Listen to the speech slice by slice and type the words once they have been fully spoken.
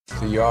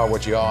So you are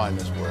what you are in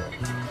this world.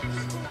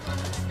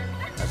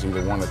 That's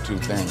either one or two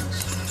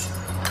things.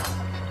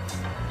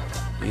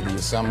 Either you're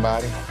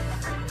somebody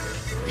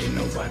or you're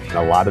nobody.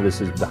 A lot of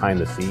this is behind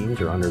the scenes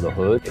or under the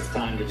hood. It's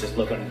time to just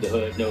look under the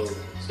hood. No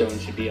stone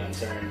should be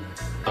unturned.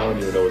 I don't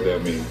even know what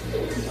that means.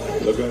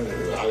 Look under the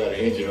hood. I got an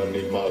engine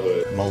underneath my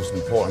hood. The most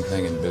important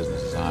thing in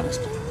business is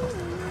honesty,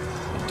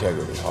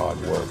 integrity, hard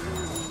work,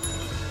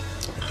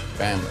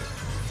 family.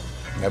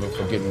 Never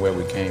forgetting where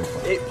we came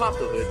from. Hey, pop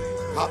the hood.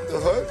 Pop the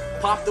hood?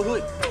 Pop the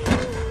hood.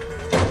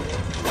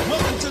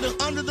 Welcome to the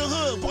Under the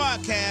Hood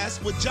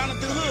podcast with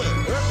Jonathan Hood.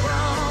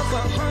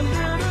 Across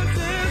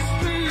 110th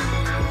Street,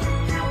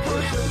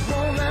 pushers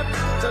won't let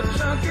the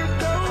junkie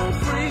go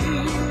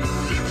free.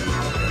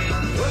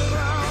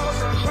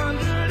 Across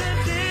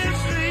 110th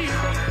Street,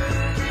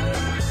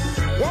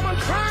 woman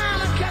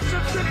trying to catch a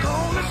trick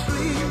on the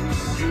street.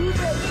 You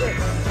bet it.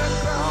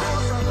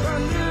 Across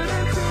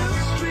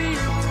 110th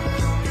Street,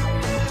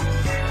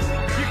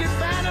 you can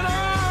find it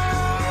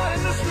all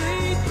in the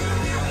street.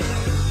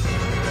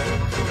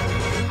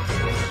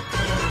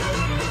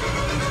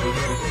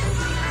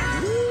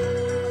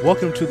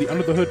 Welcome to the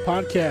Under the Hood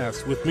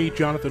podcast with me,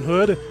 Jonathan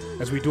Hood,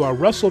 as we do our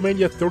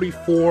WrestleMania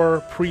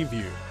 34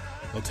 preview.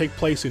 It'll take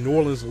place in New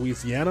Orleans,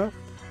 Louisiana,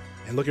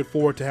 and looking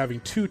forward to having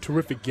two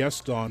terrific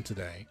guests on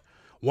today.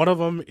 One of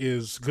them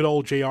is good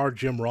old JR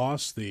Jim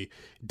Ross, the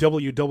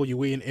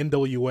WWE and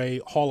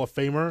NWA Hall of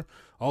Famer,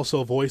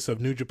 also voice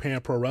of New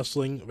Japan Pro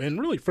Wrestling, and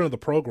really friend of the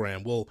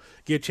program. We'll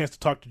get a chance to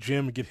talk to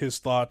Jim and get his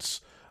thoughts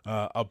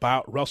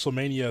about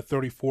WrestleMania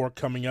 34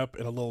 coming up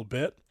in a little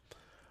bit.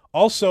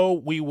 Also,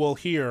 we will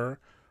hear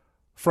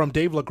from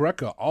Dave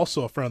LaGreca,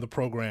 also a friend of the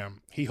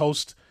program. He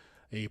hosts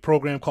a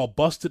program called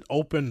Busted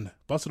Open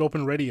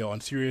Radio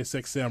on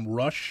SiriusXM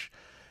Rush.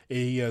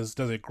 He does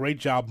a great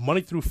job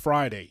Monday through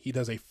Friday. He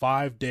does a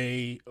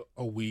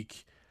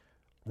 5-day-a-week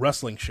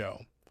wrestling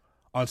show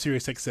on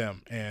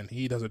SiriusXM, and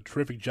he does a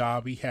terrific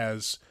job. He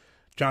has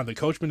Jonathan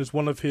Coachman as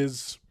one of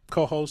his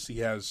co-hosts. He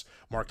has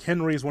Mark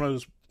Henry as one of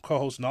his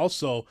co-hosts, and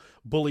also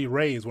Bully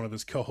Ray is one of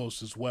his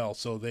co-hosts as well.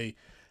 So they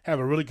have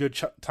a really good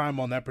time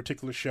on that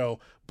particular show.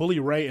 Bully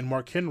Ray and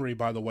Mark Henry,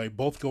 by the way,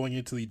 both going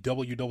into the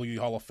WWE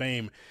Hall of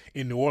Fame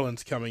in New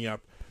Orleans coming up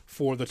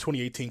for the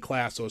 2018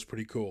 class, so it's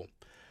pretty cool.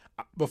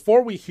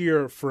 Before we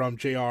hear from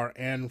JR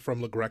and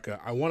from LaGreca,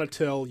 I want to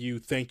tell you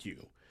thank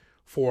you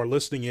for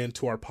listening in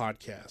to our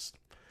podcast.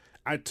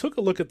 I took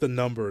a look at the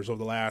numbers over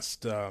the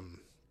last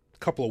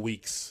couple of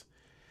weeks,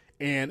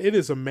 and it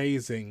is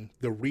amazing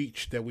the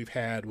reach that we've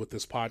had with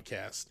this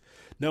podcast,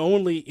 not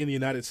only in the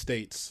United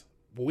States,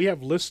 but we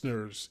have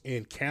listeners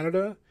in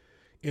Canada,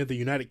 in the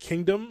United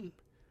Kingdom,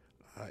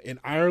 in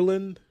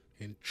Ireland,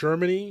 in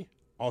Germany,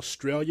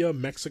 Australia,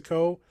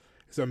 Mexico.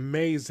 It's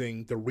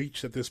amazing the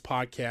reach that this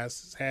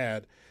podcast has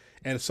had,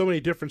 and so many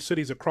different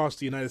cities across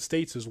the United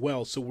States as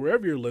well. So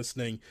wherever you're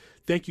listening,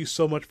 thank you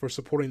so much for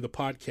supporting the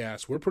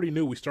podcast. We're pretty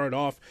new. We started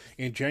off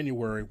in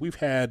January. We've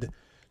had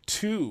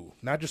two,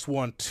 not just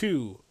one,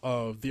 two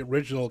of the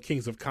original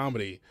Kings of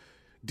Comedy,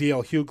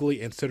 D.L.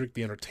 Hughley and Cedric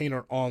the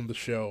Entertainer on the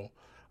show.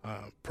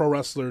 Pro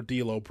wrestler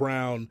D'Lo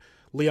Brown,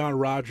 Leon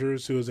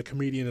Rogers, who is a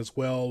comedian as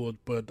well,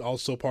 but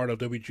also part of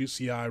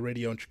WGCI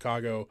Radio in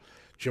Chicago.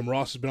 Jim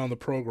Ross has been on the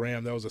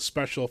program. That was a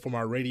special from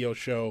our radio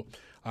show.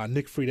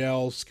 Nick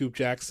Friedel, Scoop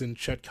Jackson,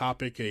 Chet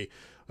Kopic,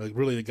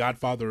 really the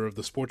godfather of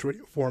the sports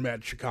radio format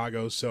in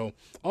Chicago. So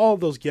all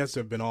of those guests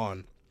have been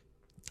on.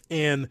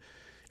 And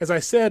as I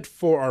said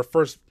for our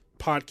first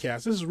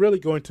podcast, this is really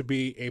going to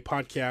be a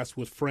podcast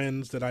with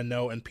friends that I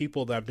know and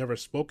people that I've never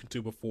spoken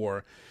to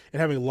before,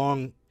 and having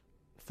long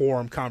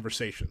form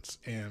conversations.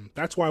 And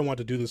that's why I want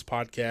to do this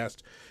podcast.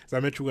 As I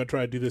mentioned, we're going to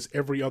try to do this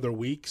every other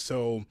week.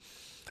 So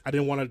I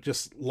didn't want to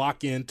just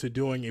lock into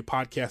doing a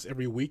podcast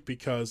every week,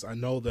 because I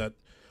know that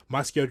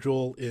my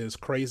schedule is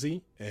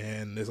crazy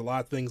and there's a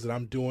lot of things that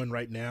I'm doing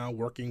right now,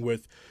 working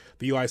with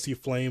the UIC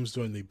Flames,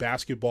 doing the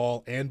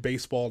basketball and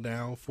baseball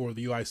now for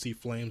the UIC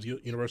Flames,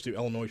 University of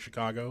Illinois,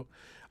 Chicago,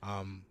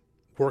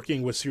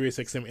 working with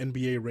SiriusXM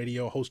NBA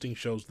radio, hosting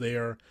shows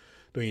there,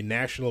 doing a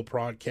national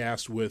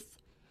broadcast with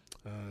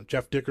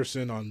Jeff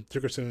Dickerson on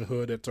Dickerson and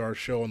Hood. It's our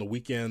show on the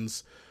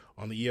weekends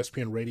on the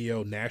ESPN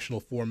radio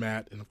national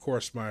format. And of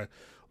course, my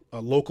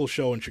local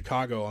show in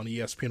Chicago on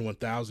ESPN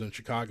 1000 in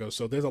Chicago.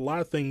 So there's a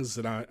lot of things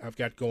that I've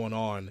got going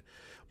on,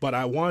 but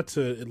I want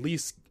to at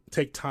least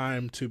take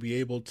time to be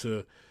able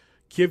to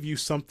give you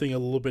something a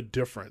little bit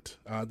different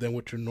than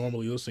what you're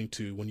normally listening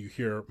to when you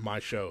hear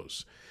my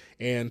shows.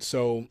 And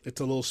so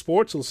it's a little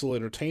sports, it's a little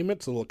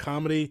entertainment, it's a little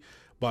comedy.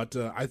 But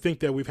I think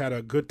that we've had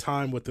a good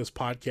time with this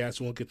podcast,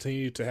 and we'll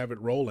continue to have it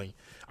rolling.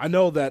 I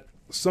know that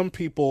some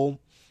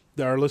people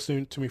that are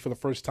listening to me for the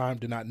first time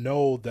did not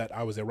know that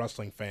I was a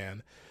wrestling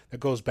fan. That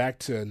goes back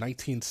to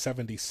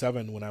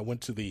 1977 when I went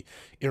to the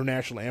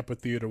International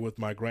Amphitheater with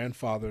my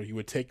grandfather. He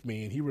would take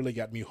me, and he really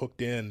got me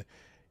hooked in.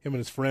 Him and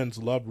his friends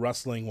loved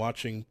wrestling,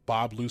 watching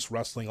Bob Luce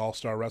Wrestling,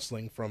 All-Star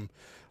Wrestling from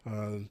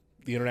the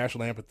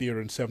International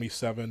Amphitheater in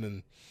 77,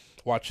 and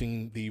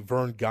watching the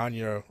Vern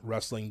Gagne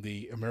Wrestling,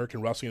 the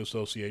American Wrestling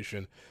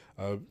Association,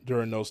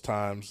 during those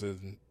times,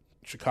 and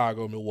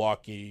Chicago,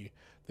 Milwaukee.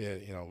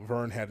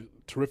 Vern had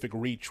terrific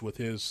reach with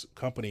his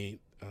company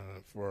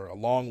for a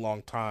long,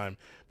 long time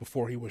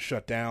before he was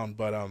shut down.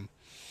 But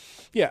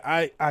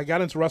I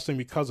got into wrestling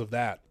because of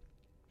that.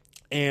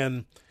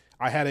 And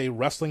I had a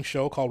wrestling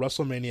show called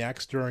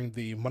WrestleManiacs during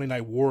the Monday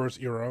Night Wars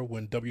era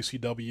when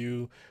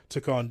WCW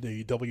took on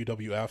the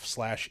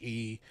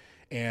WWF/E.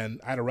 And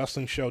I had a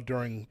wrestling show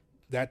during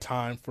that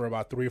time for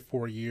about 3 or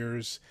 4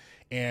 years.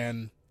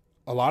 And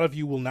a lot of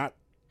you will not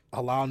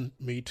allow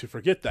me to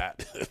forget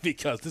that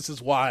because this is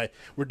why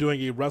we're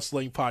doing a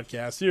wrestling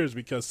podcast here, is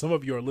because some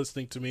of you are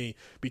listening to me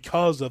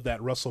because of that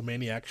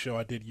WrestleManiac show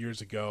I did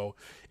years ago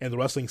and the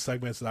wrestling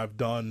segments that I've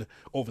done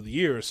over the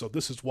years. So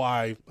this is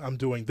why I'm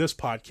doing this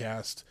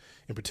podcast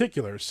in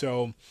particular.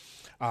 So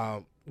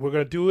we're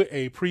going to do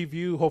a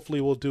preview.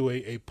 Hopefully we'll do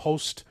a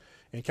post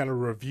and kind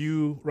of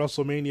review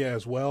WrestleMania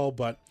as well.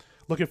 But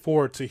looking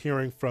forward to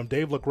hearing from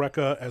Dave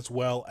LaGreca as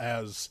well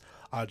as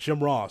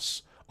Jim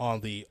Ross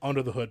on the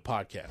Under the Hood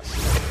podcast.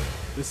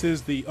 This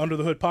is the Under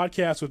the Hood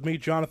podcast with me,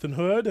 Jonathan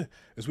Hood,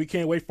 as we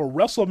can't wait for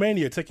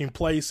WrestleMania taking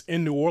place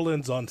in New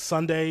Orleans on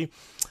Sunday.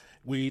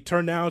 We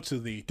turn now to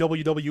the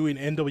WWE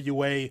and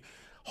NWA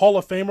Hall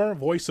of Famer,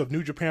 voice of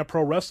New Japan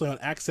Pro Wrestling on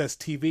Access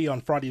TV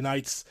on Friday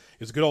nights,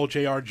 is good old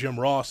JR Jim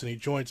Ross, and he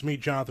joins me,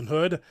 Jonathan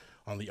Hood,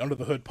 on the Under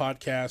the Hood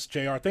podcast.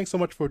 JR, thanks so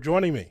much for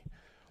joining me.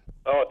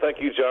 Oh, thank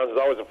you, John. It's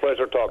always a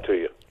pleasure to talk to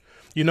you.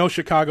 You know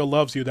Chicago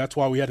loves you. That's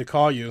why we had to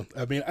call you.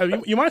 I mean,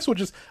 you might as well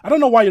just – I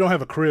don't know why you don't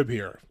have a crib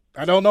here.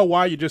 I don't know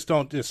why you just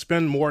don't just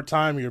spend more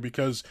time here,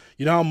 because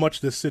you know how much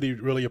this city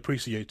really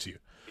appreciates you.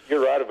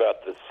 You're right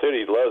about the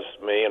city loves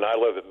me, and I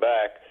love it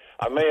back.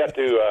 I may have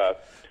to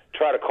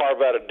try to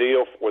carve out a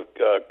deal with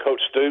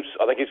Coach Stoops.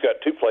 I think he's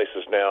got 2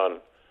 places now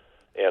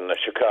in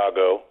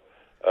Chicago.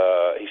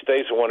 He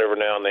stays in one every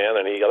now and then,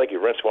 and I think he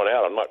rents one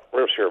out. I'm not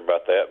real sure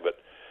about that,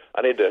 but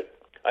I need to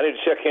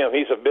check him.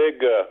 He's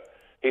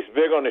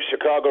big on the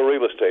Chicago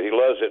real estate. He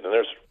loves it, and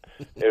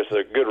there's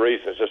a good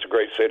reason. It's just a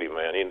great city,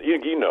 man.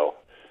 You know,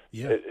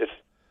 yeah, it's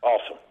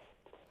awesome.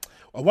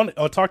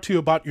 I'll talk to you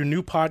about your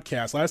new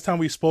podcast. Last time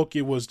we spoke,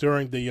 it was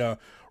during the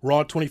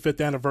Raw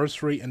 25th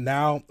anniversary, and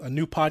now a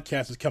new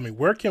podcast is coming.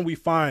 Where can we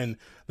find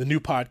the new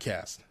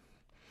podcast?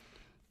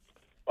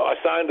 Well, I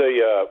signed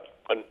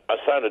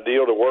a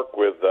deal to work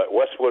with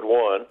Westwood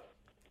One,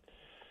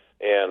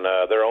 and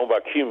they're owned by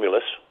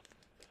Cumulus.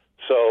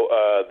 So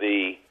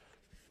the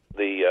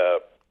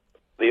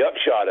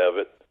upshot of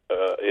it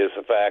is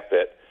the fact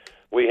that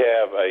we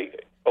have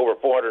over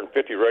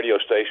 450 radio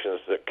stations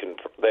that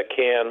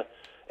can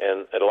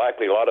and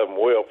likely a lot of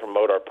them will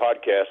promote our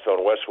podcast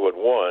on Westwood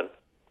One,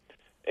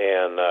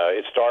 and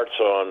it drops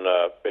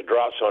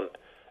on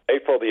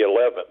April the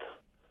 11th.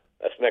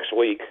 That's next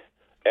week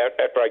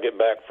after I get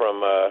back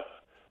from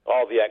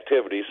all the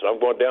activities. I'm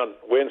going down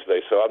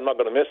Wednesday, so I'm not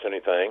going to miss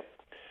anything.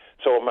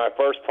 So my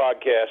first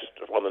podcast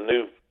on the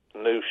new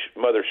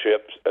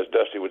mothership, as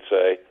Dusty would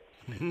say,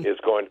 is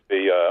going to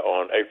be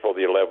on April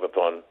the 11th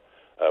on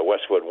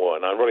Westwood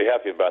One. I'm really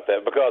happy about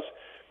that because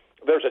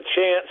there's a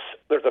chance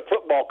there's a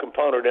football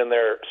component in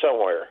there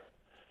somewhere,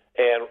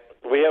 and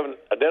we haven't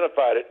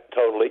identified it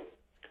totally,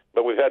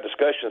 but we've had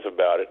discussions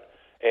about it,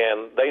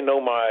 and they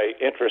know my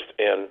interest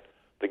in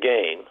the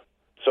game.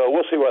 So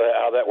we'll see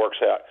how that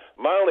works out.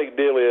 My only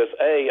deal is,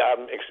 A,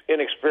 I'm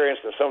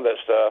inexperienced in some of that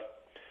stuff,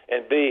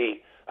 and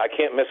B, I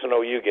can't miss an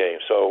OU game.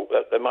 So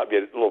that might be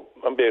a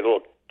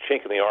little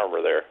chink in the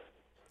armor there.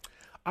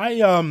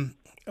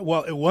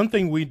 Well, one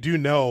thing we do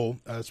know,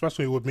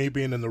 especially with me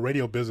being in the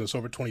radio business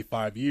over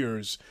 25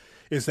 years,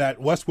 is that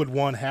Westwood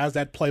One has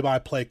that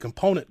play-by-play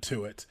component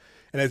to it.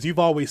 And as you've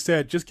always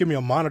said, just give me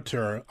a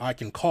monitor, I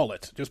can call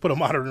it. Just put a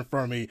monitor in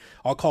front of me,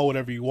 I'll call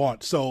whatever you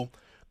want. So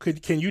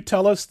can you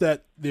tell us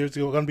that there's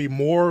going to be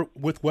more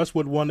with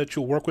Westwood One that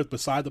you'll work with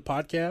beside the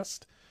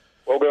podcast?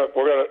 Well,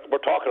 we're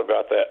talking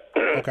about that.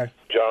 Okay,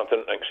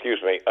 Jonathan,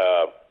 excuse me.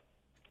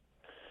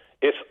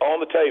 It's on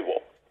the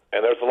table,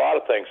 and there's a lot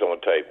of things on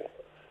the table.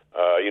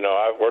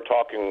 We're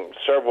talking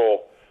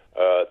several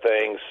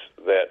things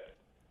that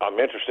I'm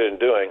interested in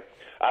doing.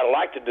 I'd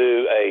like to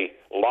do a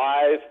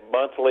live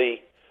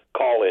monthly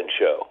call-in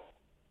show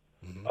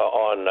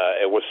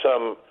with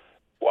some,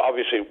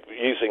 obviously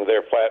using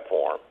their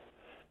platform,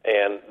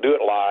 and do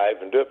it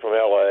live and do it from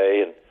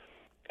LA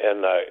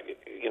and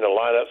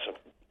line up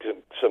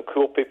some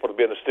cool people to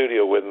be in the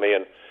studio with me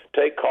and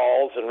take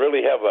calls and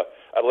really have a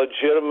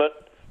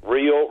legitimate,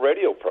 real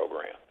radio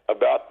program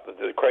about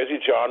the crazy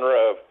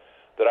genre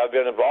that I've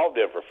been involved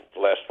in for the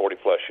last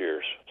 40-plus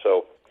years.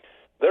 So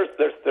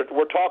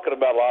we're talking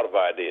about a lot of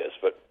ideas,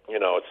 but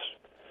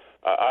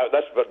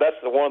that's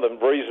one of the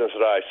reasons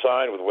that I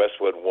signed with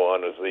Westwood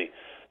One is the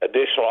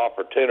additional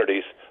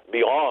opportunities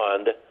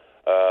beyond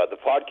the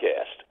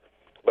podcast.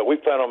 But we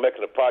plan on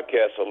making a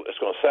podcast. So it's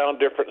going to sound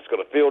different. It's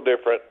going to feel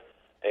different,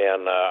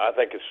 and I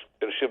think it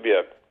should be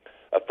a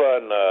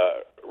fun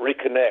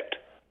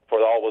reconnect for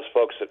all those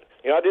folks that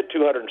I did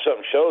 200 and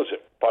something shows at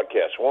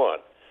Podcast One.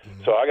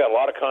 So I got a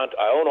lot of content.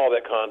 I own all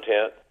that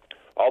content.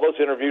 All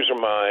those interviews are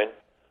mine,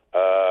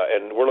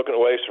 and we're looking at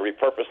ways to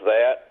repurpose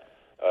that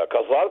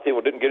because a lot of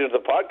people didn't get into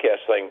the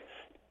podcast thing.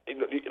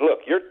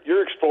 Look,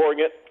 you're exploring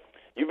it.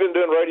 You've been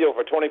doing radio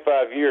for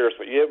 25 years,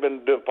 but you haven't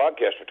been doing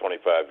podcasts for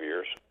 25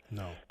 years.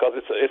 No. Because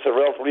it's a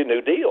relatively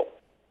new deal.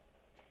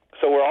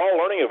 So we're all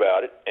learning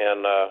about it,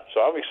 and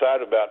so I'm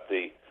excited about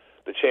the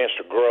chance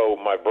to grow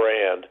my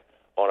brand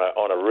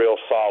on a real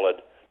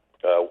solid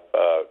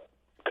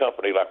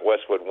company like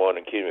Westwood One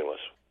and Cumulus.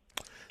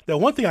 Now,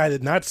 one thing I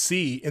did not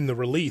see in the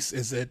release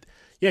is that,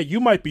 yeah, you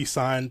might be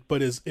signed,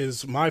 but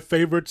is my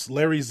favorites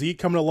Larry Z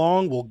coming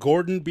along? Will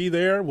Gordon be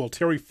there? Will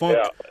Terry Funk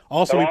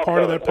also be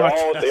part of that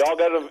podcast? They all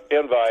got an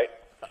invite.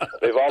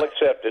 They've all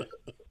accepted.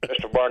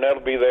 Mr. Barnett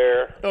will be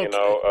there. Okay.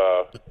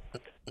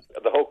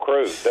 The whole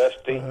crew.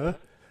 Dusty,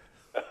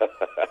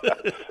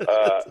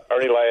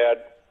 Ernie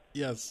Ladd.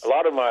 Yes. A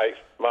lot of my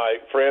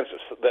friends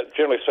that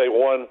generally say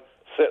one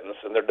sentence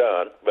and they're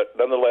done, but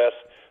nonetheless,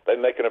 they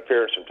make an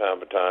appearance from time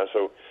to time.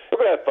 So we're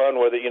going to have fun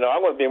with it. I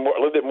want to be a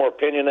little bit more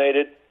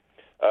opinionated.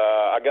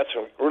 I got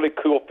some really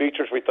cool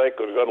features we think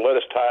are going to let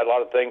us tie a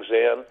lot of things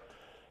in,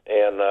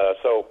 and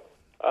so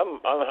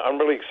I'm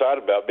really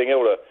excited about being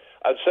able to.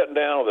 I'm sitting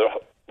down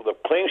with a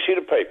clean sheet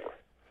of paper,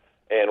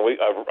 and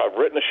I've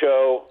written a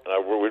show,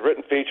 we've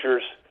written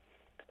features,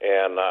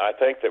 and I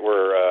think that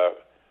we're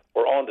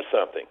on to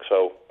something.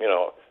 So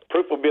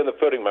proof will be in the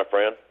pudding, my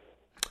friend.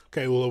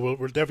 Okay, well,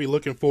 we're definitely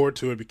looking forward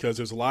to it because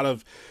there's a lot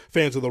of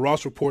fans of the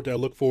Ross Report that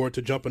look forward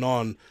to jumping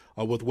on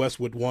with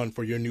Westwood One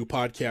for your new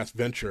podcast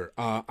venture.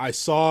 I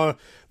saw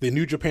the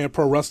New Japan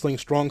Pro Wrestling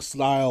Strong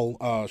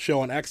Style show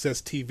on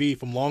Access TV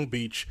from Long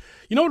Beach.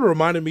 You know what it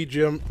reminded me,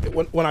 Jim?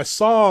 When I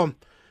saw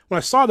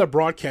that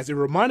broadcast, it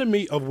reminded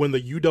me of when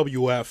the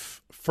UWF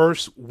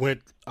first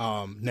went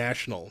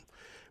national.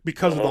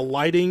 Because of the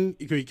lighting,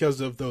 because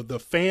of the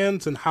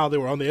fans and how they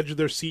were on the edge of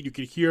their seat. You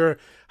could hear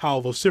how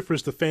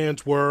vociferous the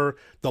fans were,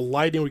 the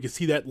lighting, we could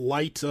see that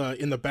light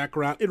in the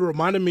background. It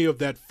reminded me of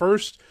that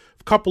first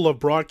couple of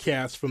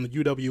broadcasts from the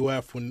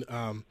UWF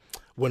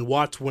when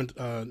Watts went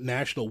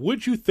national. What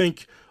did you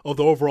think of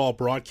the overall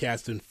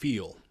broadcast and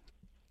feel?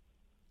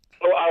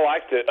 Well, I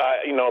liked it.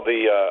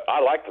 I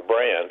like the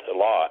brand a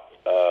lot.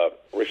 I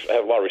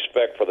have a lot of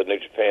respect for the New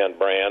Japan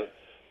brand.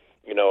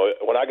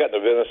 When I got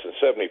in the business in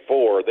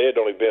 '74, they had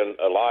only been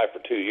alive for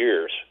 2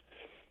 years,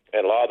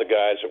 and a lot of the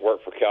guys that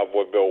worked for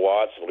Cowboy Bill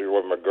Watts and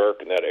Leroy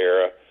McGurk in that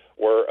era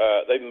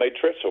they made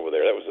trips over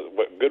there. That was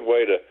a good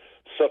way to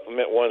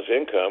supplement one's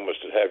income, was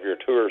to have your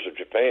tours of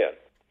Japan.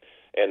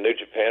 And New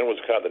Japan was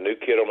kind of the new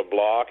kid on the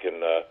block,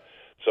 and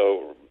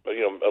so a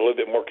little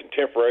bit more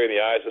contemporary in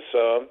the eyes of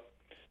some.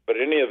 But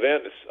in any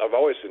event, I've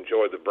always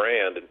enjoyed the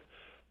brand, and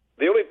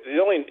the only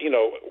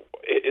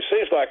it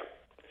seems like.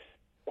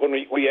 When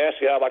we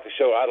asked you how I like the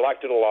show, I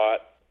liked it a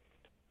lot,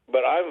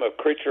 but I'm a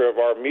creature of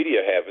our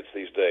media habits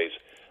these days.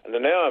 And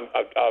then now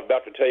I'm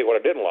about to tell you what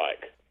I didn't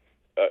like,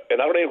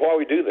 and I don't know why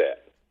we do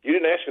that. You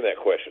didn't ask me that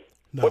question.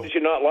 No. What did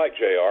you not like,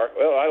 JR?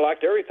 Well, I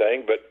liked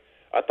everything, but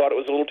I thought it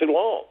was a little too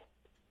long.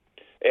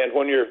 And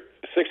when you're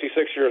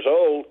 66 years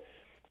old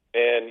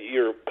and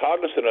you're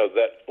cognizant of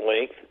that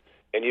length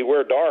and you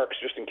wear darks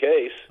just in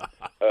case,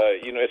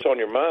 it's on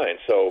your mind.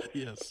 So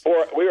yes.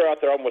 We were out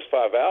there almost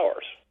 5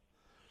 hours.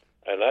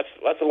 And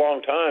that's a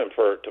long time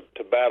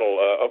to battle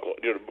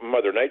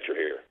Mother Nature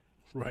here.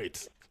 Right.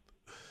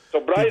 So,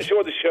 but I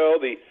enjoyed the show.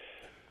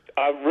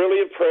 I'm really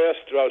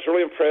impressed. I was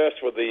really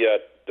impressed with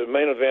the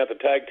main event, the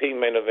tag team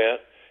main event.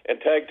 And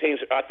tag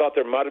teams, I thought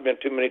there might have been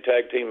too many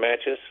tag team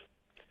matches.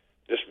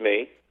 Just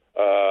me.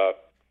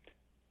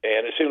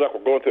 And it seems like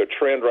we're going through a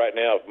trend right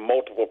now of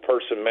multiple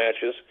person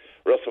matches.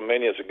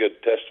 WrestleMania is a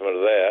good testament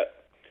of that.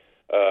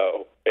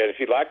 And if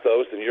you like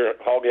those, then you're in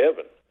hog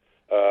heaven.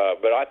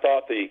 But I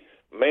thought the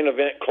main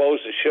event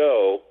closed the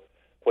show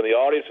when the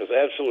audience was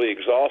absolutely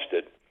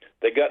exhausted.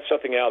 They got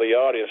something out of the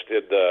audience,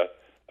 did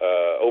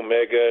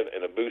Omega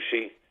and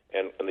Ibushi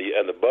and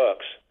the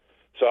Bucks.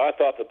 So I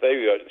thought that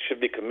they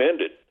should be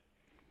commended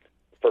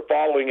for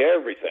following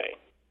everything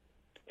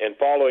and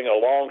following a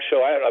long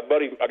show. I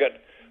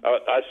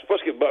was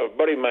supposed to get a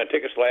buddy of mine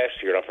tickets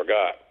last year, and I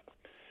forgot.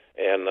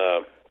 And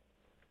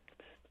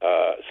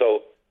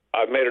so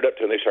I made it up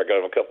to him this year. I got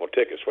him a couple of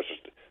tickets, which is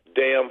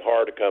damn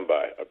hard to come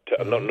by.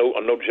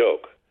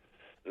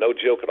 No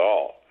joke at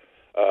all.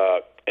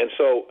 And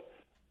so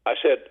I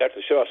said, after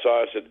the show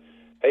I said,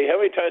 hey, how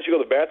many times you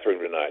go to the bathroom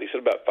tonight? He said,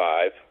 about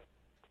 5.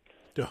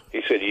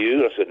 He said,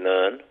 you? I said,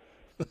 none.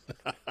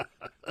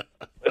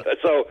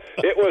 So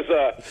it was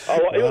a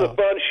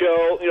fun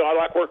show. I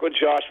like working with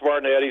Josh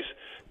Barnett. He's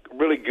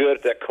really good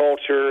at that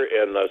culture,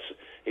 and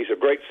he's a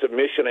great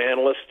submission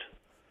analyst.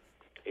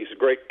 He's a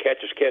great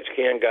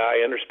catch-as-catch-can guy.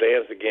 He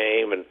understands the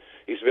game, and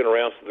he's been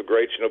around since the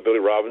greats, Billy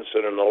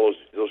Robinson and all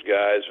those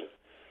guys.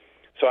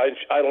 So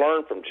I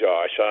learned from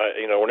Josh.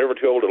 We're never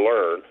too old to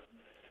learn.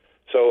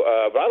 So,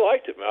 but I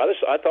liked it.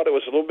 I thought it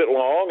was a little bit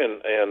long,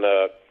 and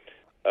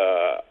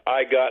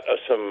I got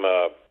some.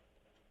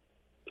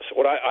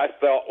 What I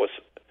felt was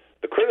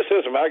the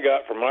criticism I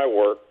got from my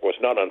work was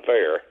not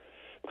unfair,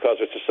 because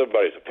it's just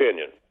somebody's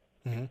opinion,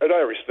 and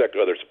I respect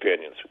others'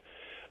 opinions.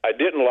 I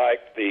didn't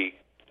like the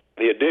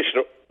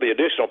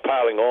additional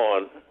piling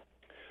on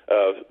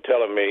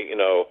telling me,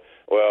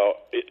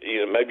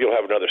 maybe you'll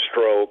have another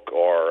stroke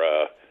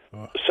or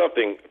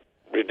something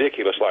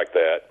ridiculous like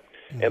that.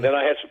 Mm-hmm. And then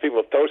I had some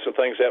people throw some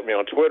things at me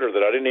on Twitter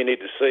that I didn't even need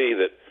to see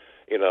that,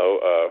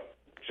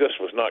 just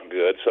was not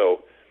good.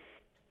 So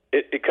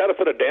it kind of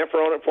put a damper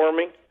on it for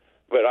me.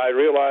 But I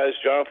realized,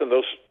 Jonathan,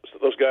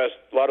 those guys,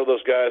 a lot of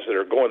those guys that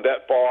are going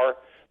that far,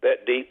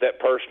 that deep, that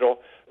personal,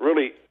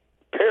 really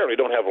apparently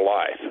don't have a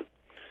life.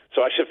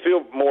 So I should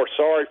feel more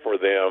sorry for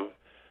them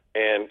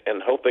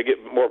and hope they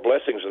get more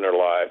blessings in their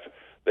life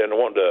than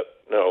want to,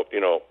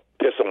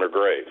 piss on their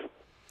grave.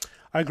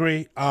 I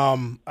agree.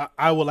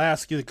 I will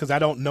ask you, because I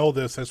don't know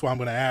this, that's why I'm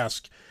going to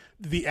ask.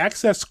 The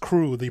Access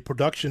crew, the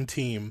production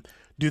team,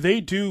 do they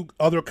do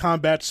other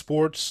combat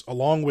sports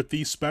along with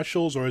these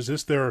specials, or is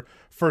this their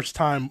first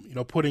time,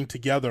 putting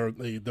together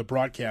the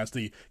broadcast,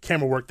 the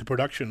camera work, the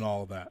production, and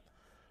all of that?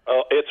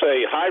 It's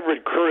a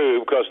hybrid crew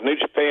because New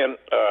Japan,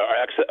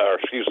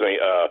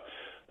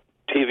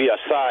 TV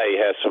Asahi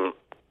has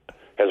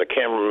a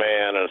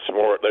cameraman and some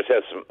more. They've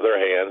had some their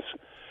hands,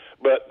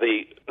 but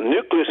the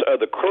nucleus of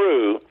the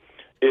crew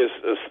is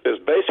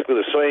basically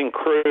the same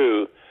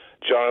crew,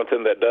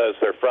 Jonathan, that does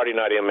their Friday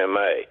Night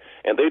MMA,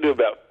 and they do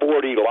about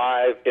 40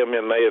 live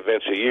MMA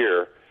events a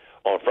year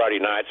on Friday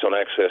nights on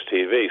Access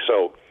TV.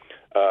 So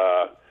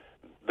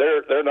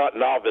they're not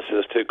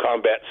novices to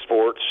combat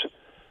sports,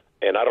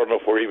 and I don't know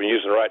if we're even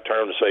using the right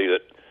term to say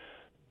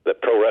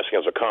that pro wrestling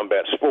is a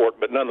combat sport,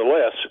 but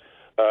nonetheless,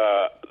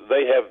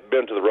 they have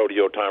been to the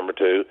rodeo time or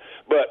two.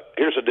 But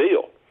here's the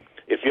deal: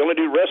 if you only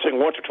do wrestling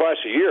once or twice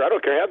a year, I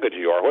don't care how good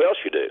you are, what else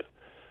you do.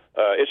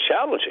 It's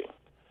challenging,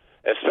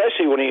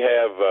 especially when you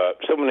have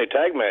so many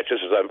tag matches,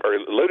 as I've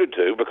already alluded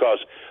to, because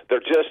they're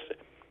just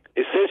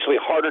essentially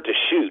harder to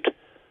shoot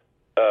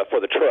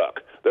for the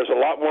truck. There's a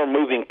lot more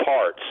moving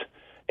parts,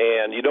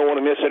 and you don't want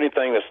to miss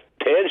anything that's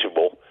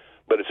tangible,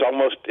 but it's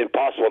almost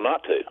impossible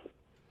not to.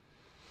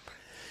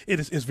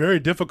 It's very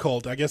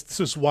difficult. I guess this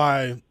is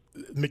why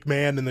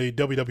McMahon and the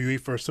WWE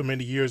for so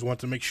many years want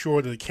to make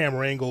sure that the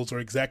camera angles are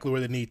exactly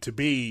where they need to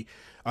be.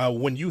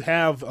 When you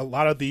have a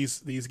lot of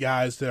these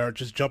guys that are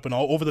just jumping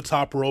all over the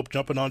top rope,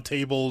 jumping on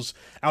tables,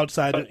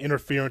 outside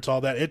interference,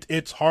 all that,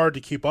 it's hard to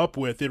keep up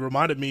with. It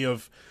reminded me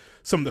of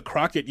some of the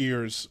Crockett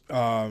years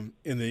in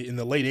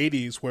the late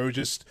 80s, where it was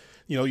just,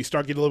 you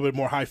start getting a little bit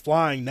more high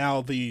flying.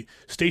 Now the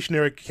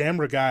stationary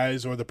camera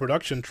guys or the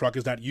production truck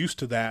is not used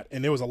to that,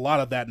 and there was a lot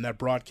of that in that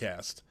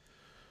broadcast.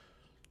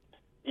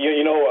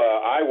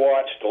 I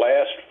watched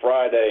last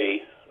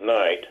Friday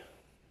night.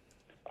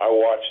 I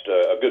watched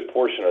a good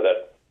portion of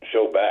that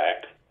show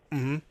back,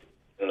 mm-hmm.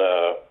 and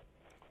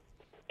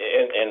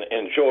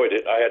enjoyed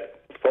it. I had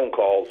phone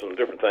calls and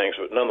different things,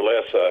 but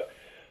nonetheless,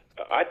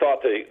 I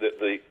thought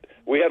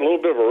we had a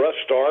little bit of a rough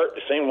start.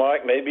 It seemed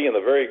like maybe in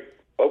the very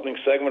opening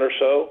segment or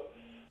so.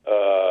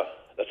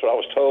 That's what I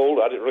was told.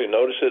 I didn't really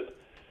notice it,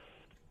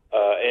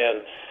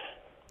 and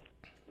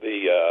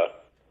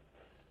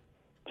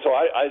so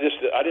I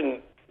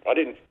didn't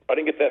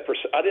get that.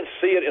 I didn't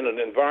see it in an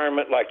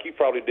environment like you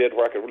probably did,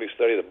 where I could really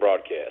study the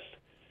broadcast.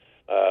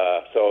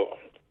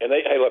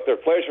 Look, they're a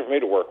pleasure for me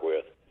to work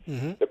with.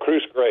 Mm-hmm. The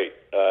crew's great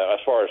as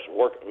far as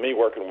me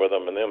working with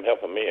them and them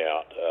helping me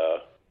out.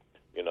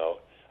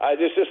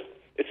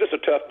 It's just a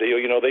tough deal.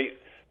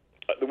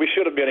 We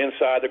should have been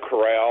inside the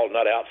corral,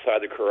 not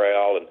outside the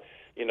corral. And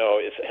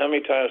it's how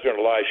many times during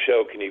a live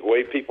show can you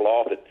wave people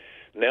off that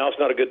now's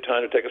not a good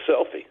time to take a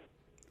selfie?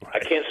 Right. I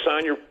can't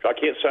sign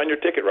your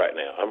ticket right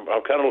now.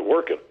 I'm kind of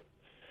working,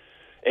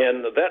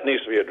 and that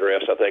needs to be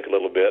addressed, I think, a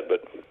little bit.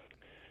 But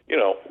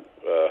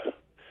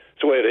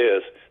it's the way it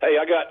is. Hey,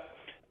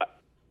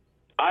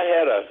 I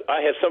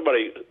had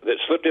somebody that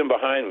slipped in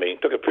behind me,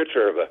 took a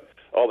picture of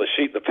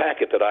the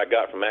packet that I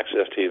got from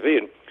Access TV,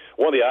 and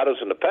one of the items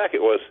in the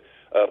packet was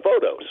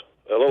photos,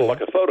 a little like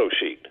a photo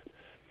sheet.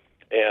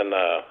 And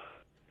I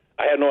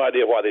had no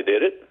idea why they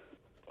did it.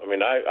 I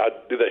mean, I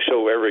do that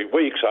show every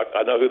week, so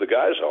I know who the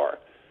guys are.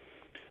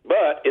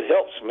 But it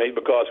helps me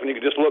because when you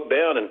can just look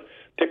down and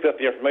pick up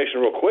the information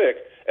real quick,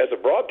 as a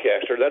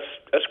broadcaster,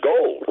 that's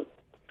gold.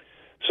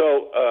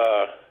 So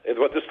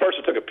what this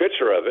person took a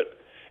picture of it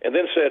and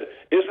then said,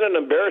 "Isn't it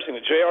embarrassing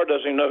that JR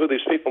doesn't even know who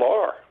these people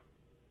are?"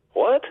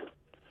 What?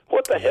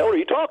 What the hell are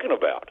you talking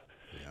about?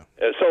 Yeah.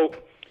 And so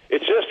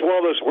it's just one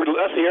of those.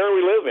 That's the era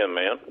we live in,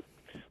 man.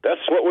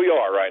 That's what we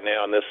are right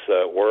now in this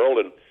world,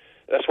 and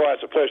that's why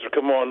it's a pleasure to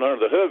come on Under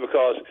the Hood,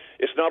 because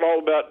it's not all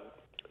about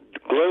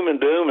gloom and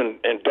doom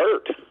and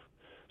dirt.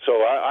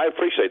 So I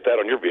appreciate that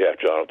on your behalf,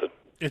 Jonathan.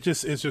 It's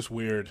just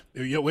weird.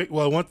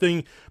 Well, one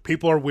thing,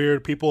 people are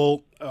weird.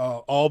 People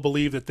all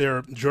believe that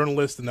they're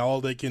journalists and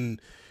all they can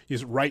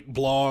is write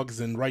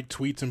blogs and write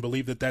tweets and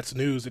believe that that's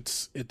news.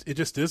 It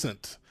just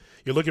isn't.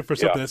 You're looking for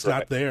something that's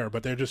not there,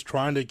 but they're just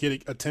trying to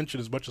get attention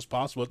as much as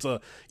possible. It's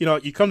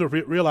you come to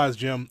realize,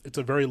 Jim, it's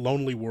a very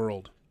lonely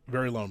world.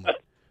 Very lonely.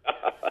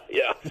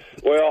 Yeah.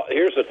 Well,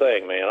 here's the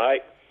thing, man.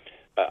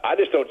 I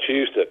just don't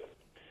choose to.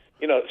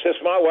 Since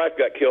my wife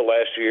got killed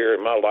last year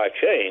and my life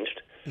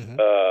changed, mm-hmm.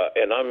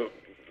 And I'm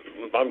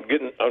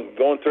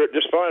going through it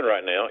just fine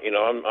right now.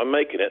 I'm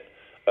making it.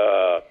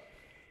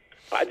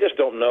 I just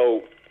don't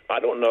know. I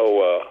don't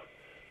know.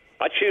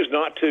 I choose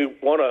not to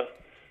want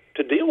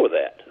to deal with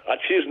that. I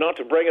choose not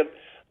to bring it.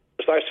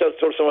 As I said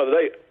some other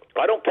day,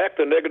 I don't pack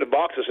the negative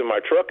boxes in my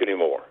truck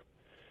anymore.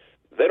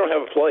 They don't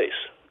have a place.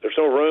 There's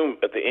no room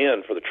at the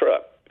end for the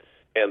truck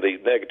and the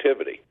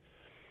negativity.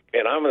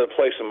 And I'm in a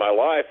place in my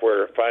life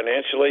where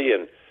financially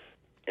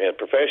and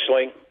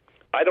professionally,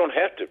 I don't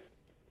have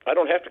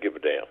to give a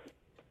damn.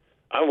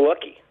 I'm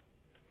lucky.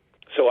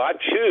 So I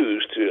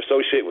choose to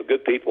associate with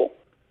good people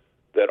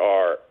that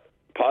are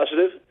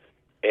positive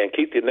and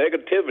keep the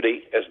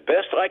negativity as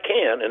best I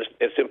can. And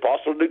it's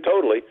impossible to do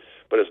totally,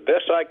 but as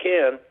best I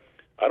can,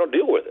 I don't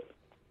deal with it.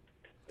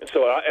 And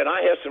so, I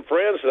have some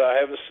friends that I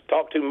haven't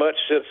talked to much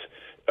since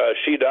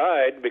she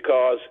died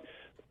because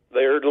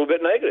they're a little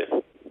bit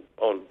negative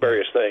on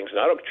various things, and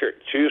I don't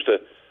choose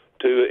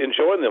to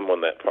enjoin them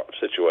on that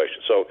situation.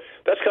 So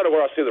that's kind of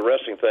where I see the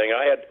wrestling thing.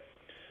 I had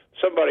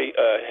somebody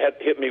had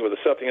hit me with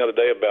something the other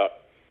day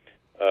about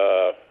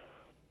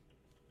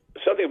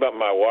something about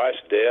my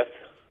wife's death,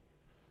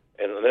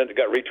 and then it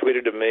got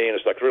retweeted to me, and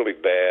it's like really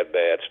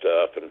bad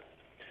stuff. And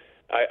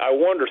I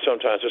wonder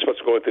sometimes just what's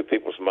going through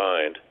people's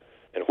mind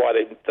and why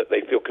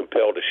they feel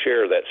compelled to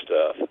share that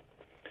stuff,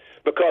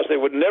 because they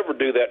would never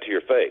do that to your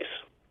face.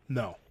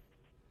 No.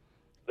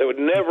 They would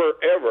never,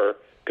 ever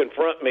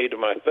confront me to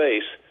my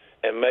face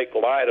and make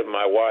light of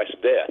my wife's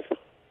death.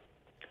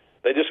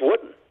 They just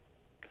wouldn't.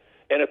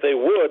 And if they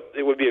would,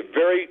 it would be a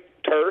very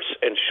terse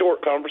and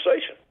short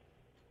conversation.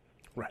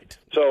 Right.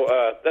 So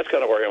that's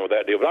kind of where I am with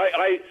that deal. But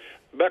I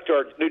back to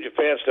our New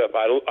Japan stuff,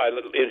 I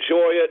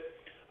enjoy it.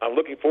 I'm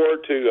looking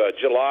forward to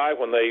July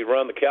when they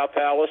run the Cow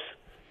Palace.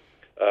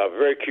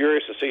 Very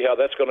curious to see how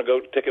that's going to go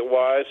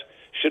ticket-wise.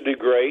 Should be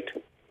great.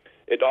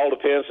 It all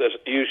depends, as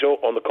usual,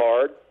 on the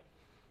card.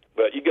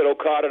 But you get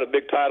Okada in a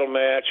big title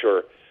match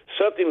or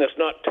something that's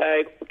not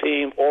tag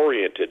team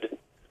oriented,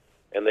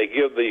 and they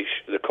give the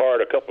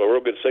card a couple of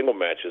real good single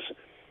matches,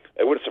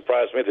 it wouldn't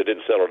surprise me if they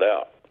didn't sell it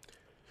out.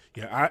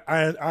 Yeah,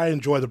 I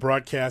enjoy the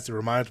broadcast. It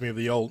reminds me of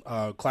the old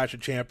Clash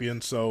of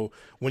Champions. So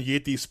when you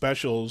get these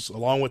specials,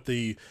 along with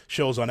the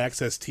shows on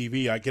Access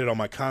TV, I get it on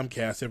my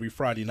Comcast every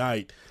Friday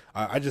night.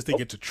 I just think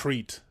it's a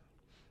treat.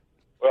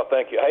 Well,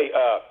 thank you. Hey,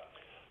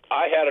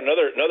 I had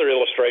another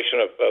illustration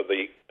of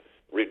the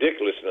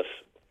ridiculousness.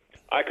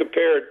 I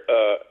compared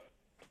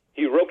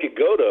Hiroki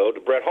Goto to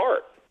Bret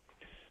Hart.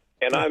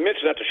 And I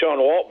mentioned that to Sean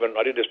Waltman.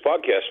 I did this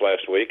podcast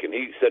last week, and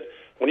he said,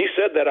 when he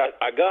said that,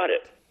 I got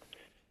it.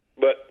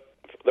 But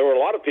there were a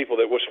lot of people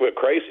that just went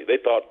crazy. They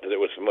thought that it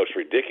was the most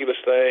ridiculous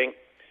thing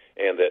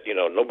and that,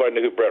 nobody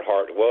knew who Bret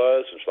Hart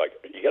was. It's like,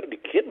 you got to be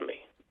kidding me.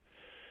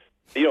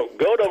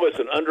 Goto is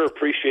an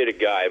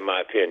underappreciated guy, in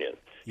my opinion.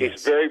 Yes.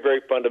 He's very,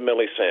 very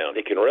fundamentally sound.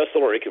 He can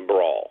wrestle or he can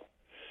brawl.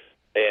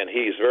 And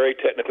he's very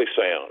technically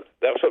sound.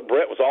 That was what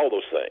Bret was, all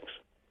those things.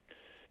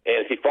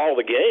 And if you follow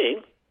the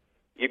game,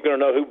 you're going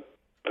to know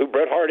who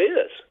Bret Hart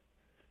is.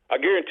 I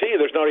guarantee you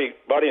there's not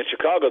anybody in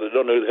Chicago that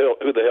don't know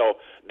who the hell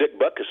Dick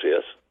Butkus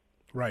is.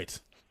 Right.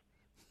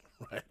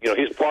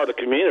 He's part of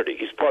the community.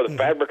 He's part of the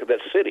fabric of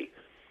that city.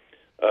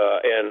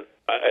 And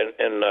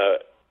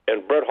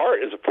Bret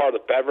Hart is a part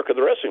of the fabric of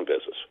the wrestling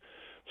business.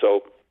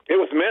 So it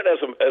was meant as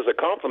a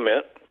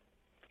compliment,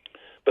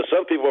 but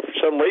some people, for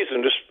some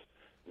reason, just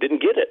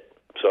didn't get it.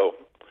 So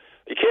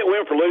you can't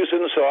win for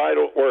losing, so I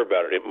don't worry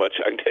about it much.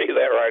 I can tell you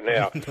that right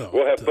now. No,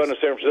 we'll have fun in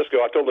San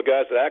Francisco. I told the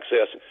guys at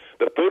Access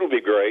the food will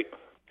be great.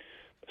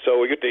 So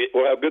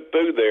we'll have good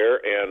food there,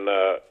 and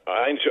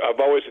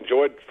I've always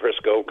enjoyed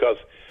Frisco because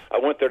I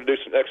went there to do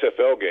some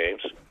XFL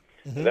games,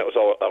 and that was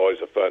always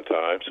a fun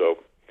time.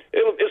 So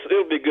it'll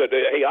be good.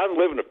 Hey, I'm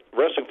living a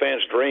wrestling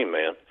fan's dream,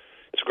 man.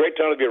 It's a great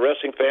time to be a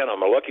wrestling fan.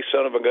 I'm a lucky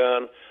son of a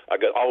gun. I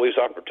got all these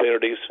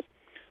opportunities.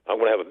 I'm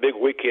going to have a big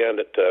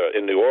weekend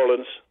in New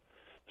Orleans.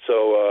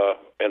 So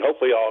and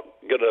hopefully I'll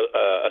get an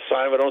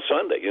assignment on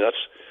Sunday.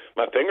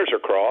 My fingers are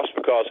crossed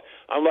because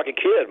I'm like a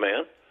kid,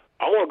 man.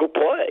 I want to go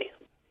play.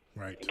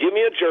 Right. Give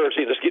me a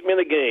jersey. Just get me in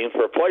the game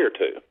for a play or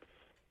two.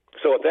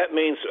 So if that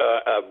means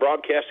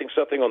broadcasting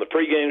something on the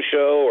pregame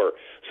show or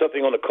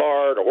something on the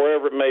card or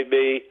wherever it may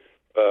be,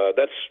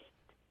 that's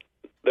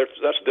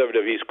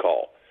WWE's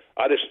call.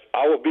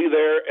 I will be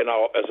there, and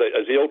I'll, as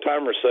the old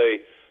timers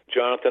say,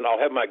 Jonathan, I'll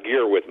have my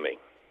gear with me.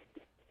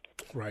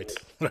 Right.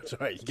 That's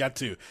right. You got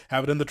to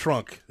have it in the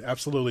trunk.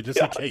 Absolutely. Just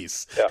in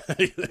case. Yeah.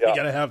 You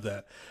got to have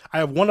that. I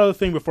have one other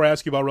thing before I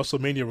ask you about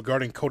WrestleMania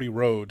regarding Cody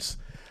Rhodes.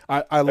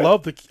 I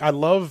love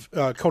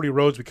Cody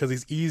Rhodes because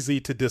he's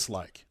easy to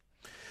dislike.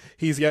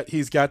 He's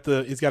got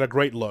a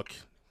great look.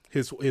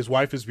 His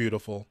wife is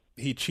beautiful.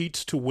 He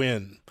cheats to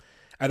win.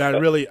 And I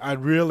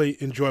really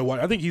enjoy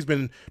I think he's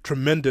been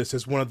tremendous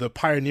as one of the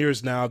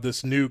pioneers now of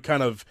this new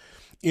kind of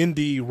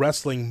indie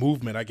wrestling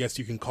movement, I guess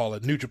you can call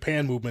it. New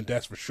Japan movement,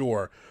 that's for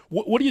sure.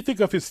 What do you think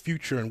of his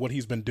future and what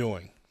he's been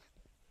doing?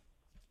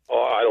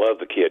 Oh, I love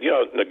the kid.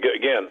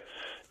 Again,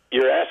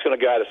 you're asking a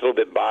guy that's a little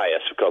bit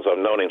biased because I've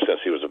known him since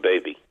he was a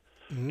baby,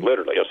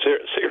 literally,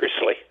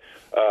 seriously.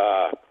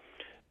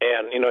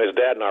 And, his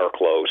dad and I are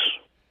close.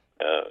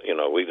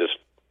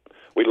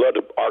 we love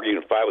to argue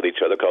and fight with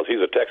each other because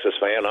he's a Texas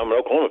fan, I'm an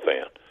Oklahoma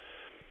fan.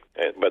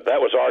 But that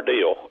was our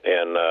deal,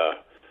 and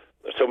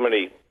there's so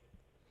many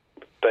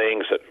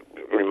things that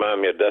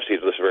remind me of Dusty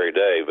to this very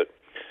day. But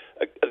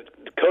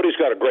Cody's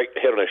got a great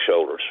head on his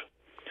shoulders.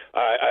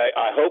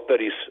 I hope that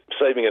he's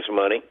saving his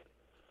money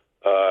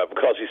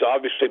because he's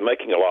obviously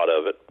making a lot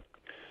of it.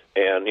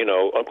 And, you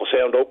know, Uncle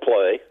Sam don't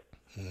play.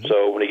 Mm-hmm.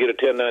 So when you get a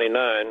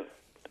 1099,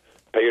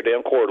 pay your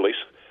damn quarterlies.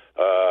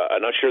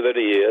 I'm not sure that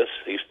he is.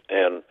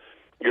 And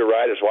you're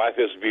right, his wife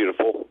is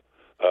beautiful.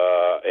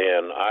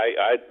 And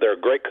they're a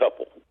great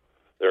couple.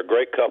 They're a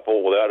great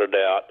couple, without a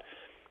doubt.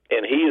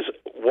 And he's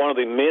one of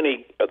the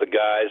many of the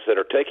guys that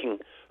are taking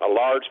a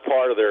large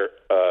part of their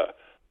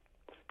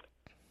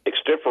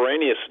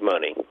extemporaneous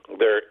money,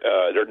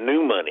 their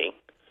new money,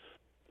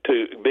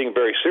 to being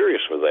very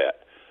serious with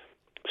that.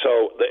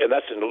 So, and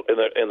that's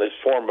in the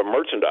form of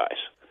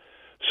merchandise.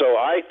 So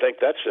I think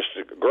that's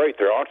just great.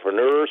 They're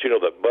entrepreneurs. You know,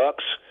 the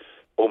Bucks,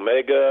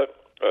 Omega,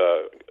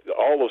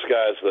 all those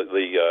guys,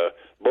 the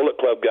Bullet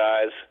Club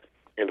guys,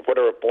 in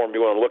whatever form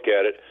you want to look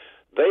at it,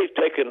 they've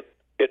taken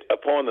it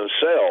upon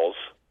themselves,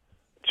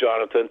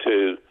 Jonathan,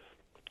 to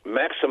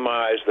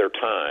maximize their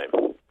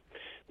time.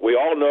 We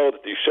all know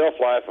that the shelf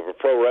life of a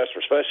pro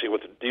wrestler, especially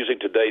with using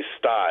today's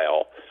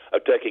style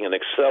of taking an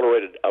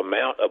accelerated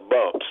amount of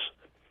bumps,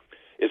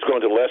 is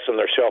going to lessen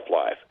their shelf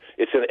life.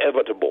 It's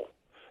inevitable.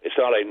 It's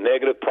not a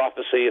negative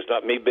prophecy. It's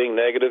not me being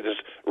negative. It's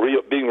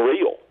being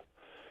real.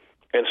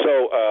 And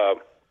so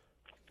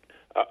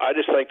I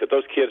just think that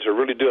those kids are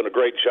really doing a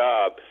great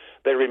job.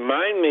 They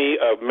remind me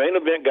of main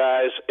event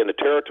guys in the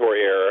territory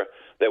era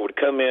that would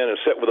come in and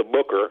sit with a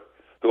booker,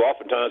 who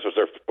oftentimes was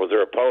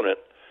their opponent,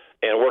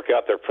 and work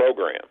out their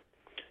program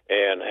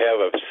and have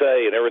a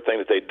say in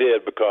everything that they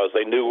did because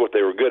they knew what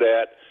they were good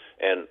at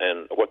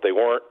and what they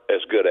weren't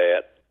as good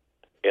at,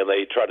 and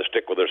they try to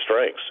stick with their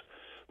strengths.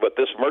 But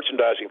this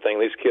merchandising thing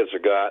these kids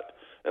have got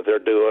that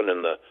they're doing,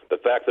 and the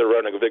fact they're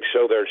running a big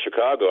show there in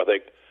Chicago, I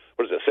think,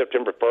 what is it,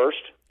 September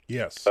 1st?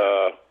 Yes.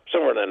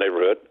 Somewhere in that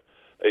neighborhood,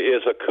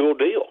 is a cool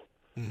deal.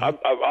 Mm-hmm.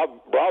 I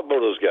bravo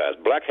to those guys.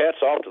 Black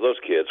hats off to those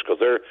kids because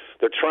they're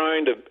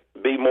trying to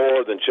be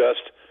more than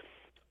just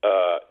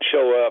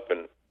show up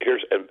and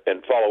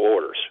follow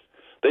orders.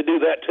 They do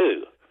that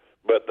too,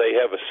 but they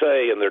have a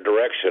say in their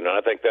direction, and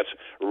I think that's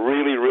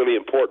really, really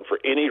important for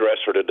any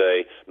wrestler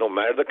today, no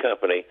matter the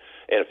company.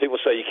 And if people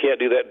say you can't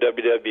do that in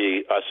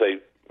WWE, I say,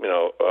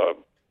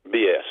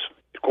 BS.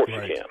 Of course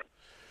you can.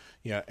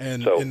 Yeah,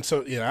 and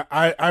so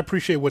I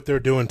appreciate what they're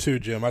doing too,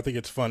 Jim. I think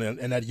it's fun,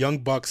 and that Young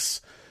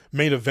Bucks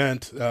main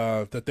event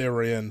that they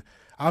were in,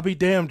 I'll be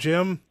damned,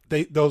 Jim.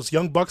 Those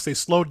Young Bucks, they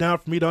slowed down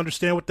for me to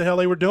understand what the hell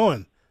they were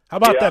doing. How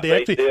about that?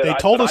 They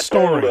told a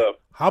story.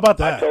 How about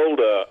that? I told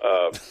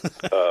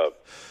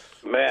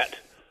Matt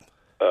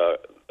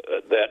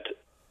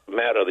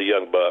Matt of the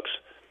Young Bucks,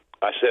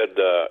 I said,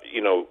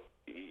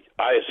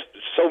 I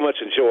so much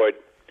enjoyed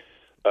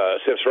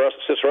since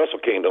Wrestle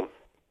Kingdom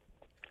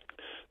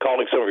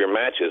calling some of your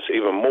matches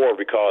even more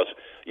because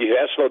you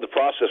have slowed the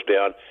process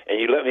down and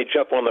you let me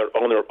jump in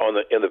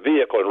the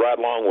vehicle and ride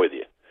along with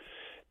you.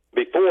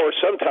 Before,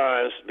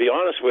 sometimes, to be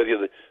honest with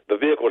you, the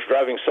vehicle was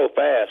driving so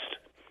fast,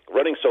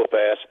 running so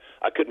fast,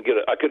 I couldn't get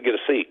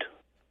a seat.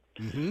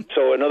 Mm-hmm.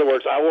 So, in other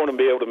words, I want to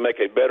be able to make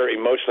a better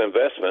emotional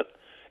investment,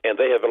 and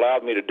they have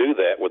allowed me to do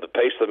that with the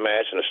pace of the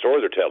match and the story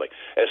they're telling.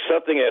 As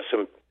something as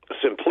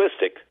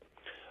simplistic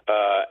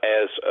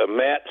as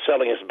Matt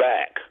selling his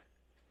back,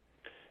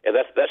 and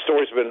that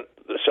story's been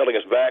selling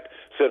his back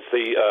since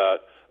the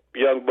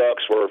Young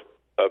Bucks were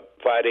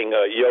fighting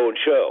Yo and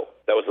Show.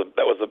 That was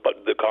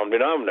the common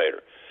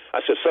denominator. I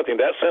said something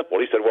that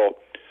simple. He said,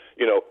 "Well,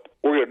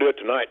 we're going to do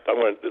it tonight.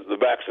 The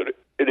backs at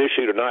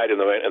issue tonight in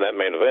that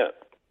main event."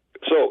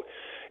 So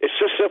it's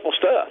just simple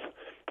stuff.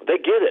 They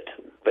get it.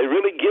 They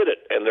really get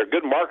it, and they're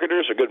good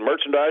marketers. They're good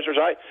merchandisers.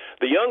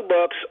 The Young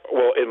Bucks,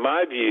 well, in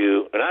my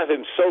view, and I've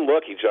been so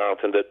lucky,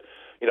 Jonathan, that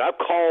I've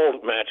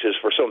called matches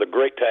for some of the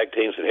great tag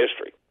teams in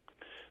history.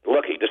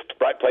 Lucky, just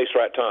right place,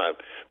 right time.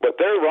 But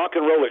they're Rock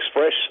and Roll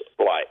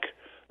Express-like.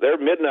 They're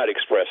Midnight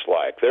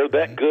Express-like. They're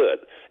that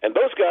good. And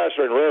those guys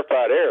are in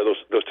rarefied air,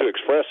 those two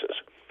Expresses.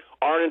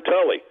 Arn and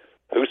Tully.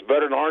 Who's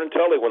better than Arn and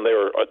Tully when they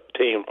were a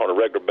team on a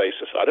regular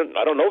basis? I don't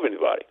know of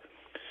anybody.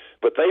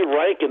 But they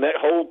rank in that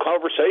whole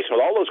conversation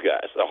with all those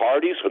guys. The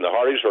Hardys, when the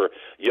Hardys were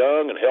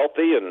young and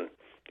healthy and,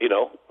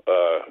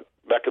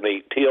 back in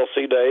the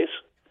TLC days.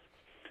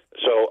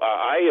 So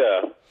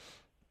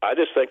I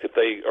just think that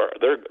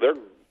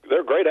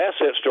they're great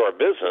assets to our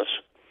business.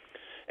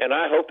 And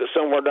I hope that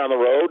somewhere down the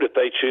road, if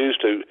they choose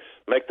to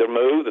make their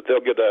move, that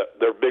they'll get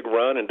their big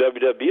run in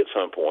WWE at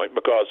some point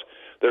because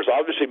there's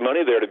obviously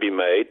money there to be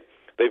made.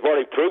 They've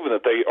already proven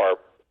that they are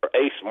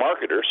ace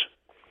marketers.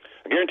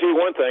 I guarantee you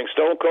one thing,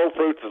 Stone Cold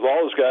proves to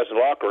all those guys in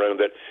the locker room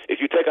that if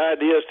you take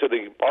ideas to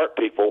the art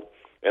people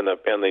and the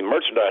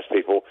merchandise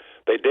people,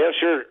 they damn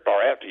sure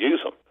are apt to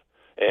use them.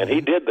 And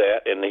he did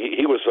that, and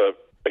he was a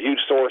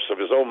huge source of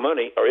his own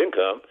money or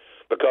income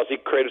because he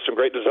created some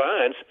great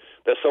designs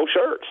that sold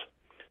shirts.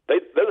 They're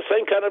the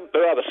same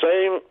they're out of the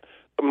same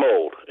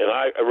mold, and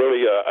I'm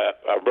really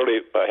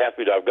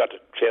happy that I've got the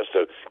chance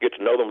to get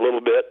to know them a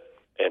little bit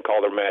and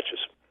call their matches.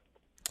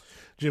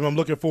 Jim, I'm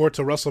looking forward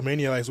to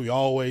WrestleMania, as we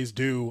always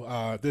do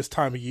this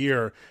time of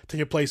year,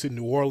 taking place in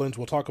New Orleans.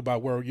 We'll talk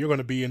about where you're going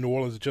to be in New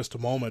Orleans in just a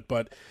moment,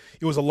 but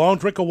it was a long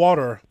drink of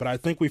water, but I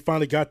think we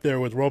finally got there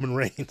with Roman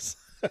Reigns.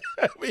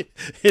 I mean,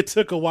 it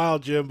took a while,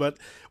 Jim, but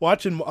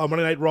watching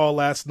Monday Night Raw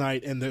last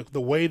night and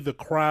the way the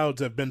crowds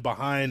have been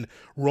behind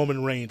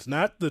Roman Reigns,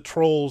 not the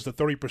trolls, the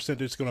 30%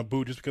 that's going to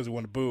boo just because they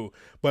want to boo,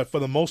 but for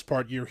the most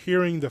part, you're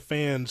hearing the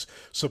fans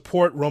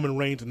support Roman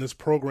Reigns in this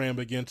program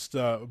against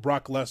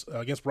Brock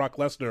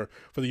Lesnar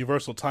for the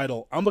Universal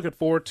title. I'm looking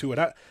forward to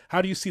it.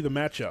 How do you see the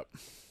matchup?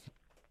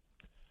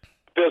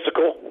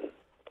 Physical,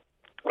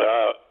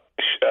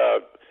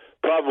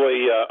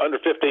 probably under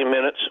 15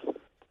 minutes.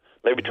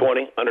 Maybe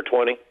 20, under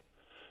 20,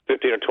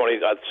 15 or 20,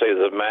 I'd say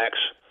the max.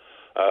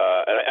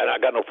 And I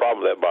got no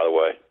problem with that, by the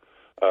way.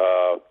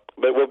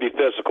 But it will be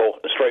physical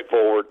and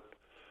straightforward.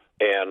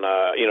 And,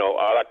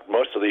 I like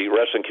most of the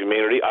wrestling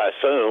community, I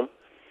assume,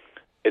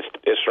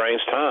 it's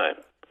Reigns' time.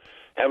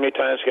 How many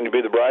times can you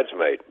be the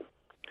bridesmaid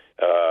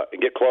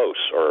and get close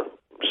or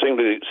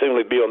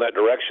seemingly be on that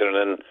direction and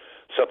then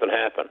something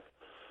happen?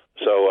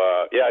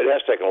 So, it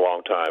has taken a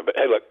long time. But,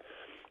 hey, look,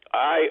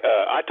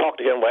 I talked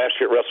to him last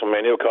year at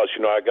WrestleMania because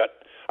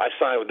I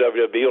signed with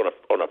WWE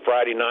on a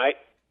Friday night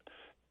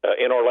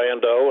in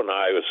Orlando, and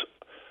I was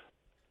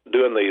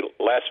doing the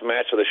last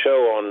match of the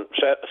show on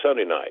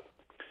Sunday night.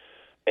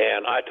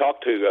 And I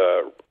talked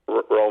to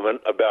Roman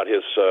about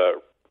his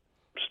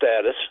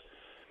status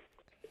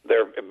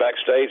there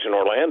backstage in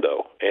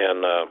Orlando,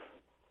 and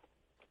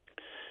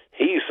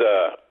he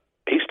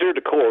steered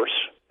the course.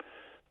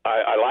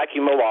 I like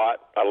him a lot.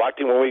 I liked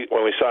him when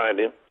we signed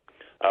him.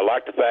 I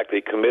like the fact that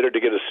he committed to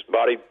get his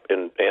body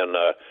in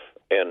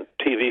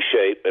TV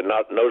shape and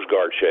not nose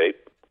guard shape,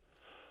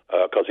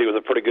 because he was a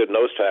pretty good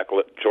nose tackle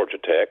at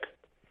Georgia Tech.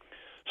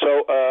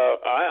 So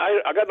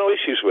I got no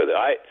issues with it.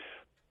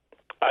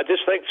 I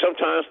just think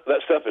sometimes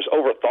that stuff is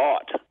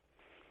overthought,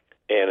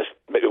 and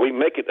we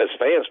make it as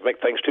fans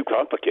make things too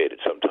complicated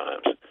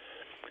sometimes.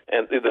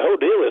 And the whole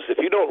deal is, if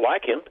you don't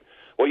like him,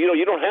 well,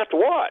 you don't have to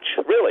watch,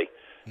 really.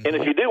 And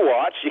if you do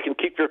watch, you can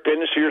keep your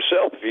opinions to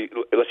yourself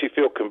unless you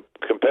feel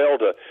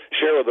compelled to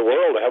share with the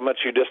world how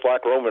much you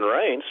dislike Roman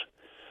Reigns.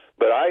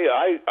 But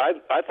I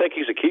think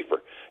he's a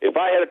keeper. If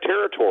I had a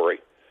territory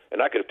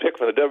and I could pick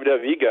from the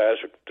WWE guys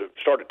to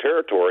start a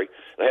territory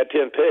and I had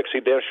 10 picks,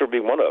 he'd damn sure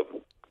be one of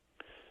them.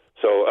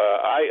 So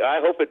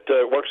I hope it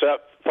works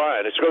out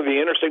fine. It's going to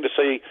be interesting to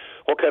see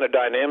what kind of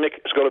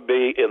dynamic it's going to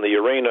be in the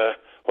arena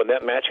when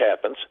that match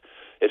happens.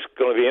 It's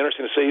going to be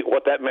interesting to see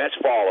what that match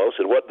follows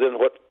and what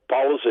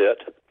follows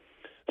it.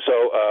 So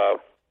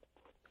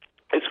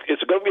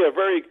it's going to be a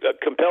very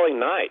compelling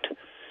night,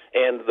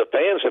 and the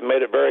fans have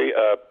made it very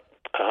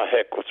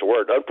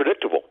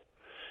unpredictable.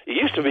 It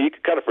used to be you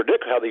could kind of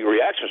predict how the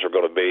reactions are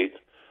going to be,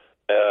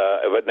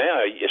 but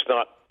now it's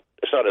not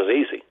as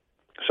easy.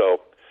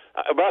 So,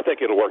 but I think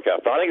it'll work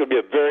out. I think it'll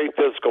be a very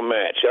physical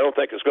match. I don't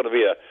think it's going to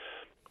be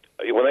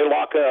when they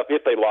lock up.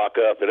 If they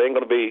lock up, it ain't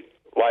going to be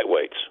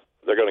lightweights.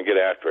 They're going to get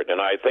after it, and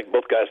I think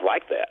both guys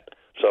like that.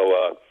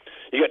 So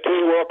you got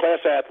two world-class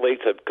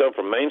athletes that come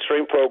from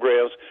mainstream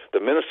programs, the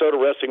Minnesota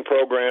wrestling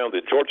program, the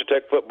Georgia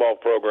Tech football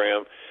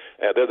program.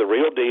 They're the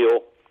real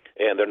deal,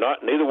 and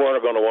neither one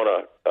are going to want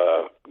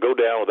to go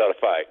down without a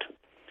fight.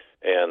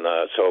 And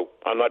so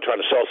I'm not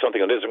trying to sell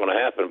something that isn't going to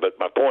happen, but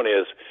my point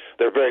is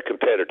they're very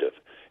competitive.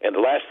 And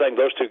the last thing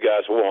those two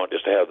guys want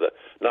is to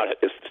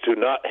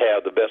not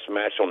have the best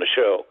match on the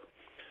show.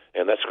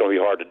 And that's going to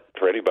be hard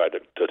for anybody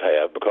to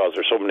have because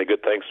there's so many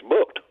good things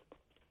booked.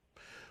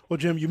 Well,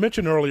 Jim, you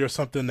mentioned earlier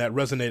something that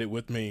resonated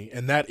with me,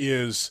 and that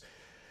is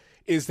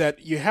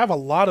that you have a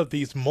lot of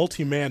these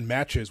multi-man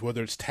matches,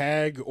 whether it's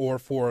tag or,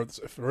 for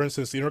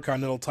instance, the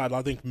Intercontinental title.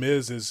 I think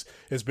Miz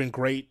has been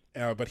great,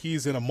 but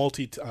he's in a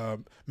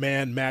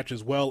multi-man match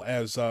as well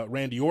as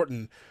Randy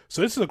Orton.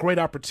 So this is a great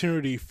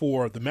opportunity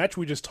for the match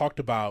we just talked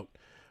about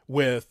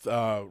with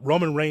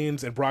Roman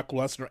Reigns and Brock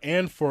Lesnar,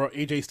 and for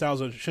AJ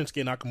Styles and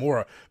Shinsuke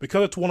Nakamura,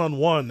 because it's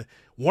one-on-one.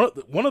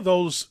 One of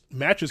those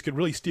matches could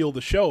really steal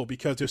the show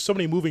because there's so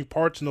many moving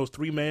parts in those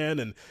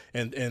 3-man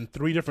and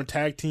 3 different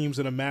tag teams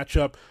in a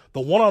matchup.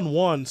 The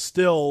one-on-one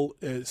still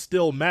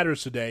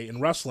matters today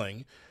in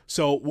wrestling.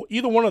 So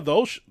either one of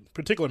those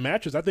particular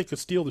matches, I think, could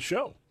steal the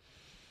show.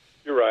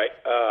 You're right,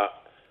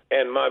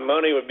 and my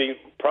money would be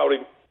probably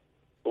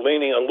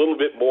leaning a little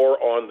bit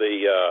more on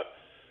the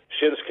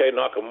Shinsuke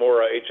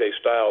Nakamura, AJ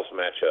Styles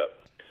matchup.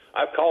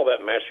 I've called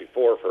that match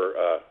before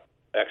for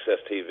Access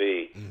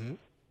TV. Mm-hmm.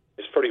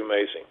 It's pretty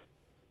amazing.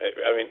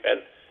 I mean,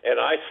 and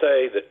I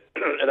say that,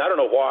 and I don't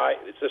know why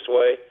it's this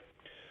way.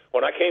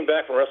 When I came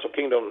back from Wrestle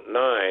Kingdom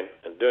 9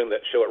 and doing that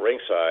show at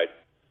ringside,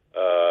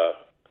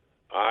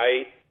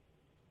 I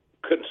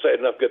couldn't say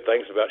enough good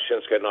things about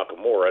Shinsuke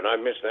Nakamura, and I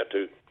mentioned that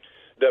to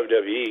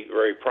WWE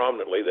very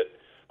prominently, that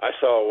I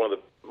saw one of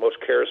the most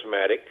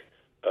charismatic,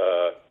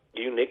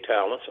 unique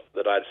talents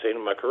that I'd seen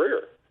in my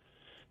career.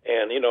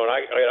 And, and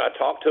I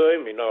talked to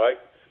him,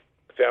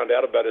 found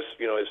out about his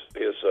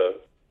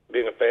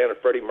being a fan of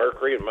Freddie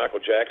Mercury and Michael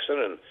Jackson,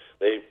 and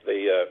they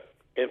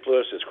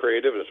influenced his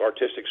creative and his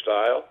artistic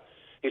style.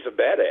 He's a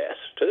badass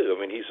too. I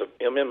mean, he's an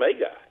MMA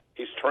guy.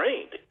 He's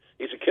trained.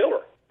 He's a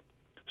killer.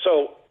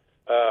 So,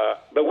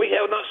 but we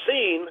have not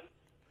seen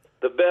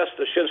the best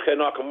of Shinsuke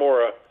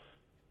Nakamura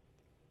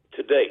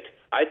to date.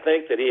 I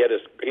think that he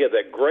had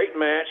that great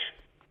match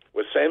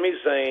with Sami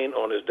Zayn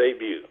on his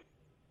debut,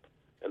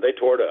 and they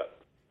tore it up.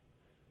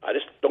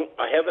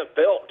 I haven't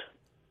felt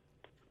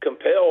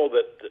compelled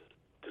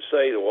to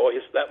say, well,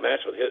 that match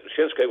with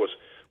Shinsuke was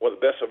one of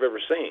the best I've ever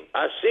seen.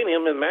 I've seen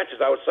him in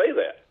matches, I would say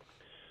that.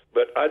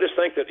 But I just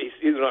think that he's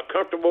either not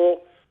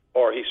comfortable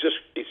or he's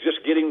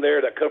just getting there,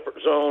 that comfort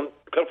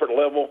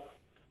level.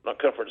 Not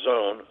comfort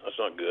zone. That's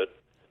not good.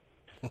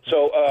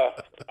 So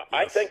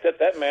I think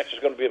that match is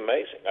going to be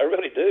amazing. I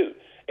really do.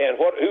 And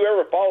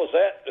whoever follows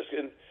that,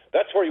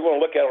 that's where you want to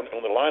look at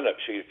on the lineup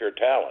sheet if you're a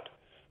talent.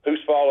 Who's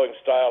following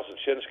Styles and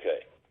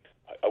Shinsuke?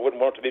 I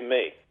wouldn't want it to be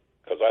me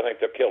because I think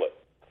they'll kill it.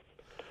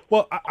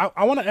 Well,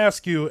 I want to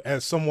ask you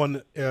as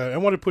someone, I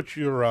want to put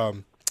your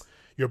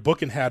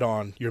booking hat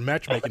on, your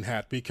matchmaking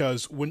hat,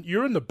 because when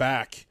you're in the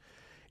back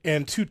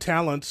and two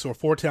talents or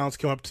four talents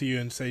come up to you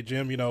and say,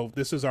 Jim,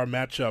 this is our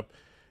matchup,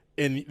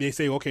 and they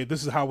say, okay,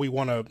 this is how we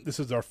want to, this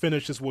is our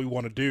finish, this is what we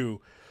want to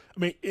do. I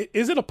mean,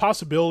 is it a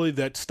possibility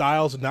that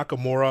Styles and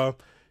Nakamura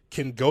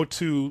can go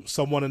to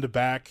someone in the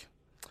back,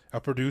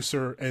 a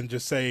producer, and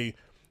just say,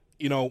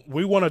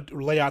 we want to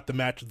lay out the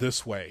match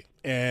this way,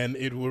 and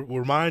it will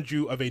remind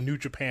you of a New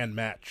Japan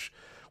match?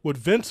 Would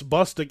Vince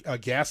bust a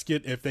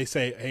gasket if they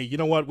say, hey, you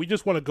know what, we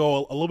just want to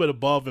go a little bit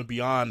above and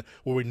beyond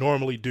what we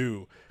normally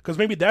do? Because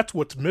maybe that's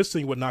what's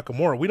missing with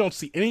Nakamura. We don't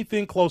see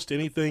anything close to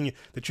anything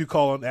that you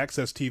call on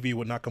Access TV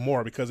with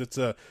Nakamura, because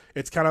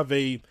it's kind of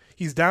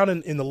he's down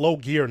in the low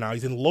gear now.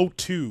 He's in low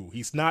 2.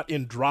 He's not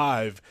in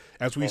drive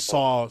as we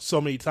saw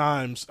so many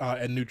times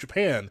at New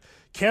Japan.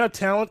 Can a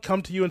talent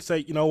come to you and say,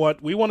 you know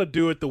what, we want to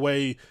do it the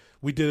way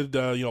we did,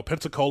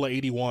 Pensacola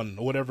 81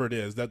 or whatever it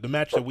is, that the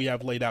match that we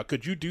have laid out?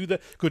 Could you do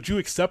that? Could you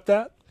accept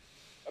that?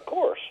 Of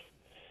course.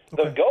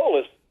 Okay. The goal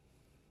is,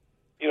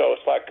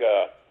 it's like,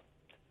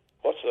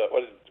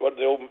 what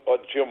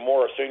did Jim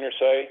Morris Sr.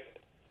 say?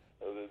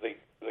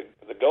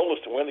 The goal is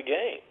to win the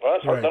game. Well,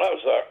 that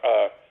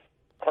was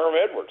Herm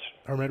Edwards.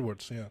 Herm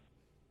Edwards, yeah.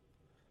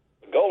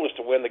 The goal is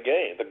to win the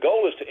game. The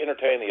goal is to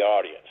entertain the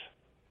audience.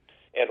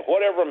 And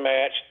whatever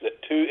match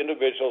that two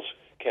individuals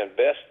can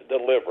best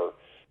deliver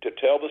to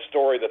tell the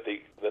story that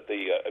the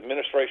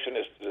administration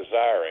is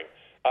desiring,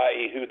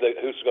 i.e.,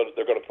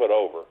 they're going to put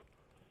over.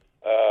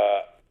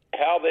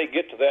 How they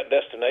get to that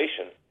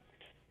destination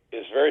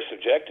is very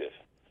subjective,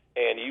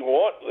 and you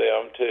want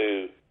them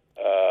to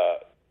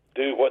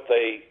do what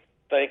they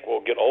think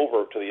will get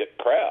over to the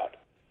crowd.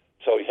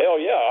 So hell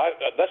yeah,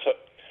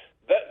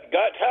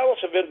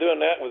 talents have been doing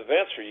that with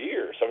Vince for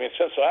years. I mean,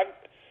 since I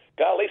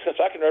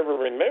can ever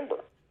remember,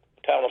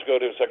 talents go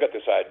to him and say, I got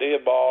this idea,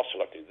 boss. I'd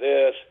like to do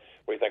this.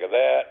 What do you think of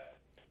that?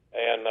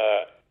 And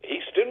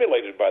he's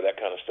stimulated by that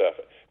kind of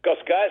stuff. Because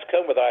guys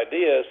come with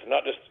ideas,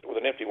 not just with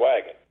an empty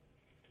wagon.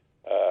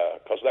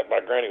 Because like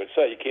my granny would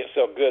say, you can't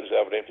sell goods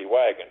out of an empty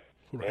wagon.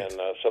 Right. And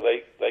so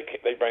they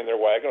bring their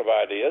wagon of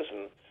ideas,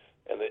 and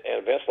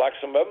Vince likes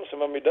some of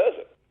them he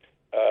doesn't.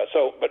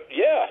 But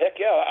yeah, heck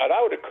yeah, and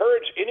I would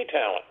encourage any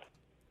talent.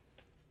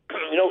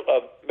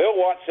 Bill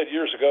Watts said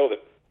years ago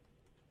that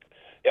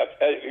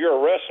if you're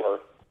a wrestler,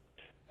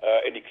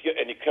 and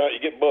you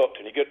get booked,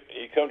 and you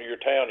come to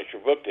your town that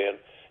you're booked in,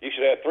 you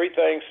should have three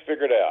things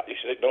figured out. You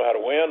should know how to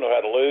win, know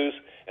how to lose,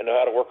 and know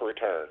how to work a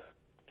return.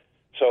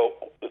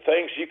 So the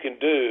things you can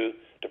do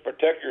to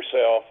protect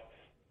yourself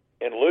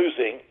in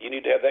losing, you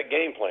need to have that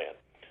game plan.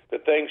 The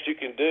things you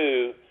can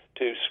do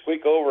to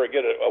squeak over and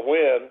get a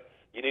win,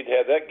 you need to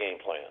have that game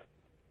plan.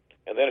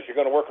 And then if you're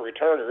going to work a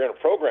return, or you're going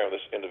to program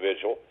this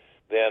individual,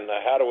 then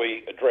how do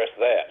we address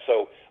that?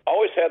 So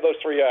always have those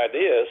three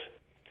ideas: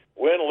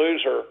 win,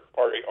 lose, or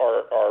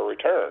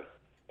return.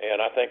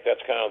 And I think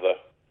that's kind of the,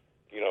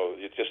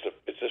 you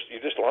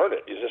just learn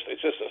it.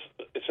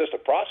 It's just a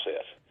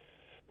process.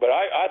 But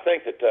I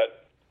think that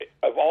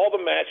of all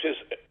the matches,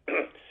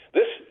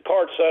 this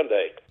card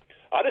Sunday,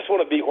 I just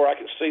want to be where I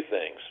can see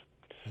things.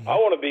 Mm-hmm. I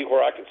want to be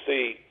where I want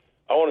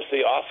to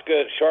see Asuka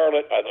and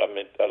Charlotte.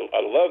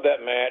 I love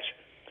that match.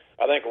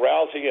 I think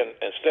Rousey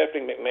and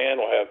Stephanie McMahon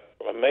will have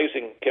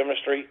amazing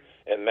chemistry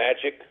and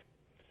magic,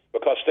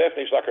 because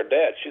Stephanie's like her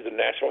dad. She's a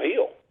natural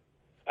heel.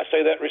 I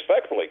say that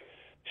respectfully.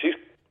 She's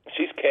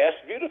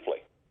cast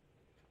beautifully.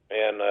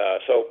 And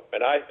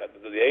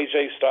the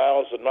AJ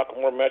Styles and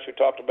Nakamura match we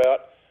talked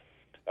about,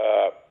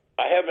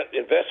 I haven't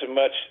invested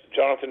much,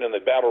 Jonathan, in the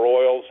battle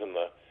royals and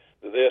the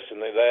this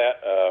and the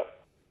that.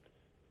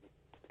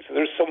 So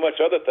there's so much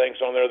other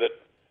things on there that,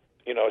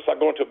 it's like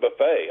going to a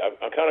buffet.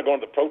 I'm kind of going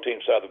to the protein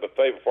side of the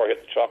buffet before I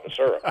hit the chocolate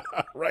syrup.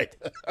 Right.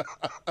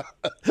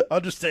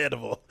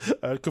 Understandable.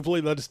 I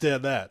completely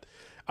understand that.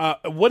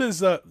 What is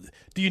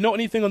do you know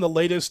anything on the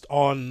latest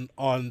on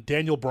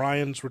Daniel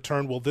Bryan's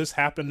return? Will this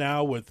happen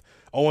now with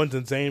Owens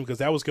and Zayn? Because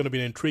that was going to be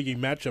an intriguing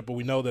matchup, but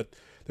we know that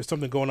there's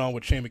something going on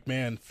with Shane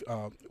McMahon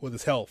with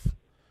his health.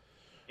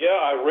 Yeah,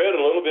 I read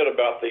a little bit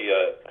about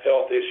the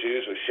health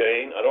issues with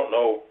Shane. I don't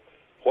know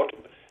what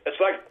it's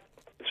like.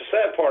 It's a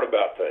sad part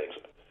about things.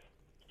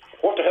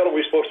 What the hell are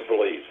we supposed to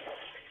believe?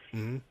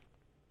 Mm-hmm.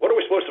 What are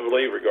we supposed to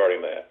believe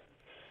regarding that?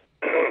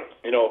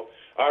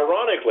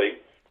 Ironically,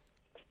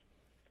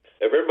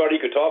 everybody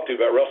you could talk to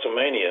about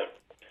WrestleMania,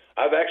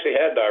 I've actually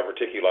had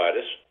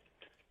diverticulitis,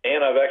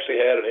 and I've actually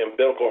had an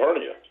umbilical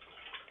hernia.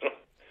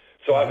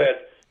 So I've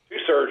had 2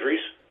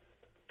 surgeries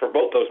for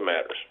both those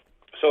matters.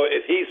 So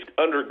if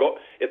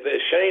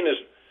if Shane is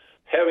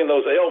having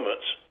those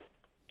ailments,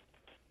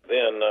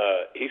 then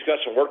he's got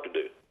some work to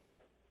do.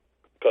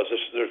 Because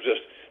there's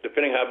just,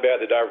 depending how bad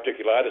the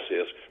diverticulitis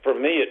is, for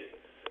me,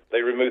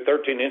 they removed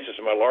 13 inches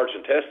of my large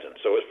intestine,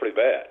 so it's pretty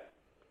bad.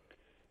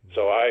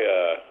 So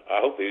I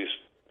hope maybe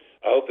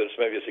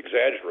it's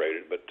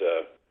exaggerated, but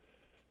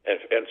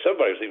and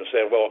somebody was even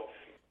saying, well,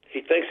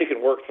 he thinks he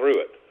can work through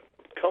it.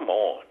 Come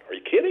on, are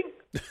you kidding?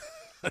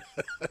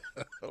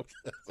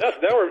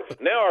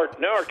 Now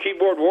our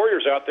keyboard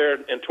warriors out there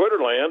in Twitter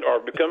land are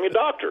becoming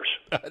doctors.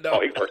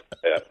 Oh, he worked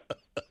that.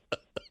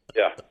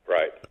 Yeah,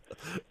 right.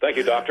 Thank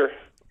you, doctor.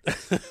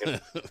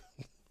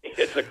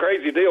 It's a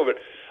crazy deal, but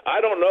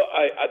I don't know.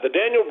 The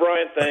Daniel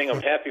Bryan thing,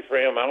 I'm happy for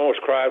him. I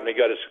almost cried when he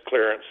got his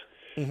clearance.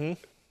 Mm-hmm.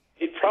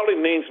 It probably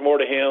means more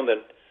to him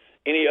than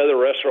any other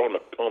wrestler on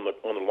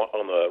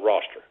the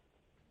roster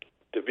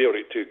to be able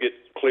to get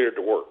cleared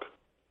to work.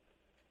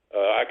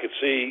 I could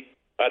see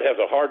I'd have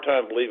a hard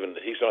time believing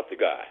that he's not the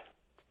guy.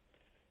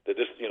 That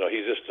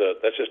he's just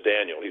that's just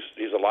Daniel.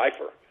 He's a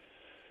lifer,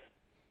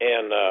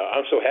 and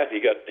I'm so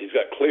happy he's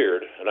got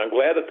cleared, and I'm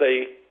glad that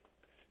they.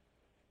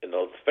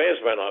 The fans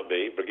might not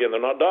be, but again, they're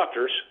not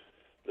doctors,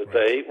 that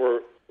they were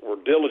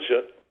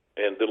diligent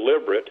and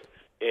deliberate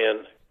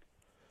in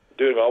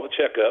doing all the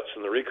checkups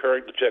and the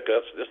recurring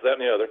checkups, this, that,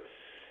 and the other.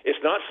 It's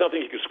not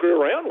something you can screw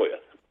around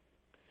with.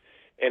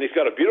 And he's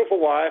got a beautiful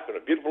wife and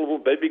a beautiful little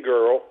baby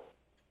girl,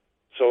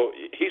 so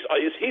he's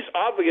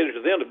obligated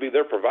to them to be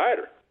their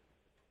provider.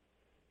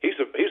 He's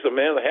the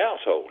man of the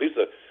household. He's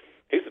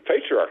the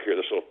patriarch here,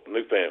 this little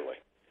new family.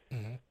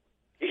 Mm-hmm.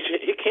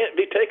 He can't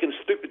be taking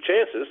stupid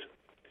chances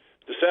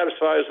to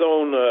satisfy his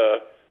own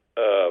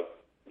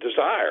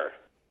desire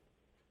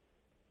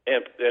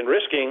and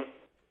risking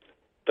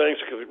things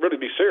that could really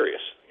be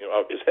serious,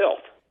 his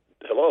health.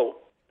 Hello?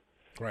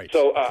 Right.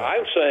 So exactly.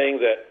 I'm saying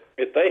that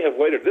if they have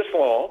waited this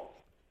long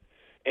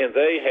and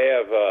they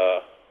have,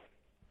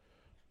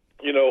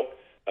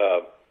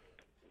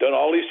 done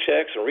all these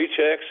checks and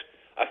rechecks,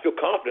 I feel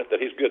confident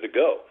that he's good to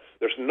go.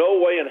 There's no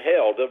way in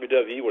hell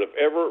WWE would have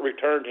ever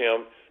returned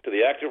him to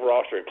the active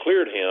roster and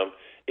cleared him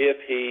if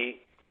he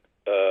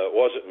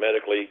wasn't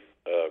medically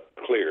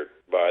cleared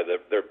by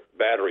their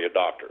battery of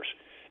doctors.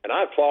 And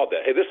I applaud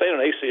that. Hey, this ain't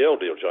an ACL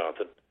deal,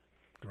 Jonathan.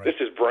 Right. This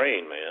is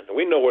brain, man. And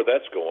we know where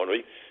that's going.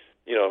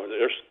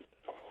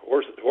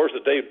 Where's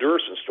the Dave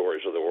Durson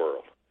stories of the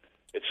world?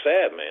 It's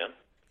sad, man.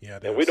 Yeah,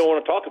 and we don't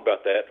want to talk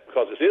about that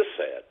because it is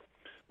sad.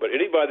 But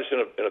anybody that's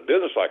in a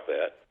business like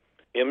that,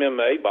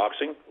 MMA,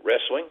 boxing,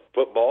 wrestling,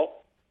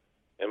 football,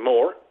 and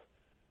more,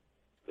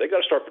 they got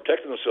to start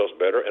protecting themselves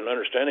better and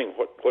understanding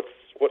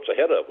what's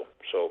ahead of them.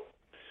 So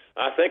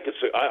I think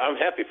I'm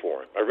happy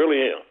for him. I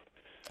really am.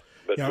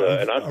 But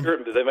and I'm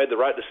sure they made the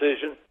right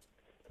decision.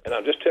 And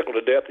I'm just tickled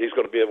to death that he's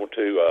going to be able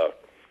to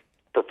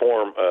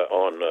perform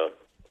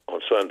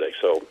on Sunday.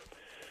 So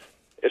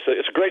it's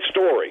a great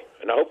story,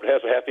 and I hope it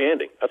has a happy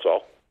ending. That's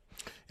all.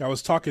 I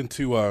was talking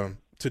to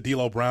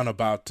D'Lo Brown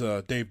about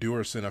Dave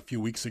Duerson a few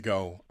weeks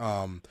ago.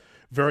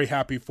 Very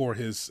happy for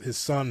his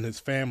son, his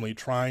family,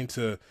 trying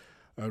to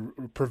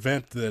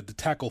prevent the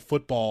tackle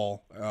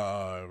football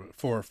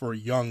for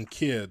young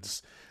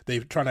kids.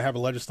 They're trying to have a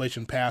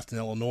legislation passed in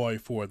Illinois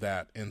for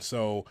that. And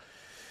so,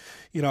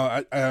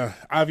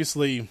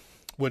 obviously,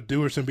 with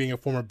Duerson being a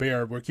former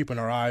Bear, we're keeping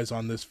our eyes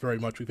on this very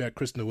much. We've had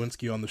Chris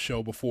Nowinski on the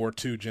show before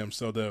too, Jim.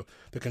 So the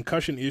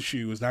concussion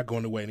issue is not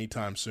going away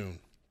anytime soon.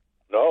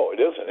 No, it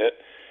isn't.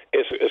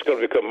 It's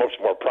going to become much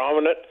more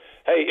prominent.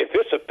 Hey, if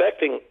it's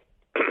affecting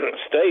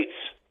states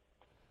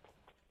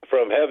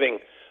from having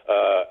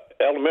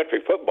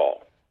elementary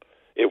football,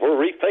 if we're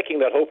rethinking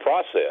that whole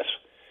process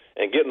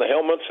and getting the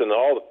helmets and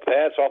all the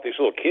pads off these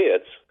little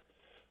kids,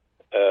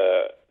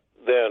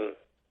 then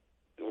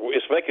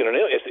it's making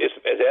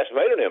it has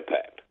made an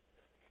impact.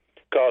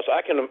 Because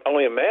I can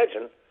only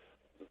imagine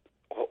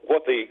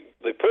what the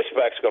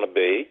pushback's going to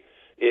be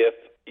if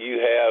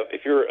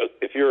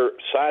you're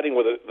siding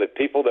with the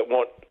people that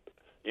want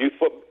youth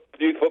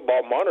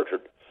football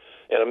monitored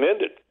and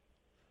amended.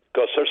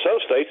 Because there's some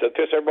states that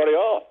piss everybody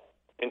off,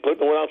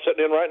 including the one I'm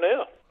sitting in right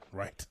now.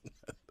 Right.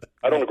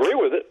 I don't agree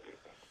with it.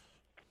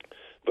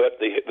 But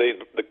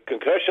the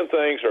concussion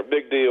things are a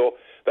big deal.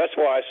 That's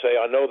why I say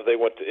I know that they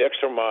went the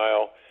extra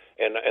mile,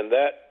 and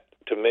that,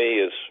 to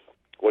me,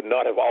 would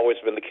not have always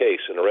been the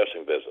case in the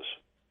wrestling business.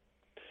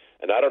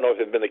 And I don't know if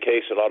it had been the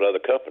case in a lot of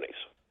other companies.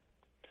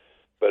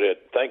 But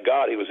thank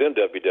God he was in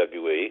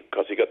WWE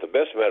because he got the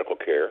best medical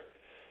care.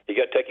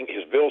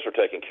 His bills are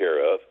taken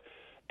care of,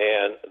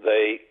 and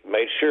they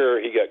made sure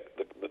he got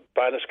the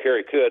finest care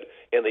he could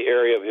in the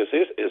area of his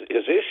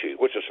issue,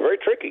 which is very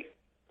tricky.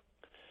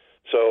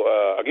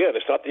 So again,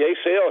 it's not the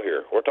ACL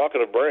here; we're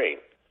talking a brain,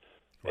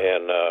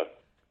 and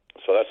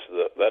so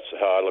that's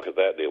how I look at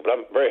that deal. But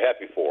I'm very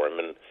happy for him,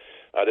 and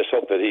I just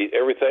hope that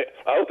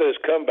I hope that his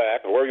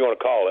comeback, or whatever you want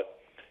to call it,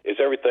 is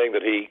everything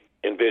that he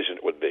envisioned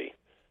it would be.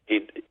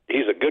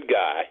 He's a good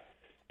guy,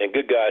 and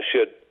good guys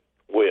should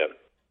win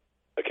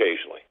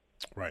occasionally.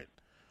 Right.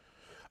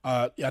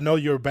 I know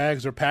your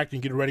bags are packed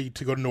and getting ready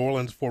to go to New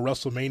Orleans for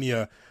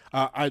WrestleMania.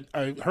 I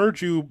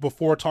heard you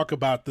before talk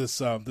about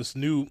this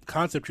new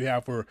concept you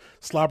have for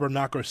Slobber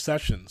Knocker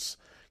Sessions.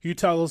 Can you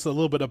tell us a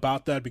little bit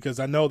about that? Because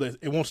I know that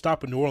it won't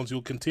stop in New Orleans.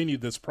 You'll continue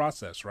this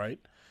process, right?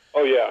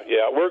 Oh yeah.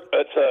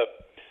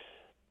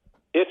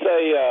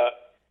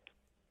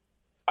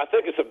 I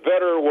think it's a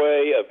better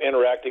way of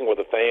interacting with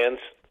the fans.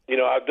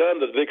 I've done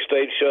the big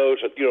stage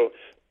shows at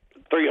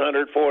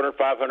 300, 400,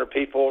 500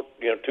 people,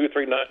 2 or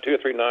 3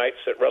 nights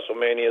at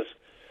WrestleManias,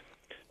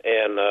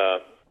 and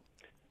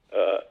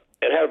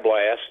it had a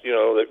blast.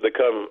 They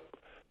become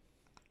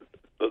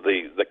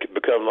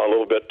a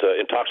little bit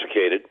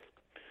intoxicated,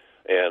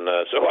 and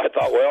so I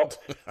thought, well,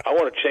 I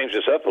want to change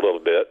this up a little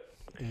bit.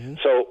 Mm-hmm.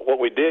 So what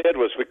we did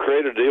was we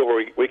created a deal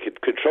where we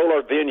could control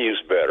our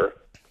venues better.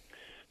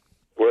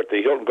 We're at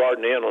the Hilton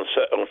Garden Inn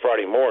on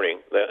Friday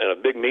morning in a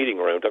big meeting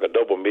room, like a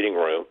double meeting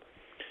room.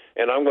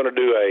 And I'm going to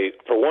do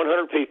for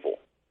 100 people.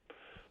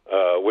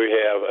 We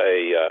have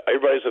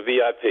everybody's a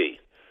VIP.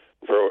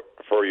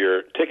 For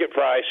your ticket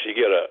price, you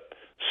get a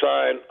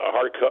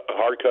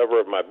hardcover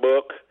of my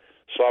book,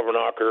 Slobber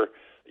Knocker.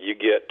 You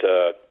get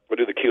we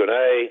do the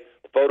Q&A,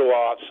 photo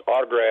ops,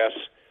 autographs,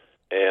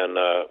 and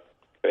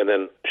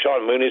then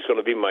Sean Mooney's going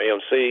to be my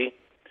MC,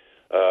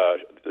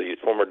 the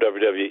former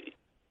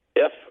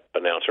WWF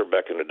announcer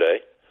back in the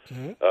day.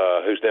 Mm-hmm.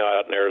 Who's now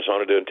out in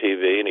Arizona doing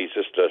TV, and he's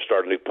just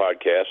started a new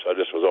podcast. I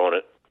just was on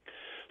it.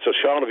 So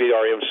Sean will be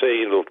our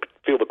MC, and he'll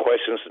field the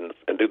questions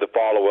and do the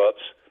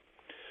follow-ups.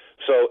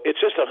 So it's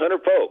just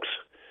 100 folks,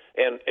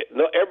 and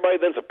everybody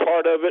then's a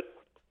part of it.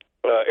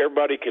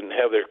 Everybody can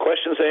have their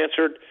questions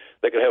answered.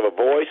 They can have a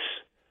voice.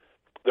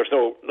 There's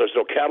no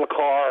cattle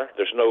car.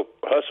 There's no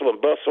hustle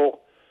and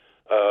bustle.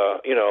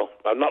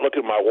 I'm not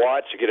looking at my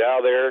watch to get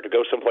out of there to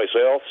go someplace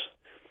else.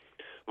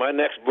 My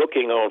next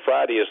booking on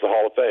Friday is the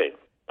Hall of Fame.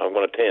 I'm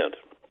going to attend.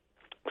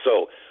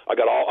 So I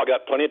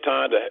got plenty of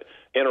time to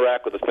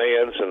interact with the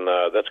fans, and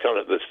that's kind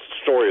of the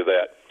story of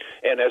that.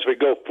 And as we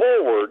go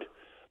forward,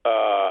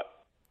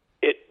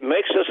 it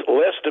makes us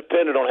less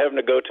dependent on having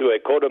to go to a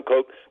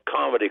quote-unquote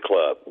comedy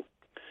club.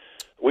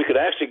 We could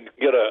actually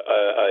get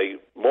a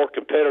more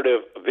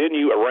competitive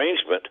venue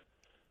arrangement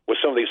with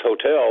some of these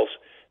hotels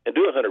and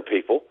do 100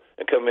 people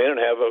and come in and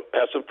have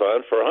some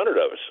fun for 100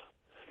 of us.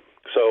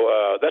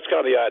 So that's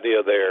kind of the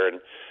idea there. And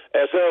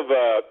as of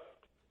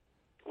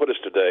what is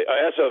today?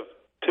 As of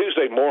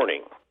Tuesday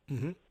morning,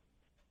 mm-hmm.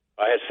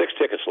 I had 6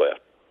 tickets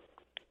left.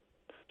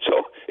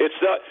 So it's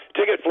not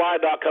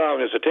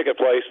Ticketfly.com is a ticket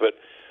place, but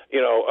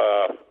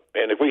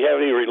and if we have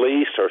any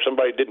release or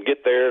somebody didn't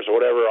get theirs or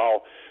whatever,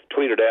 I'll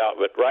tweet it out.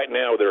 But right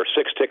now there are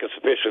 6 tickets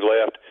officially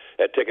left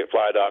at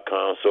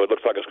Ticketfly.com, so it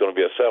looks like it's going to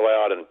be a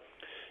sellout, and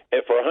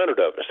for 100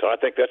 of us. So I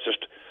think that's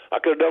just I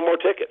could have done more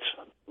tickets,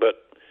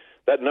 but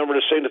that number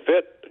just seemed to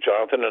fit,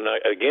 Jonathan. And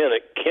again,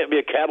 it can't be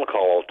a cattle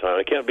call all the time.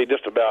 It can't be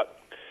just about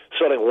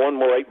selling one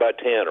more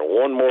 8x10 or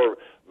one more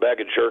bag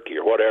of jerky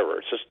or whatever.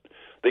 It's just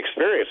the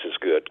experience is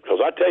good.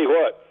 Because I tell you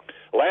what,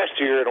 last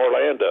year in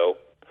Orlando,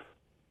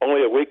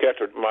 only a week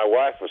after my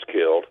wife was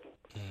killed,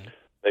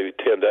 maybe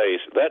 10 days,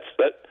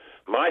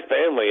 my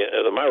family,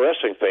 my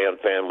wrestling fan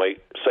family,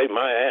 saved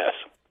my ass.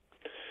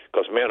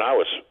 Because man, I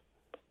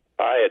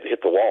had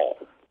hit the wall,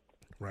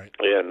 right,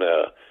 and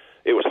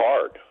it was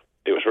hard.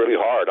 It was really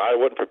hard. I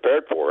wasn't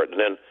prepared for it, and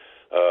then,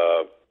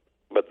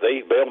 but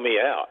they bailed me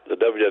out. The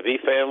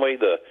WWE family,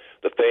 the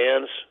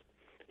fans,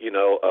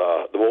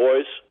 the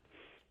boys,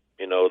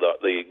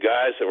 the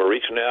guys that were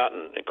reaching out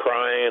and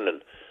crying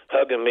and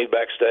hugging me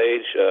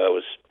backstage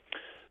was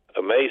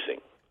amazing.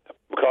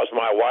 Because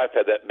my wife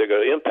had that big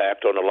an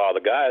impact on a lot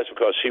of the guys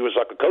because she was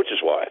like a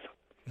coach's wife.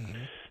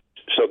 Mm-hmm.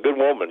 So good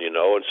woman, and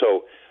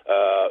so.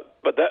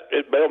 But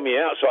it bailed me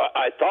out. So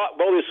I thought,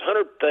 well, these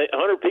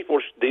 100 people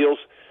deals.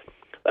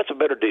 That's a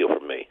better deal for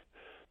me.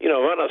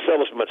 Might not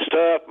sell as much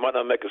stuff, might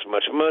not make as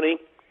much money,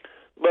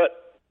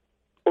 but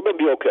we're going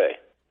to be okay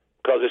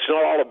because it's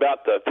not all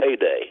about the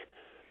payday.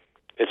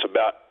 It's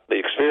about the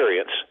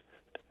experience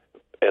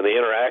and the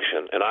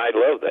interaction, and I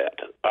love that.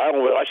 I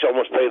should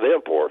almost pay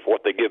them for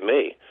what they give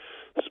me,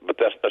 but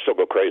I still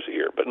go crazy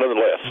here. But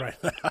nonetheless, right.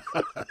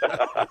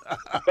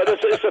 But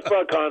it's a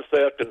fun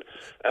concept, and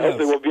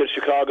hopefully we'll be in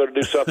Chicago to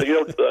do something.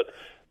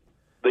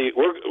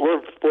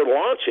 We're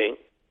launching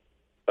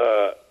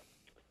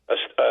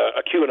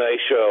a Q&A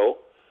show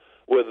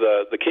with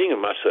the King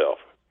and myself.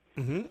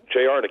 Mm-hmm.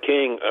 JR and the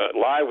King,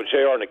 live with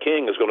JR and the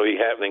King is going to be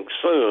happening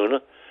soon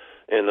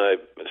in a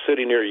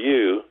city near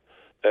you,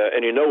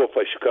 and we'll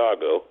play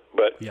Chicago.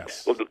 But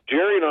yes.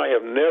 Jerry and I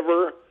have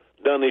never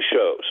done these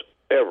shows,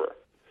 ever.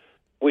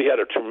 we had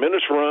a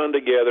tremendous run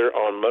together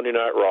on Monday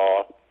Night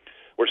Raw.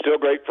 We're still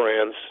great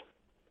friends.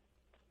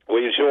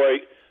 We enjoy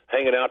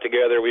hanging out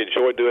together. We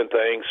enjoy doing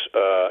things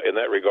in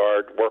that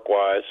regard,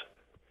 work-wise.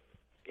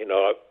 You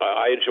know,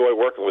 I enjoy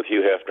working with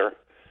Hugh Hefner,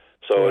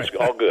 so it's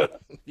all good.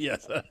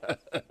 Yes.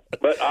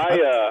 But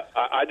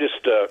I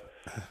just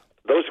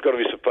those are going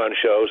to be some fun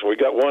shows. We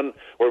got one.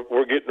 We're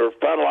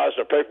finalizing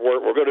our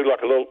paperwork. We're going to do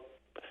like a little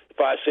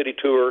 5-city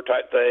tour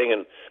type thing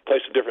and play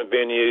some different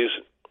venues.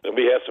 And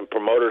we have some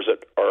promoters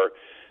that are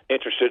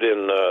interested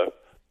in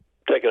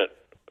taking it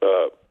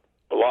a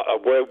lot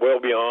well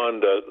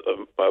beyond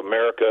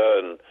America,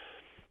 and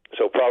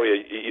so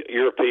probably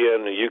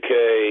European, UK,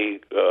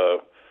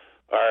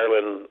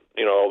 Ireland,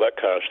 you know, all that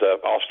kind of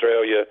stuff.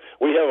 Australia.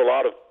 We have a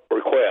lot of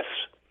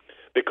requests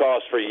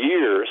because for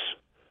years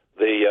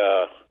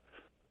the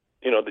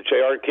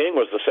J.R. King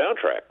was the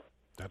soundtrack.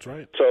 That's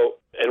right. So,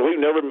 and we've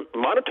never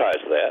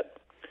monetized that.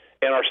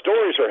 And our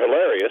stories are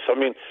hilarious. I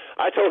mean,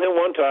 I told him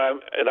one time,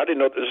 and I didn't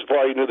know this is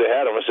why he knew they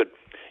had them. I said,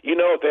 you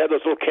know, if they had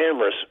those little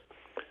cameras,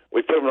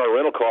 we put them in our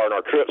rental car on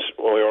our trips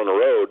when we were on the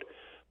road.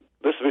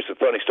 This would be some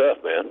funny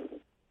stuff, man.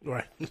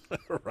 Right.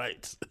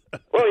 Right.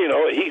 Well, you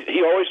know,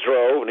 he always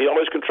drove, and he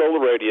always controlled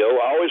the radio.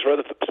 I always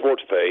read the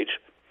sports page.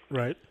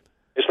 Right.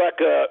 It's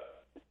like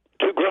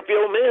two grumpy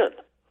old men.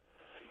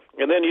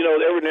 And then, you know,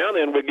 every now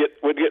and then we'd get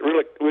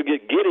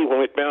giddy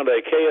when we found a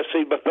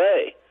KFC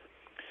buffet.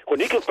 When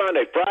you can find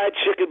a fried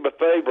chicken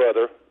buffet,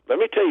 brother, let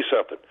me tell you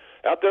something.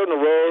 Out there on the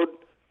road,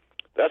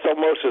 that's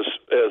almost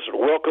as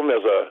welcome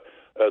as a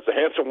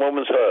handsome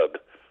woman's hug.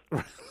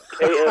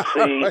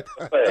 KFC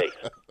buffet.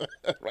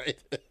 Right.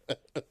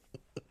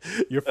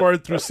 You're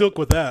fired through silk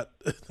with that.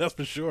 That's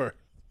for sure.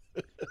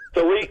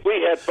 So we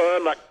had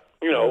fun, like,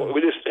 you know,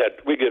 we just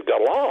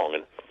got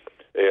along,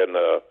 and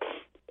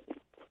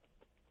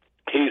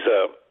he's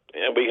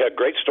and we had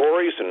great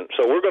stories, and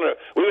so we've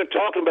been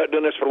talking about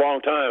doing this for a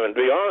long time. And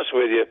to be honest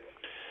with you,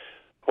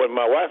 when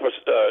my wife was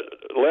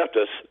left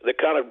us, that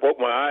kind of woke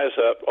my eyes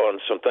up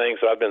on some things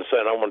I've been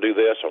saying. I'm going to do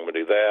this. I'm going to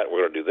do that.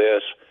 We're going to do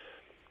this.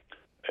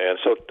 And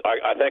so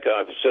I think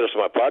I've said this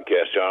in my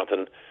podcast,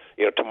 Jonathan.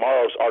 You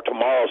know, our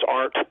tomorrows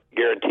aren't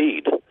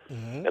guaranteed,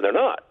 and they're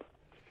not.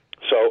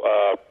 So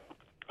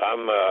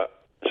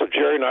so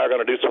Jerry and I are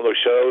going to do some of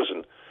those shows,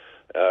 and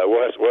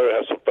we'll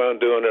have some fun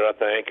doing it, I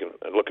think, and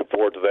looking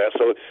forward to that.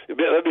 So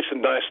there'll be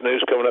some nice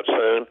news coming up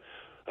soon.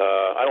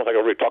 I don't think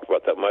I've really talked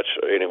about that much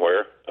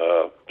anywhere.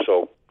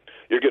 So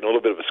you're getting a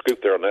little bit of a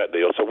scoop there on that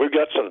deal. So we've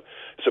got some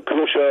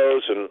cool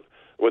shows and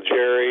with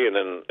Jerry, and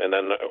then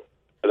I'm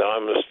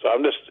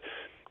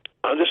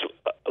just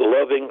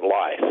loving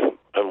life.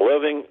 I'm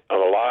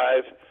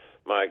alive.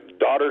 My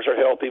daughters are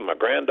healthy. My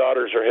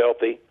granddaughters are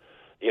healthy.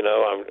 You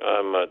know,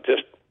 I'm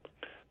just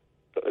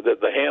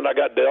the hand I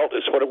got dealt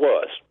is what it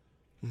was.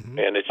 Mm-hmm.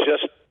 And it's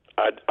just,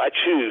 I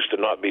choose to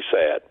not be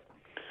sad.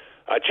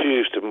 I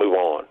choose to move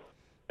on.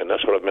 And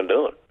that's what I've been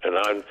doing.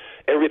 And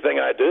everything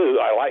I do,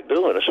 I like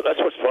doing. That's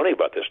what's funny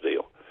about this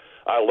deal.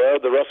 I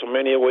love the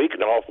WrestleMania week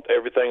and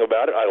everything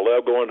about it. I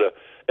love going to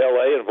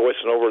L.A. and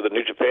voicing over the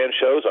New Japan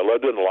shows. I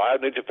love doing the live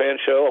New Japan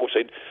show. I wish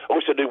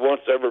I'd do once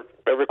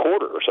every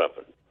quarter or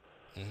something.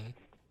 Mm-hmm.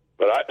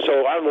 But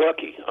so I'm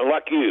lucky. I'm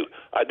like you.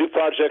 I do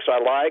projects I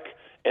like,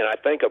 and I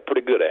think I'm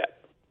pretty good at.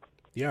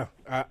 Yeah,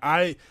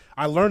 I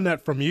learned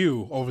that from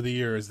you over the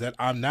years, that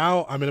I'm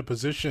in a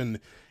position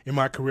in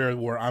my career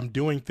where I'm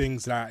doing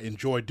things that I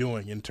enjoy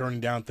doing and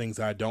turning down things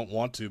that I don't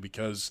want to,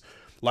 because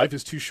life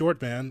is too short,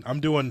 man.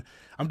 I'm doing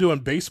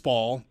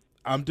baseball.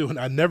 I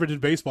never did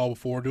baseball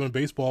before, doing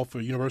baseball for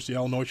University of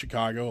Illinois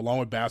Chicago, along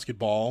with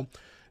basketball,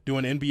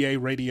 doing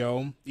NBA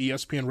radio,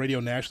 ESPN radio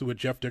nationally with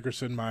Jeff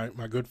Dickerson,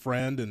 my good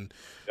friend, and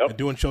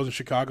doing shows in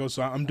Chicago.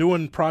 So I'm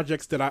doing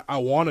projects that I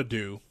want to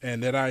do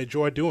and that I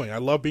enjoy doing. I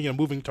love being a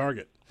moving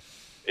target.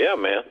 Yeah,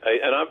 man.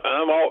 And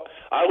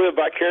I live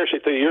vicariously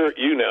through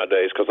you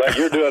nowadays, because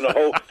you're doing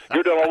all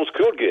those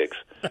cool gigs,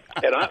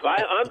 and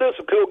I'm doing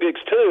some cool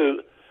gigs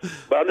too,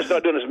 but I'm just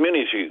not doing as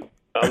many as you.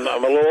 I'm a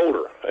little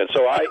older, and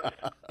so I'm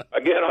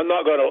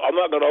not going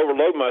to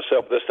overload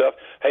myself with this stuff.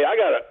 Hey, I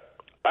got a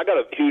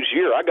huge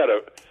year. We got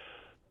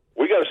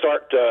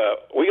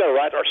to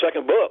write our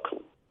second book.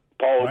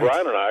 Paul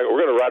O'Brien and I,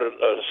 we're going to write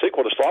a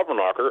sequel to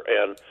Slobberknocker,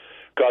 and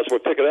because we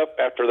pick it up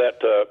after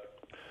that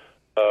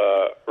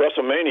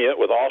WrestleMania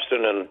with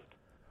Austin and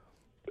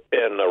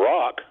The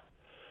Rock,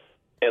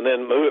 and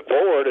then move it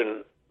forward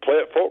and play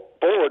it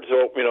forward.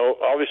 So, you know,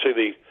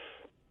 obviously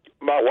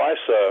my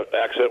wife's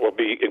accent will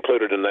be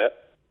included in that.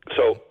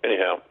 So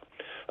anyhow,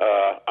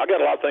 I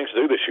got a lot of things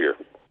to do this year,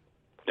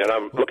 and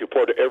I'm looking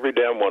forward to every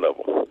damn one of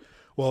them.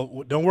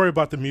 Well, don't worry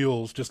about the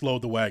mules. Just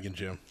load the wagon,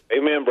 Jim.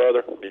 Amen,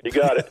 brother. You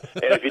got it.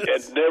 And if you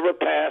never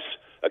pass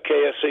a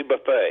KFC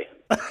buffet,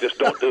 just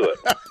don't do it.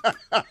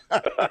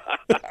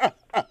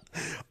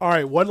 All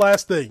right, one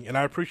last thing, and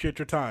I appreciate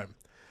your time.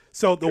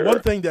 So the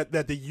one thing that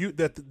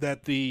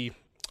the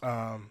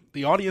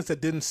audience that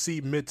didn't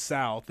see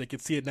Mid-South, they can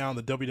see it now on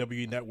the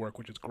WWE Network,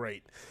 which is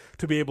great,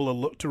 to be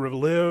able to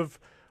relive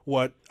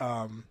what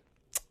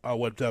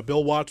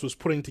Bill Watts was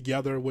putting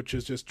together, which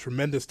is just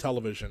tremendous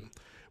television.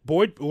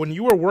 Boyd, when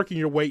you were working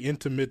your way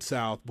into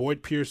Mid-South,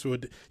 Boyd Pierce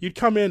you'd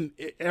come in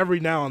every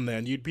now and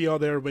then. You'd be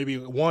out there maybe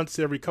once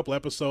every couple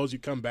episodes.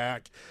 You'd come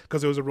back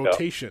because there was a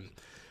rotation. Yep.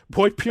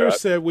 Boyd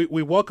Pierce said,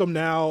 we welcome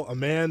now a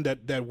man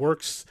that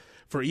works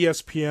for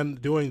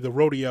ESPN doing the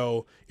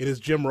rodeo. It is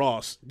Jim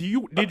Ross.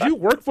 Did you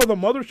work for the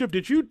mothership?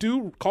 Did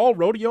you call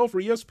rodeo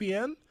for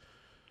ESPN?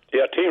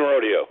 Yeah, Team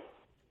Rodeo.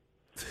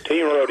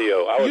 Team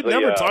Rodeo. You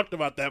never talked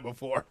about that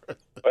before.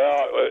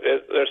 Well,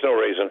 there's no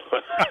reason.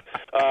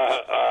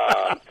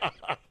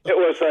 It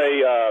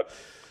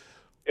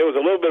was a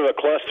little bit of a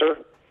cluster.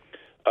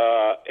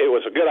 It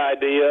was a good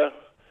idea.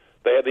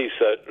 They had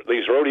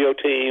these rodeo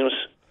teams,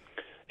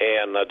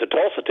 and the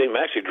Tulsa team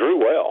actually drew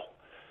well.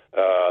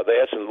 They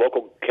had some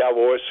local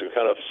cowboys,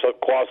 kind of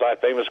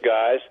quasi-famous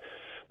guys.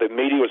 The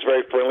media was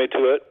very friendly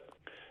to it,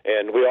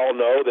 and we all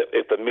know that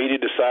if the media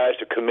decides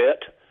to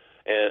commit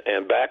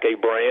and back a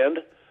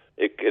brand,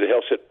 it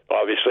helps it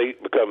obviously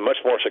become much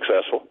more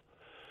successful.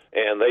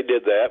 And they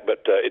did that,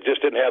 but it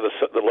just didn't have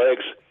the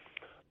legs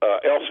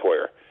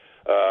elsewhere.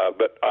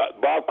 But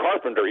Bob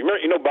Carpenter,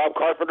 you know Bob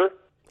Carpenter?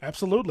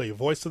 Absolutely,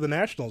 voice of the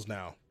Nationals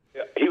now.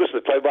 Yeah, he was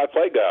the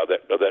play-by-play guy of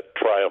that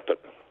triumphant.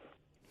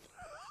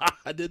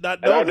 I did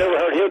not know. And I've never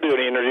heard him do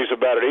any interviews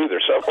about it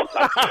either. So,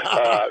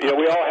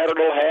 we all had our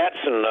little hats,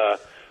 and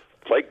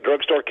like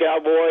drugstore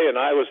cowboy, and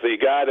I was the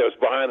guy that was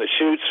behind the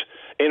chutes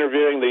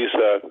interviewing these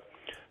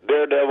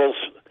daredevils,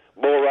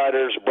 bull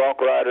riders, bronc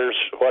riders,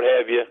 what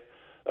have you.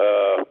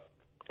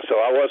 So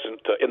I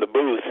wasn't in the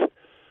booth,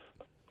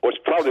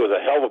 which probably was a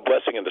hell of a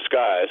blessing in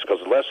disguise, because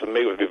less than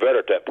me would be better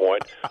at that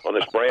point on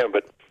this brand.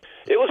 But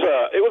it was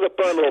a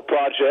fun little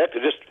project.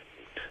 It just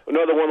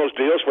another one of those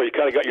deals where you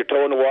kind of got your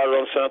toe in the water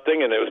on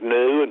something, and it was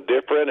new and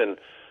different, and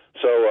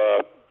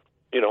so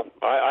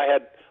I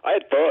had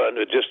fun.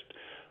 It just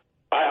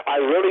I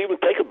really even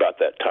think about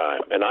that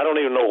time, and I don't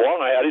even know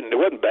why. It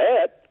wasn't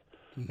bad.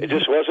 It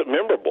just wasn't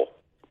memorable.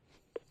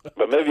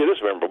 But maybe it is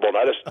memorable. And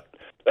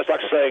that's like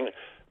saying,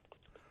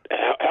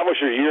 how was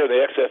your year in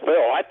the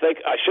XFL? I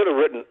think I should have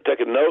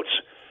taken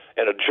notes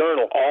and a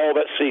journal all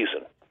that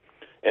season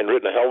and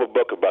written a hell of a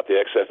book about the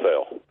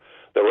XFL.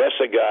 The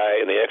wrestling guy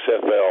in the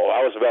XFL,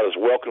 I was about as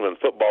welcome in the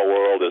football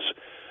world as,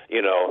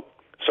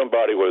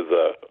 somebody with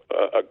a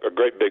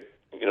great big,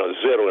 zit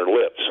on their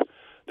lips.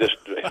 Just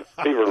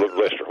fever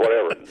blister,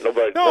 whatever.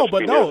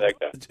 Nobody. That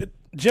guy.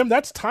 Jim,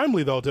 that's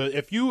timely though.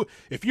 If you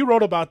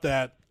wrote about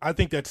that, I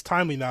think that's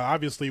timely now.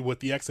 Obviously, with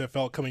the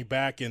XFL coming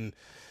back and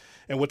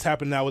what's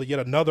happened now with yet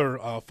another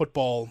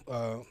football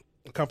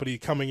company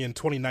coming in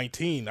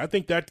 2019, I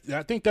think that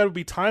would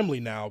be timely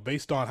now,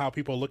 based on how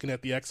people are looking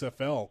at the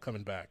XFL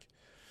coming back.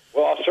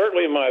 Well,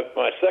 certainly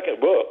my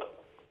second book,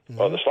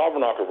 the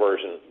Slobberknocker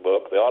version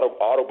book, the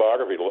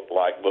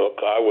autobiography-like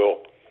book,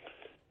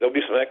 there'll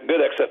be some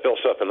good XFL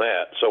stuff in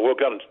that. So we'll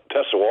kind of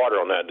test the water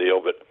on that deal.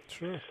 But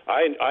sure.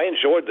 I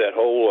enjoyed that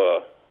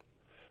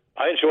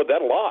I enjoyed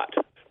that a lot.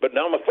 But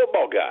now I'm a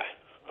football guy.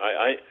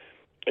 I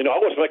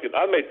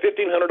made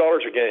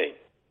 $1,500 a game.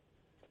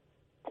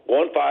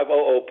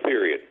 1500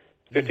 period.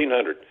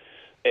 1,500.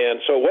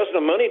 And so it wasn't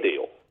a money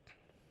deal.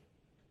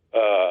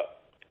 I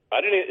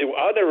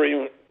never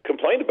even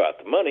complained about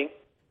the money,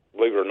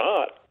 believe it or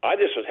not. I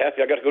just was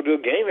happy I got to go do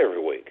a game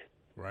every week.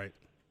 Right.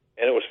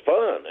 And it was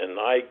fun, and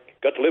I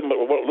got to live a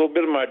little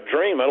bit of my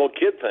dream, my little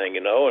kid thing,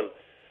 and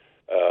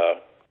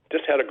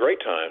just had a great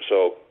time.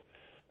 So,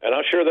 and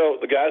I'm sure the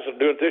guys that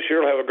are doing it this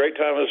year will have a great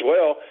time as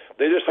well.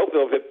 They just hope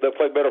they'll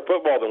play better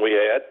football than we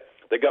had.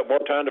 They got more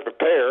time to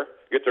prepare,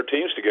 get their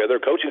teams together,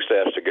 coaching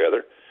staffs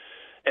together.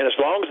 And as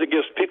long as it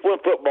gives people in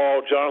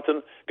football,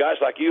 Jonathan, guys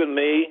like you and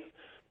me,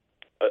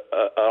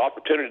 an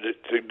opportunity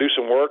to do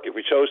some work, if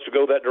we chose to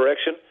go that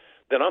direction,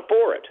 then I'm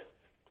for it.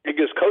 It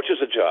gives coaches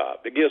a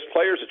job. It gives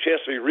players a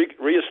chance to be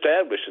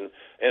reestablished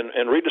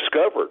and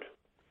rediscovered,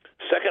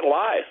 second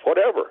life,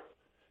 whatever.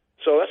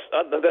 So that's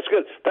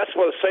good. That's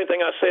the same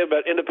thing I say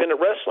about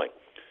independent wrestling.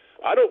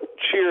 I don't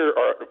cheer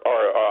or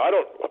I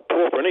don't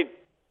pull for any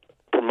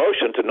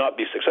promotion to not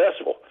be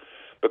successful,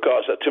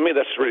 because to me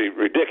that's really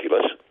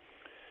ridiculous.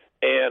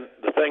 And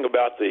the thing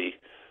about the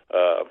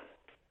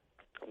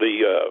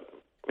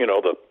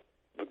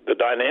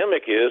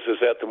dynamic is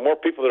that the more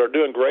people that are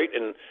doing great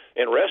in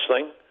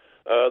wrestling,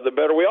 the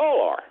better we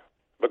all are,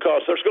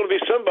 because there's going to be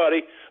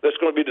somebody that's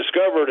going to be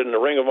discovered in the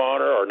Ring of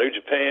Honor or New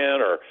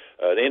Japan or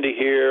an Indie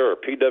here or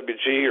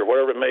PWG or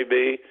whatever it may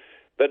be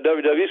that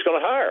WWE is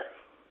going to hire.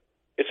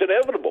 It's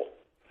inevitable,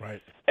 right?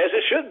 As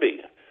it should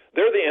be.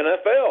 They're the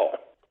NFL.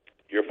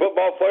 You're a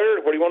football player.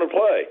 What do you want to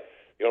play?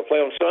 You want to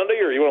play on Sunday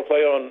or you want to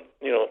play on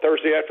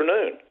Thursday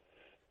afternoon?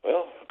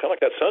 Well, kind of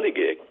like that Sunday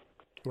gig.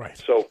 Right.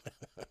 So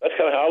that's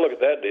kind of how I look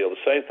at that deal.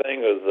 The same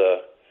thing with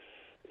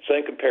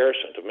same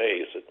comparison to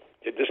me. It's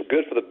just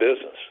good for the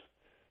business.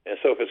 And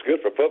so if it's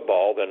good for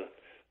football, then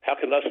how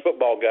can us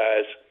football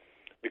guys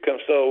become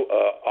so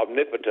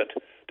omnipotent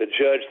to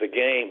judge the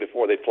game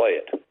before they play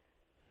it?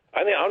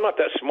 I think I'm not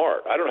that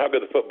smart. I don't know how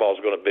good the football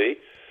is going to be,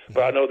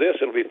 but I know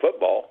this: it'll be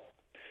football.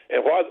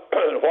 And why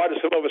do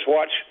some of us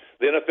watch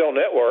the NFL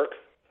Network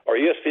or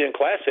ESPN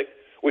Classic?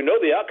 We know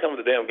the outcome of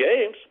the damn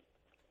games.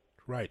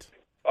 Right.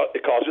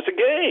 Because it's a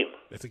game.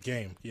 It's a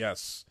game,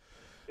 yes.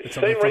 It's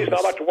the same reason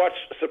I like to watch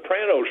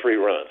Sopranos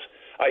reruns.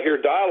 I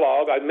hear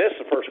dialogue, I miss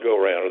the first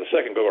go-around or the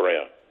second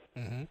go-around.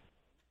 Mm-hmm.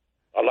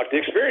 I'd like to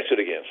experience it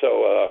again.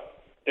 So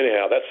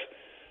anyhow, that's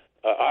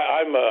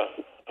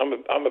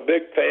I'm a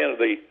big fan of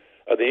the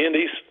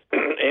Indies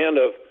and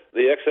of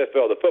the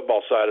XFL, the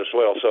football side as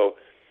well. So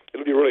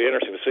it'll be really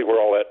interesting to see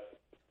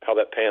how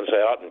that pans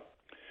out, and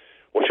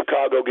will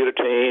Chicago get a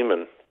team,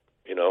 and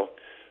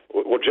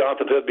will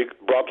Jonathan Hood be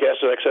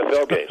broadcasting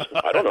XFL games?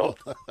 I don't know.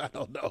 I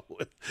don't know.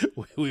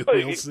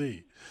 We'll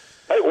see.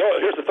 Hey, well,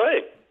 here's the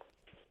thing.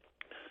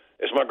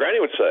 As my granny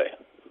would say,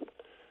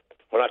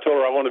 when I told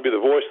her I wanted to be the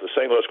voice of the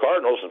St. Louis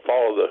Cardinals and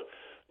follow the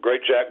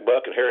great Jack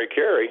Buck and Harry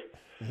Carey,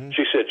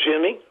 she said,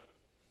 Jimmy,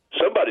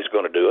 somebody's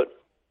going to do it.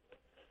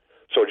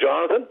 So,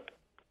 Jonathan,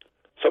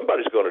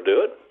 somebody's going to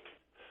do it.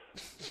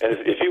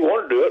 And if you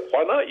want to do it,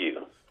 why not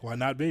you? Why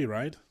not me,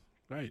 right?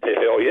 Right.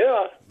 Hell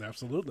yeah.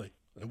 Absolutely.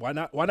 And why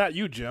not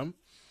you, Jim?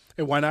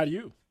 And why not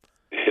you?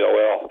 Yeah,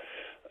 well,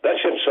 that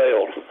ship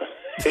sailed.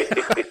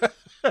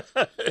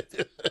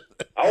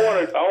 I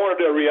want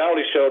to do a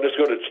reality show, just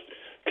go to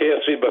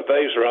KFC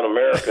buffets around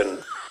America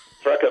and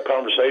strike up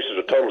conversations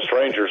with total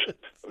strangers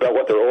about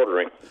what they're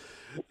ordering.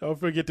 Don't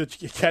forget to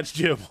catch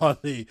Jim on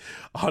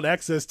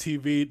Access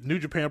TV, New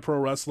Japan Pro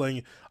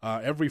Wrestling,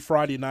 every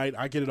Friday night.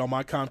 I get it on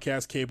my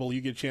Comcast cable.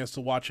 You get a chance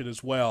to watch it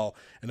as well.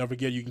 And don't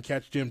forget, you can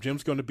catch Jim.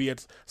 Jim's going to be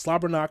at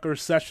Slobberknocker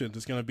Sessions.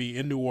 It's going to be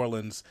in New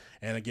Orleans.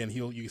 And again,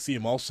 you can see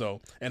him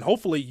also. And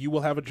hopefully you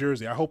will have a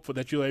jersey. I hope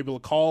that you're able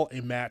to call a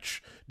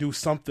match, do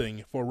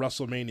something for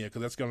WrestleMania,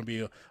 because that's going to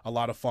be a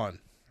lot of fun.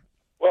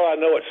 Well, I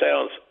know it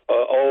sounds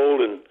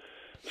old and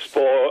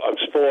spoiled. I'm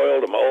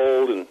spoiled. I'm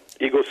old and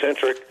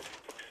egocentric.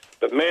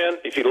 But, man,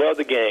 if you love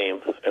the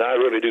game, and I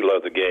really do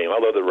love the game, I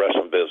love the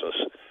wrestling business,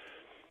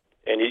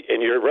 and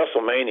you're at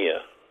WrestleMania,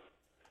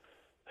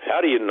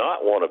 how do you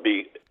not want to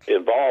be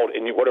involved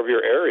in whatever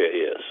your area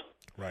is?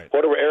 Right.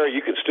 Whatever area you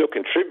can still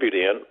contribute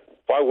in,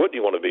 why wouldn't you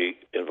want to be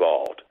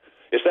involved?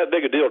 It's that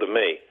big a deal to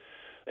me.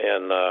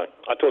 And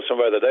I told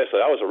somebody the other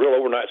day, I was a real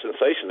overnight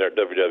sensation there at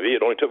WWE.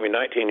 It only took me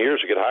 19 years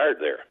to get hired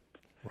there.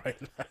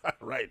 Right.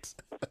 Right.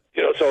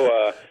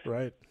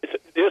 Right.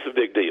 It is a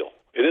big deal.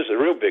 It is a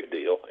real big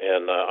deal,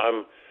 and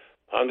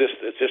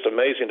it's just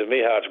amazing to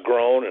me how it's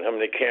grown, and how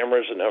many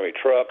cameras and how many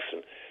trucks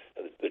and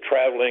the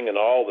traveling and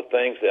all the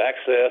things, the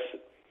access.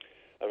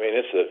 I mean,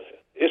 it's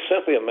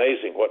simply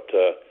amazing what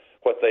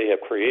they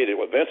have created,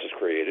 what Vince has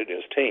created and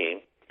his team,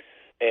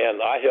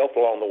 and I helped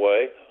along the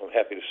way. I'm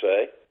happy to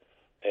say,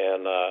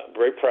 and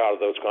very proud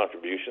of those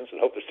contributions, and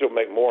hope to still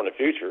make more in the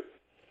future.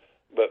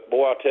 But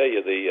boy, I'll tell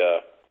you,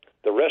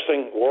 the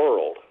wrestling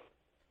world,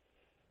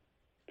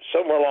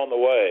 somewhere along the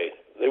way,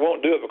 they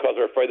won't do it because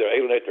they're afraid they'll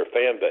alienate their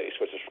fan base,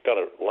 which is kind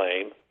of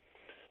lame.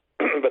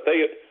 But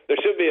there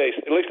should be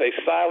at least a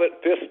silent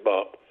fist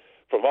bump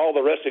from all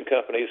the wrestling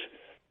companies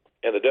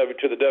and to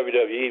the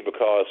WWE,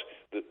 because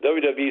the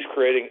WWE is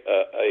creating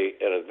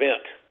an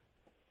event,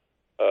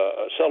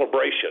 a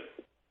celebration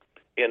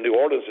in New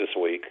Orleans this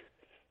week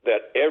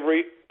that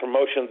every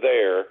promotion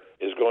there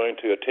is going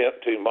to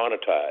attempt to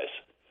monetize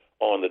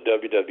on the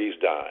WWE's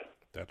dime.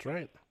 That's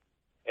right.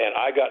 And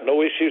I got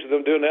no issues with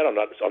them doing that. I'm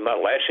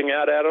not lashing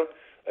out at them.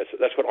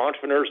 That's what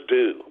entrepreneurs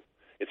do.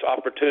 It's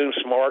opportune,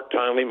 smart,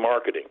 timely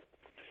marketing.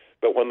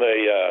 But when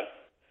they're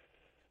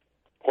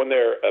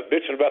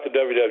bitching about the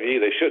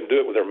WWE, they shouldn't do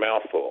it with their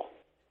mouth full,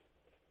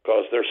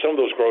 because there's some of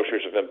those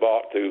groceries have been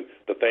bought through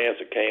the fans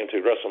that came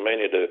to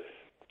WrestleMania to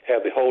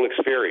have the whole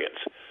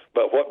experience.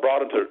 But what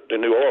brought them to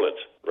New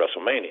Orleans?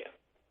 WrestleMania.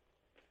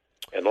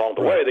 And along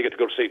the way, they get to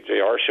go to see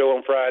JR show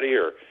on Friday,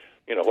 or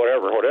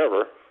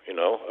whatever.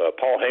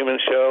 Paul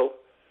Heyman's show.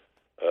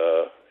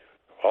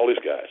 All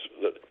these guys.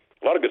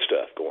 A lot of good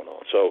stuff going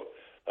on. So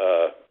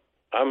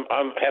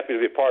I'm happy to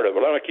be a part of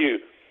it. But like you,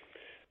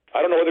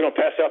 I don't know whether they're going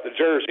to pass out the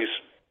jerseys,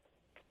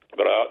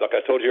 but like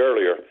I told you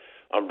earlier,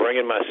 I'm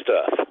bringing my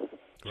stuff.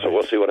 Right. So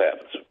we'll see what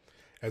happens.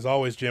 As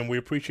always, Jim, we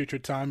appreciate your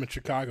time in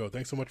Chicago.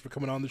 Thanks so much for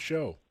coming on the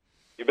show.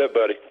 You bet,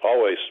 buddy.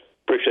 Always.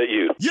 Appreciate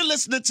you. You're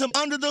listening to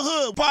Under the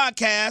Hood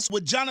podcast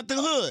with Jonathan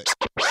Hood.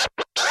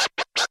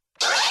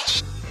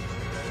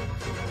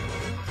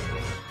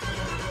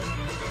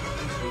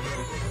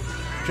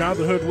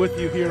 Jonathan Hood with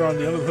you here on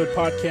the Under the Hood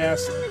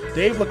podcast.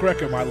 Dave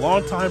LaGreca, my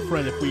longtime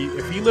friend.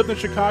 If he lived in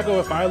Chicago,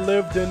 if I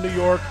lived in New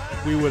York,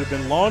 we would have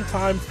been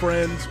longtime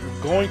friends,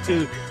 going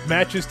to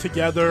matches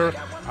together,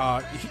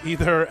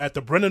 either at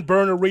the Brendan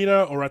Byrne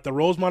Arena or at the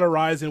Rosemont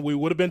Horizon. We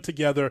would have been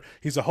together.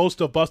 He's a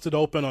host of Busted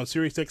Open on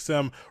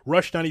SiriusXM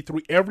Rush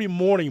 93 every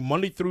morning,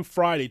 Monday through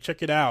Friday.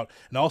 Check it out.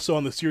 And also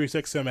on the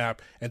SiriusXM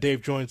app. And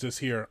Dave joins us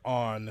here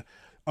on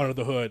Under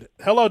the Hood.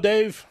 Hello,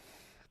 Dave.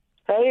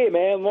 Hey,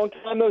 man, long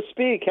time no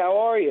speak. How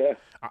are you?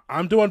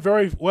 I'm doing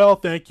very well,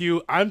 thank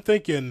you. I'm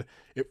thinking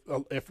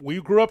if we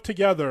grew up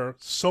together,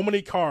 so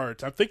many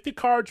cards, I think the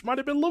cards might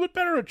have been a little bit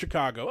better in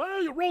Chicago.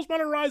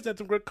 Rosemont Horizon had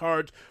some good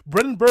cards.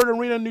 Brendan Byrne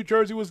Arena in New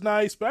Jersey was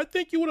nice, but I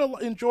think you would have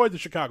enjoyed the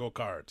Chicago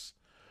cards.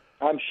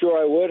 I'm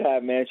sure I would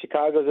have, man.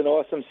 Chicago's an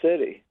awesome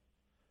city.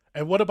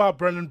 And what about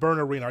Brendan Byrne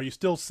Arena? Are you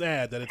still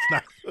sad that it's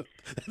not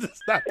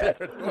it's not there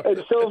anymore?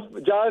 It's so,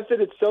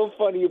 Jonathan, it's so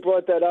funny you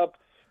brought that up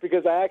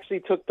because I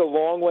actually took the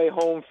long way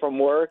home from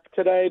work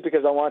today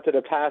because I wanted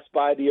to pass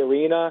by the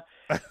arena,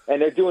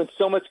 and they're doing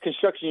so much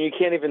construction you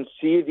can't even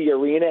see the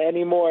arena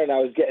anymore, and I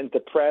was getting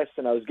depressed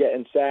and I was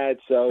getting sad.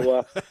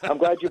 So I'm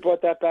glad you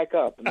brought that back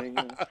up. I mean,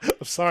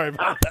 I'm sorry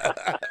about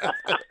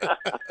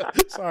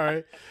that.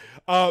 Sorry.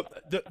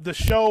 The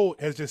show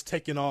has just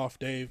taken off,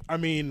 Dave. I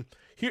mean,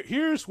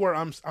 here's where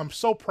I'm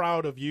so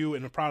proud of you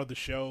and proud of the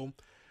show,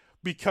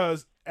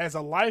 because as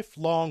a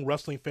lifelong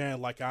wrestling fan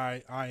like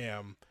I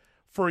am,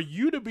 for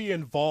you to be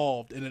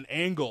involved in an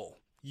angle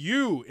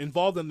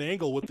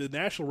with the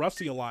National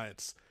Wrestling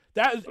Alliance,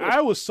 that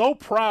I was so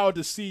proud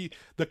to see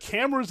the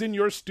cameras in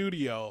your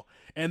studio,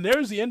 and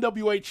there's the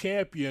NWA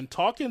champion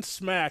talking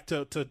smack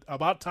to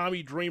about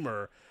Tommy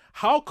Dreamer.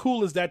 How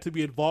cool is that to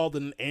be involved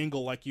in an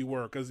angle like you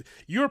were? Because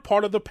you're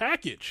part of the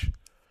package.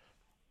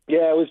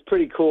 yeah, it was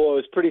pretty cool. It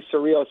was pretty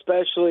surreal,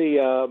 especially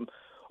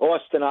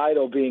Austin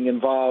Idol being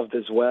involved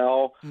as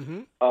well.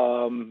 Mm-hmm.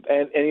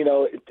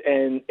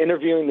 And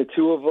interviewing the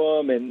two of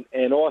them,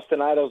 and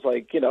Austin Idol's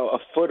like, a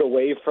foot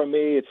away from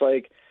me. It's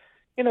like,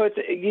 it's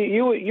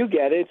you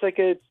get it. It's like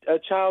a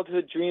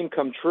childhood dream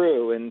come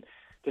true, and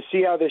to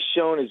see how this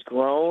show has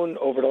grown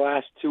over the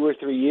last 2 or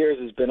 3 years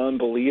has been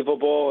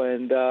unbelievable.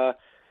 And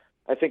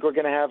I think we're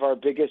going to have our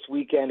biggest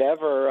weekend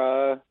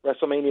ever,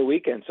 WrestleMania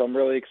weekend. So I'm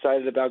really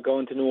excited about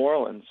going to New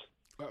Orleans.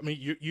 I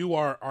mean, you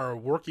are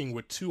working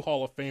with 2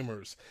 Hall of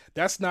Famers.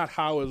 That's not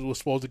how it was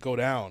supposed to go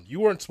down. You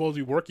weren't supposed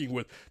to be working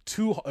with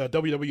 2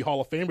 WWE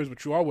Hall of Famers,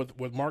 but you are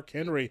with Mark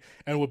Henry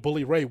and with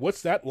Bully Ray.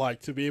 What's that like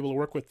to be able to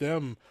work with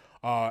them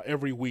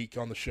every week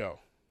on the show?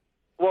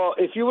 Well,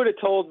 if you would have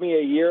told me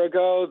a year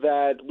ago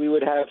that we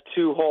would have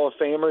 2 Hall of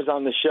Famers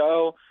on the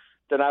show,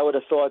 then I would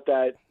have thought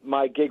that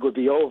my gig would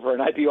be over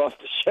and I'd be off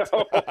the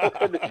show.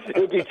 It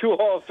would be 2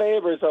 Hall of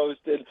Famers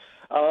hosted.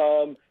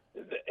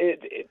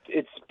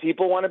 It's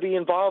people want to be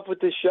involved with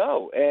this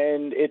show,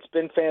 and it's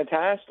been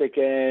fantastic.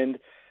 And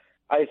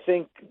I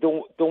think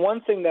the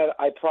one thing that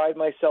I pride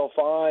myself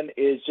on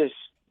is just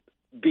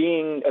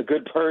being a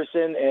good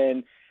person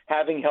and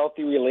having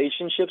healthy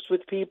relationships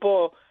with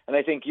people. And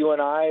I think you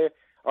and I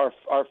are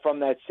from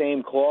that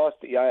same cloth.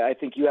 I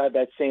think you have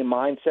that same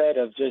mindset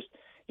of just,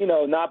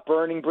 not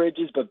burning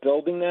bridges, but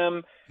building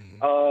them.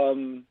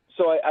 Mm-hmm.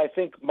 So I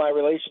think my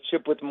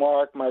relationship with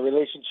Mark, my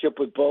relationship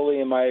with Bully,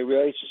 and my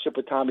relationship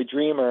with Tommy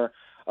Dreamer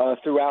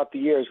throughout the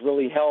years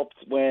really helped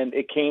when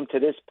it came to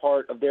this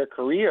part of their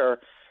career.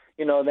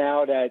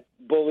 Now that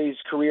Bully's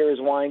career is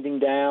winding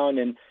down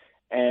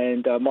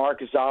and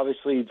Mark is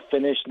obviously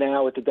finished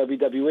now with the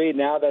WWE,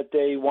 now that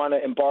they want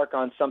to embark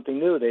on something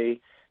new, they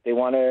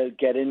want to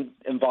get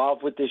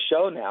involved with this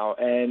show now,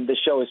 and the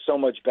show is so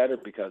much better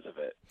because of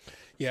it.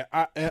 Yeah,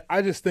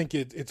 I just think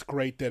it's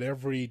great that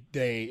every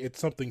day it's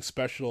something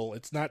special.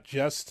 It's not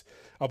just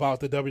about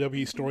the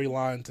WWE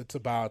storylines. It's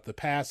about the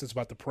past. It's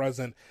about the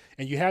present.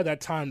 And you have that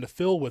time to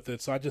fill with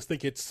it. So I just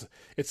think it's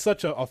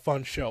such a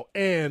fun show.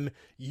 And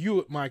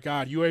you, my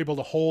God, you were able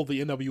to hold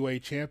the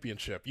NWA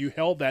championship. You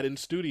held that in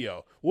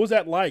studio. What was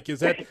that like? Did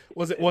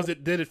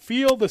it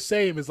feel the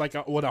same as like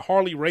when a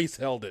Harley Race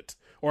held it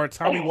or a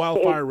Tommy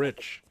Wildfire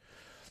Rich?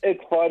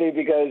 It's funny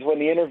because when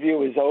the interview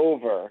was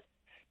over,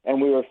 and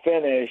we were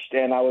finished,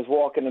 and I was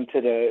walking him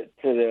to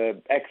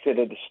the exit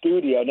of the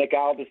studio, Nick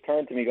Aldis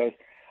turned to me and goes,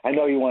 "I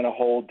know you want to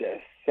hold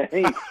this." And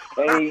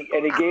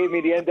he gave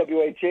me the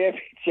NWA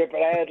championship,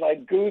 and I had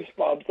like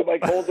goosebumps. I'm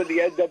like holding the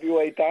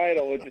NWA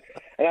title,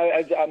 and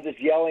I'm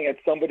just yelling at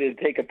somebody to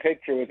take a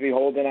picture with me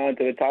holding on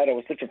to the title. I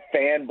was such a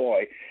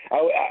fanboy.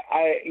 I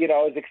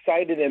was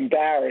excited and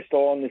embarrassed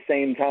all in the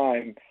same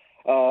time.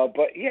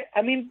 But yeah,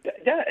 I mean,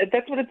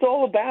 that's what it's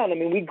all about. I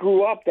mean, we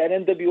grew up, that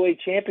NWA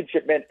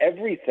championship meant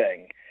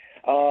everything.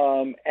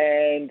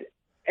 And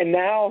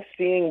now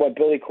seeing what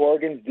Billy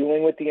Corgan's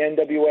doing with the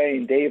NWA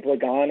and Dave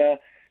Lagana,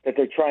 that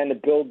they're trying to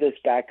build this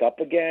back up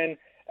again,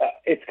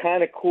 it's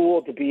kind of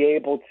cool to be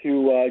able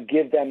to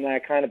give them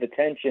that kind of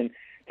attention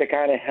to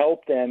kind of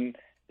help them,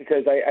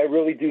 because I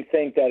really do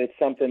think that it's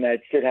something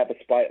that should have a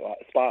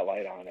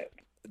spotlight on it.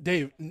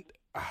 Dave,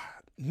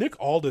 Nick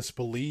Aldis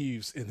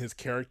believes in his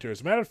character.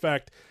 As a matter of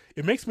fact,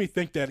 it makes me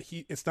think that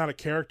it's not a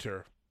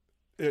character.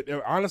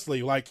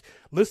 Honestly, like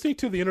listening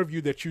to the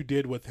interview that you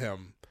did with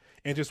him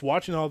and just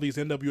watching all these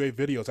NWA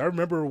videos. I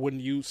remember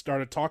when you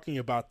started talking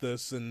about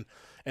this and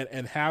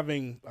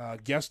having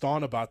guests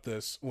on about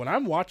this. When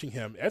I'm watching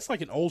him, it's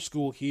like an old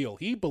school heel.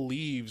 He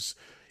believes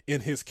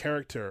in his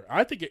character.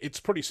 I think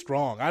it's pretty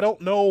strong. I don't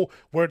know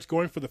where it's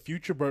going for the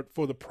future, but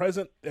for the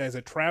present, as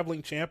a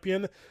traveling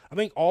champion, I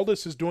think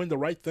Aldis is doing the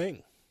right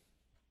thing.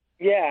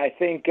 Yeah, I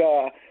think,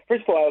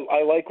 first of all,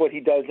 I like what he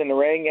does in the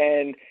ring,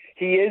 and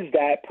he is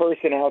that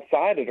person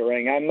outside of the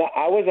ring.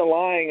 I wasn't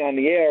lying on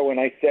the air when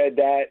I said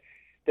that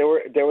there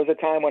was a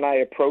time when I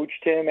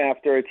approached him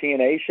after a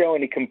TNA show,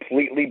 and he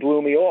completely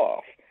blew me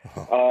off.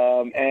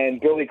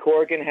 And Billy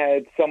Corgan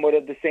had somewhat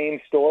of the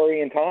same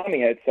story, and Tommy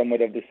had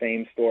somewhat of the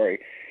same story.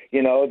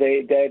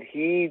 That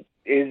he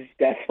is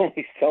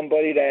definitely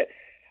somebody that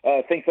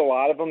thinks a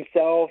lot of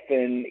himself,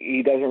 and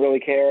he doesn't really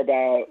care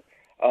about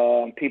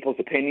people's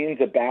opinions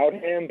about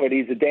him, but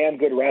he's a damn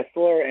good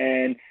wrestler,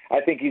 and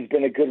I think he's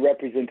been a good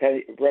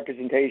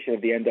representation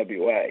of the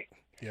NWA.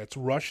 Yeah, it's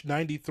Rush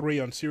 93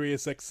 on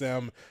Sirius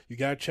XM. You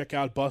got to check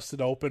out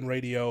Busted Open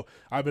Radio.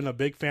 I've been a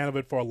big fan of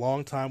it for a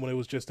long time when it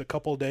was just a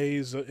couple of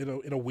days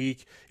in a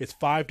week. It's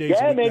 5 days a week.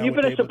 Yeah, man, now you've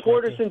been a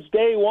supporter since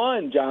day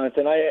one,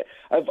 Jonathan.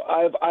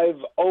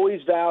 I've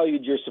always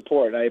valued your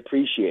support. I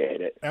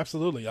appreciate it.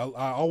 Absolutely. I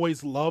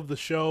always love the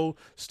show,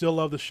 still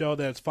love the show.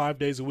 That's 5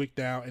 days a week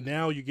now, and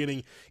now you're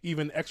getting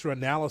even extra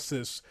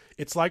analysis.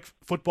 It's like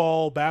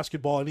football,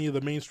 basketball, any of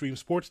the mainstream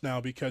sports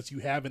now because you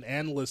have an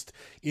analyst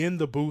in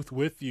the booth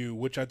with you,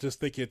 which I just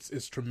think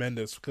it's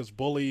tremendous because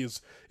Bully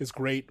is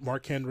great,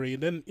 Mark Henry,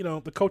 and then,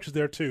 the coach is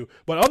there too.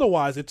 But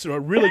otherwise, it's a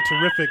really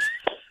terrific.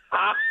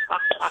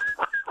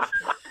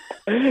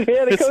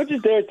 Yeah, the coach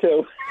is there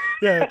too.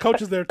 Yeah, the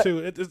coach is there too.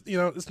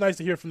 It's nice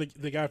to hear from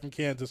the guy from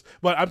Kansas.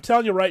 But I'm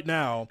telling you right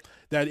now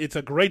that it's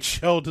a great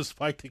show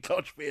despite the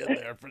coach being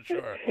there for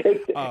sure.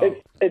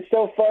 It's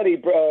so funny,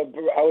 bro.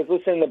 I was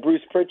listening to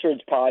Bruce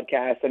Pritchard's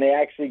podcast, and they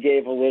actually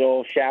gave a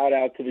little shout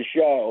out to the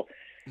show.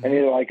 And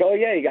they're like, oh,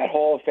 yeah, you got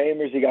Hall of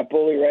Famers, you got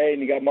Bully Ray,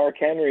 and you got Mark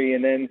Henry.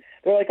 And then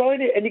they're like, oh,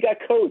 and you got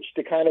Coach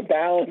to kind of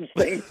balance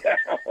things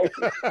out.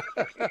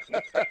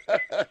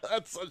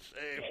 That's a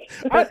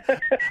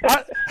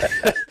shame.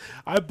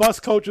 I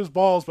bust Coach's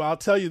balls, but I'll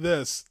tell you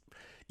this.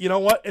 You know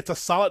what? It's a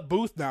solid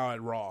booth now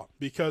at Raw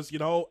because,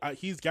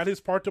 he's got his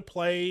part to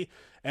play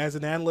as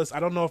an analyst. I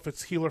don't know if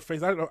it's heel or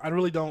face. I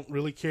really don't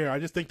really care. I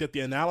just think that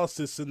the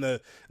analysis in the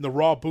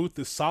Raw booth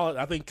is solid.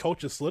 I think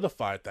Coach has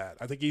solidified that.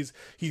 I think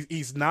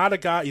he's not a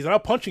guy. He's not a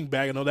punching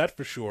bag. I know that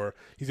for sure.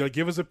 He's going to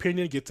give his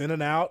opinion, gets in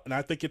and out, and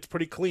I think it's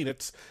pretty clean.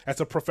 That's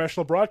a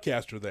professional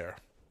broadcaster there.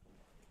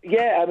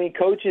 Yeah, I mean,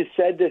 Coach has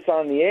said this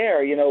on the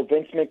air.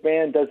 Vince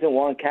McMahon doesn't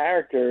want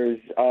characters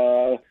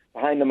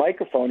behind the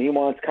microphone. He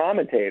wants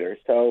commentators.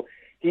 So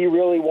he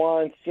really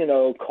wants,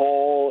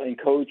 Cole and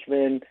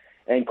Coachman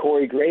and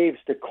Corey Graves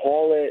to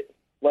call it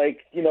like,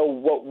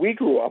 what we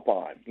grew up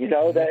on.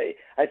 That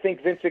I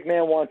think Vince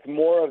McMahon wants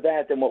more of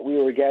that than what we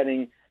were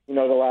getting, the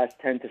last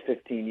 10 to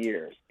 15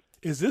 years.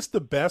 Is this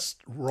the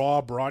best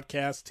Raw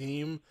broadcast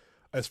team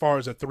as far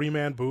as a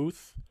three-man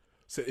booth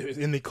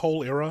in the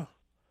Cole era?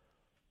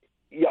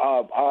 Yeah,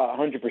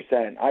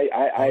 100%.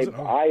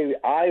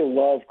 I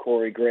love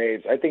Corey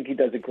Graves. I think he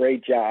does a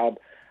great job.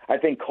 I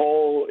think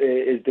Cole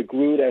is the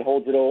glue that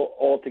holds it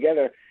all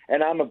together.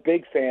 And I'm a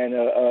big fan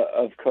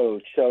of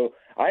Coach. So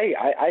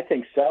I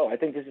think so. I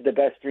think this is the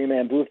best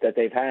three-man booth that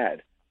they've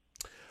had.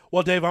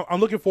 Well, Dave, I'm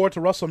looking forward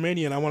to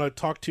WrestleMania, and I want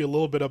to talk to you a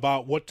little bit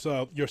about what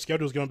your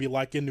schedule is going to be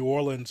like in New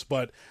Orleans.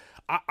 But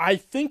I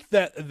think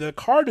that the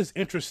card is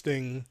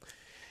interesting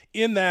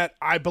in that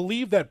I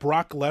believe that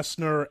Brock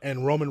Lesnar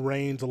and Roman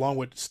Reigns, along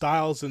with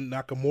Styles and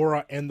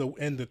Nakamura and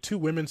the two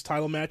women's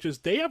title matches,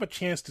 they have a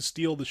chance to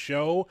steal the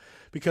show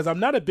because I'm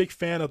not a big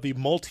fan of the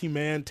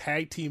multi-man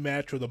tag team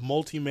match or the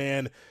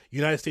multi-man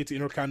United States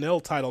Intercontinental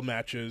title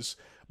matches.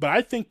 But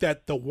I think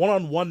that the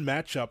one-on-one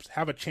matchups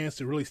have a chance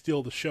to really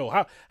steal the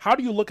show. How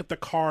do you look at the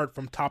card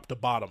from top to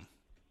bottom?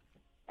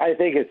 I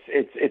think it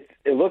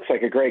looks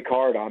like a great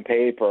card on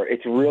paper.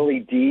 It's really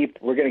deep.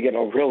 We're going to get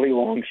a really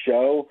long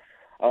show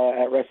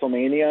at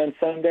WrestleMania on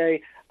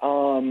Sunday.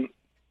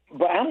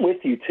 But I'm with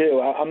you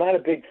too. I'm not a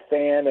big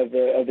fan of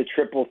the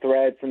triple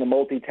threats and the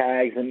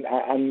multi-tags, and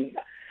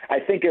I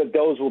think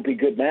those will be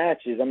good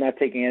matches. I'm not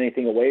taking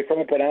anything away from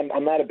it, but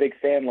I'm not a big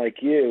fan like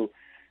you.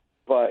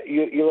 But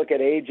you look at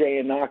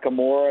AJ and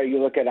Nakamura,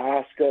 you look at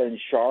Asuka and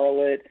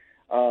Charlotte,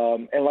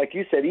 and like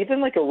you said,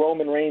 even like a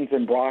Roman Reigns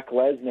and Brock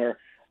Lesnar,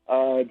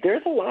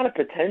 there's a lot of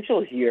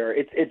potential here.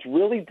 It's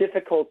really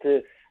difficult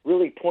to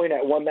really point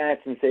at one match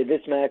and say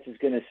this match is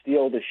going to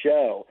steal the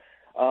show.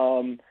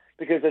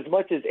 Because as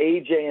much as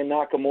AJ and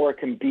Nakamura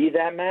can be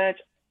that match,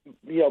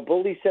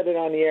 Bully said it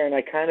on the air, and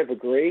I kind of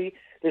agree.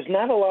 There's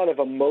not a lot of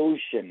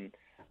emotion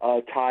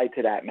tied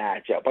to that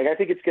matchup. Like I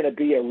think it's going to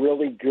be a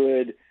really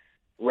good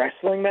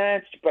wrestling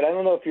match, but I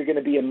don't know if you're going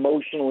to be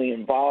emotionally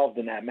involved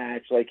in that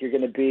match like you're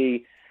going to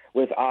be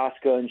with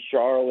Asuka and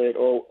Charlotte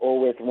or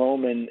with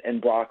Roman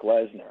and Brock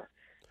Lesnar.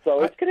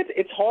 So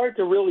it's hard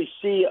to really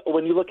see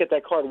when you look at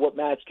that card what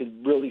match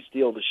could really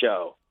steal the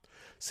show.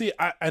 See,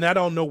 I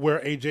don't know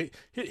where AJ.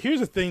 Here's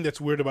the thing that's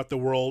weird about the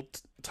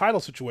world title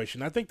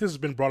situation. I think this has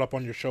been brought up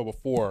on your show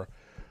before.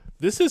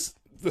 This is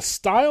the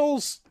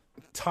Styles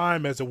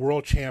time as a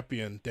world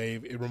champion,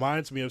 Dave. It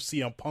reminds me of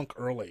CM Punk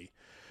early,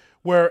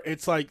 where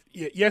it's like,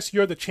 yes,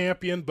 you're the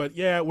champion, but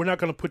yeah, we're not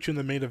going to put you in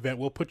the main event.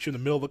 We'll put you in the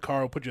middle of the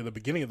card. We'll put you at the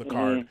beginning of the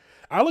card.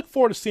 I look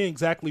forward to seeing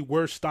exactly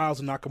where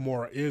Styles and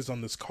Nakamura is on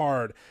this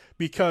card,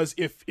 because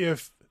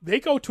if they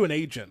go to an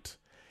agent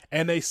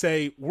and they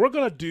say, we're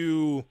going to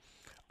do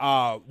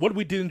what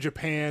we did in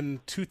Japan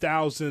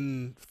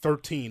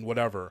 2013,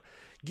 whatever,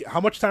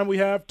 how much time we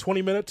have?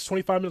 20 minutes,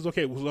 25 minutes?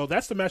 Okay, well,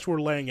 that's the match we're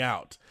laying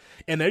out.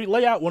 And they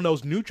lay out one of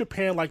those New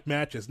Japan-like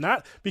matches.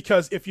 Not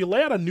because if you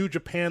lay out a New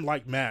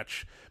Japan-like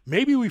match,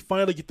 maybe we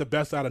finally get the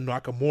best out of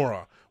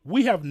Nakamura.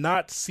 We have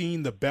not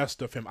seen the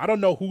best of him. I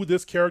don't know who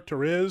this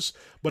character is,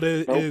 but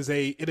it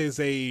is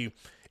a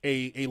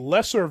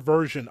lesser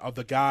version of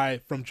the guy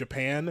from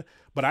Japan.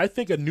 But I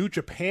think a New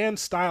Japan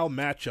style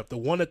matchup, the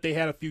one that they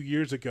had a few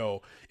years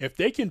ago, if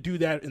they can do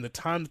that in the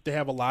time that they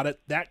have allotted,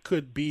 that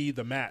could be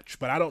the match.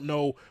 But I don't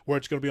know where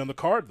it's going to be on the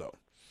card, though.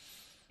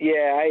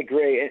 Yeah, I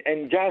agree.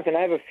 And Jonathan,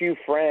 I have a few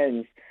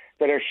friends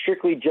that are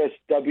strictly just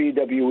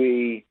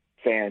WWE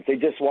fans. They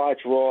just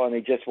watch Raw and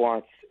they just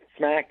watch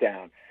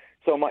SmackDown.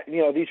 So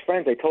these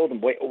friends, I told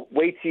them,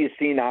 wait till you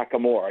see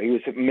Nakamura. He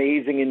was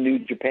amazing in New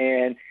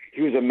Japan.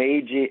 He was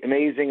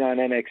amazing on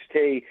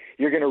NXT.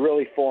 You're going to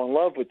really fall in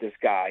love with this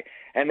guy.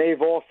 And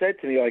they've all said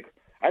to me, like,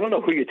 I don't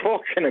know who you're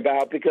talking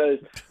about, because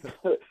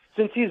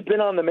since he's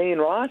been on the main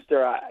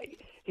roster,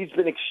 he's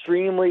been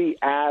extremely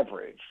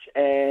average.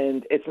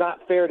 And it's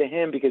not fair to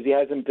him because he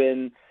hasn't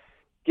been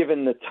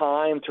given the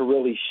time to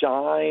really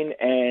shine.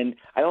 And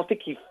I don't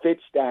think he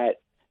fits that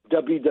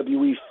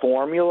WWE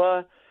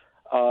formula.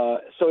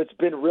 So it's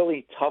been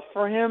really tough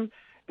for him.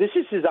 This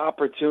is his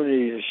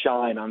opportunity to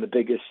shine on the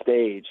biggest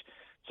stage.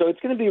 So it's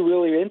going to be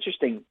really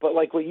interesting. But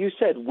like what you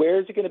said, where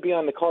is it going to be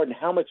on the card and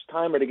how much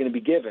time are they going to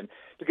be given?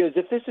 Because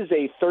if this is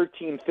a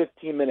 13,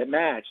 15-minute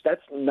match,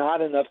 that's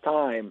not enough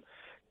time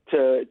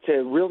to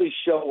really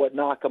show what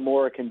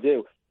Nakamura can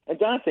do. And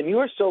Jonathan, you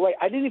are so right.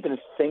 I didn't even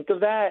think of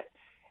that.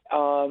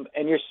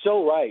 And you're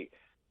so right.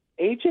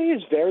 AJ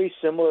is very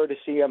similar to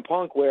CM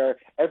Punk, where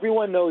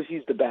everyone knows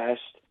he's the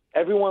best.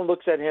 Everyone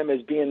looks at him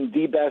as being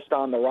the best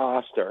on the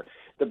roster,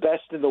 the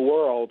best in the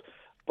world.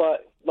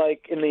 But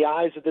like in the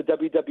eyes of the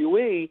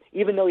WWE,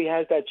 even though he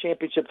has that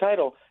championship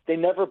title, they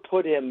never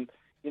put him,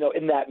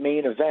 in that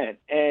main event.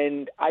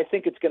 And I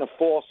think it's going to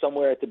fall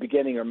somewhere at the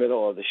beginning or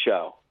middle of the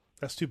show.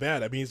 That's too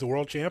bad. I mean, he's the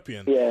world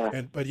champion.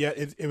 Yeah. But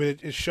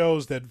it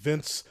shows that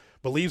Vince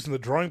believes in the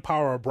drawing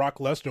power of Brock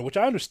Lesnar, which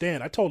I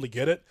understand. I totally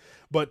get it.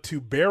 But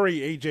to bury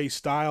AJ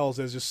Styles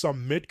as just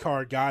some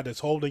mid-card guy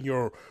that's holding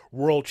your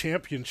world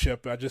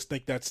championship, I just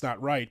think that's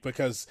not right,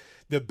 because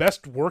the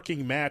best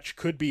working match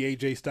could be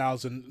AJ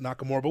Styles and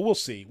Nakamura, but we'll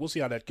see. We'll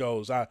see how that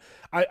goes. I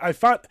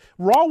thought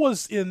Raw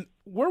was in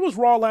 – where was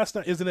Raw last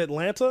night? Is it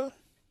Atlanta?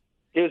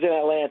 It was in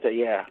Atlanta,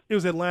 yeah. It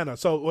was Atlanta,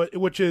 so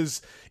which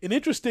is an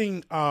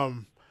interesting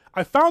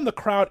I found the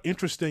crowd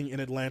interesting in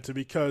Atlanta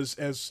because,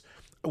 as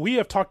we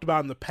have talked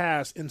about in the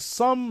past, in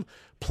some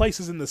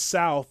places in the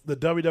South, the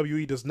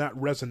WWE does not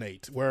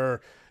resonate,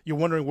 where you're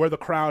wondering where the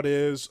crowd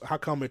is, how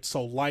come it's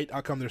so light, how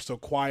come they're so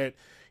quiet.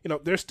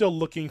 They're still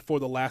looking for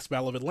the last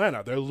Battle of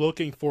Atlanta. They're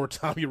looking for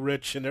Tommy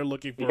Rich, and they're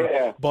looking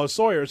for Buzz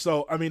Sawyer.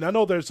 So, I mean, I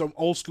know there's some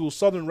old school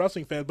Southern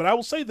wrestling fans, but I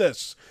will say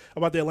this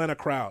about the Atlanta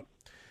crowd.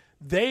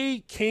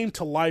 They came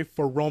to life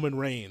for Roman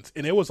Reigns,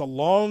 and it was a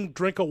long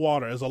drink of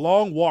water. It was a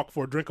long walk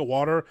for a drink of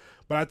water,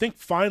 but I think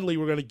finally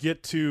we're going to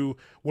get to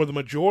where the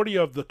majority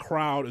of the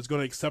crowd is going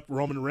to accept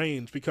Roman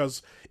Reigns,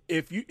 because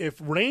if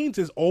Reigns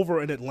is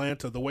over in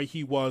Atlanta the way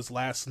he was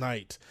last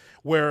night,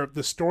 where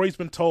the story's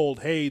been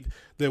told, hey,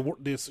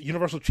 this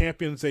Universal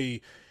Champion's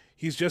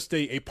he's just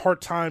a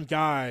part-time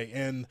guy,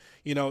 and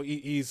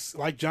he's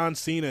like John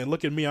Cena, and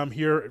look at me, I'm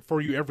here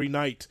for you every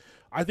night.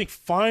 I think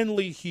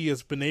finally he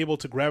has been able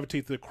to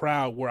gravitate to the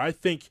crowd, where I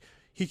think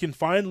he can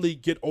finally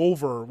get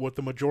over with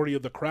the majority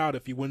of the crowd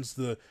if he wins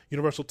the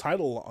Universal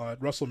title at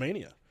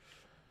WrestleMania.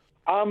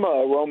 I'm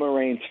a Roman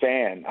Reigns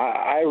fan.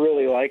 I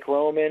really like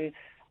Roman.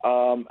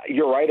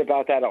 You're right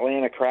about that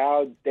Atlanta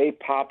crowd. They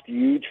popped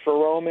huge for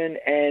Roman.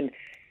 And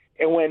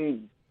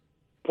when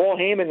Paul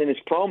Heyman in his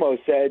promo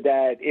said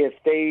that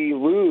if they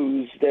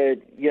lose,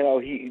 that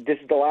this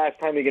is the last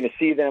time you're going to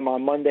see them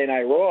on Monday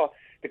Night Raw,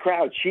 the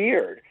crowd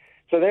cheered.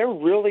 So they're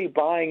really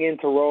buying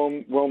into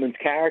Roman's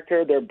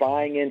character. They're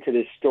buying into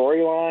this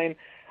storyline.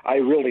 I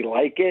really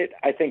like it.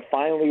 I think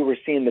finally we're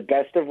seeing the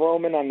best of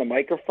Roman on the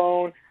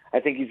microphone.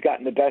 I think he's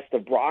gotten the best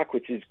of Brock,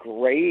 which is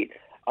great.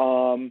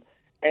 And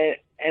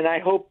I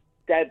hope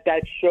that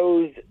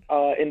shows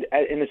in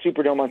the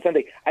Superdome on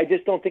Sunday. I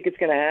just don't think it's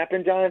going to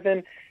happen,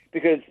 Jonathan,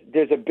 because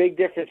there's a big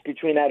difference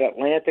between that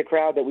Atlanta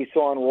crowd that we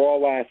saw on Raw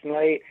last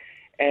night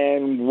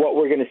and what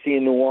we're going to see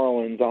in New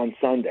Orleans on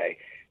Sunday.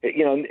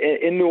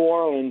 In New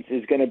Orleans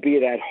is going to be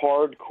that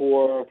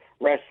hardcore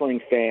wrestling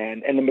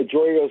fan, and the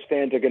majority of those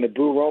fans are going to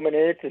boo Roman,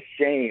 and it's a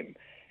shame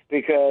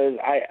because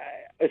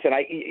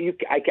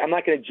I'm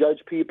not going to judge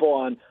people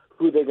on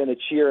who they're going to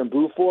cheer and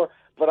boo for,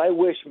 but I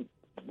wish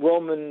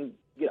Roman.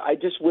 I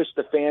just wish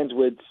the fans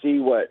would see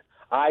what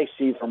I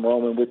see from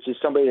Roman, which is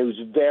somebody who's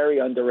very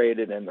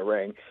underrated in the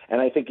ring, and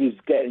I think he's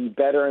getting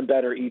better and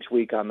better each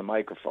week on the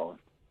microphone.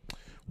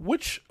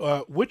 Which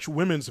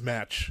women's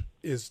match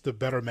is the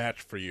better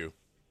match for you?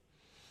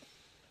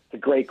 It's a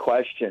great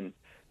question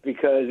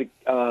because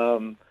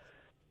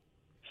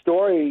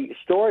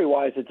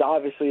story-wise, it's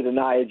obviously the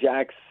Nia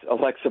Jax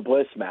Alexa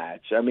Bliss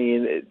match. I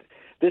mean,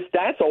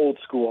 that's old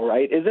school,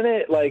 right? Isn't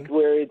it? Like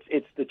where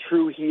it's the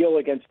true heel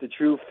against the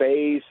true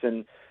face,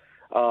 and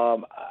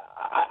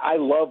I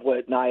love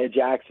what Nia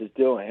Jax is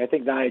doing. I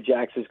think Nia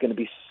Jax is going to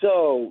be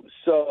so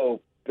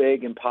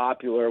big and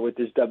popular with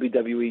this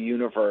WWE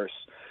universe.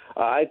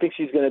 I think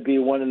she's going to be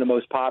one of the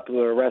most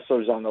popular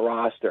wrestlers on the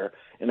roster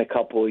in a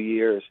couple of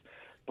years.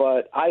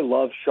 But I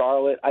love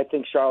Charlotte. I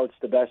think Charlotte's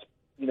the best,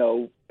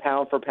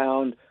 pound for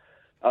pound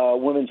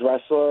women's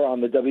wrestler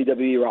on the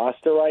WWE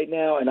roster right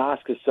now, and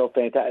Asuka's so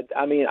fantastic.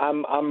 I mean,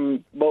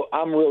 I'm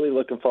really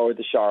looking forward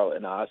to Charlotte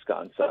and Asuka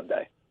on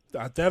Sunday.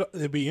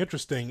 That'd be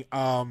interesting.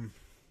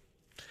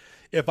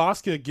 If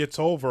Asuka gets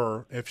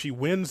over, if she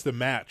wins the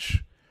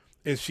match,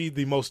 is she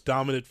the most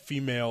dominant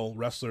female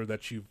wrestler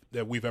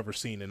that we've ever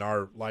seen in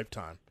our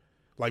lifetime?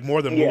 Like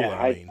more than Moolah,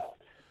 I mean.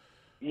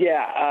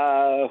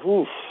 Yeah.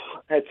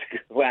 That's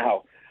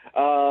wow.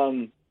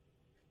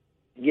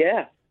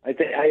 Yeah,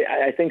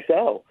 I think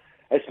so.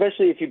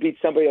 Especially if you beat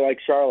somebody like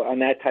Charlotte on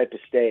that type of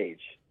stage.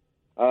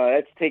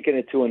 That's taking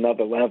it to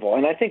another level.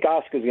 And I think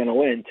Asuka's going to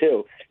win,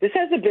 too. This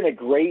hasn't been a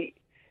great,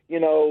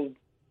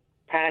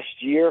 past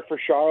year for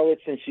Charlotte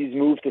since she's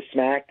moved to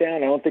SmackDown. I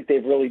don't think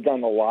they've really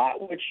done a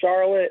lot with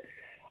Charlotte.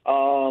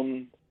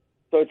 So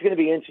it's going to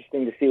be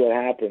interesting to see what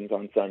happens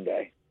on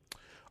Sunday.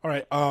 All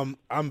right.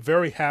 I'm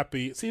very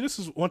happy. See, this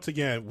is, once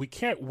again, we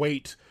can't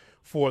wait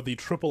for the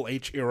Triple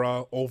H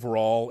era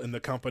overall in the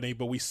company,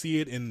 but we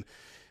see it in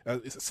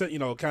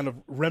kind of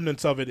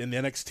remnants of it in the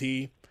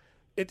NXT.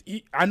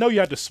 I know you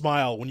had to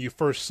smile when you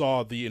first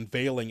saw the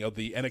unveiling of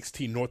the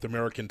NXT North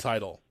American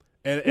title,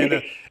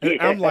 and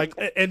I'm like,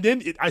 and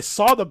then I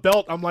saw the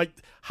belt. I'm like,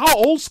 how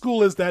old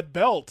school is that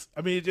belt?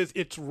 I mean,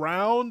 it's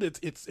round,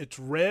 it's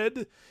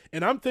red,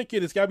 and I'm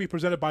thinking it's got to be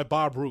presented by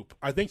Bob Roop.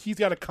 I think he's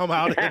got to come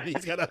out and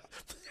he's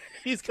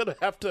gonna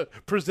have to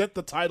present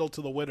the title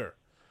to the winner.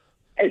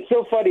 It's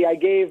so funny. I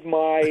gave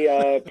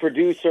my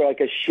producer like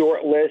a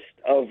short list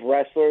of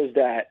wrestlers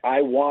that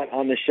I want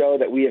on the show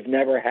that we have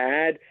never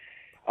had.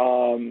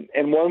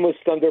 And one was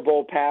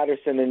Thunderbolt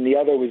Patterson and the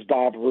other was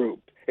Bob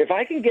Roop. If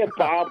I can get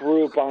Bob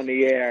Roop on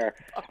the air,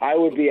 I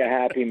would be a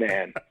happy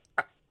man.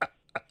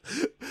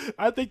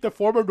 I think the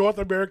former North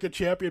American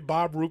champion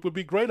Bob Roop would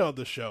be great on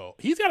the show.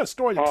 He's got a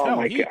story to tell.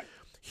 My God.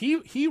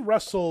 He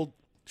wrestled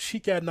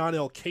Sheik Adnan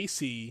El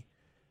Casey,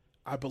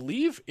 I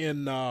believe,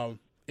 in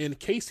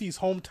Casey's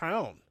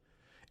hometown,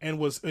 and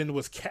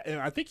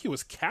I think he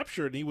was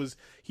captured. And was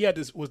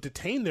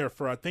detained there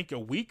for I think a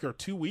week or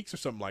 2 weeks or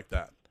something like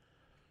that.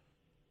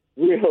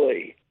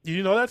 Really? Do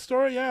you know that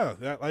story? Yeah.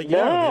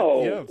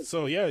 No. Yeah.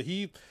 So yeah,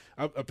 he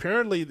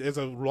apparently there's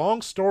a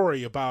long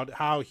story about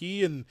how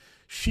he and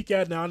Sheik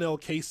Adnan El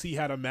Casey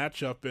had a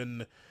matchup,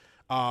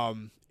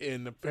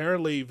 and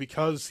apparently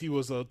because he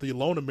was the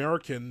lone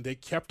American, they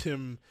kept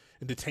him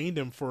and detained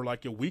him for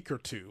like a week or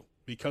two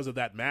because of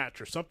that match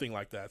or something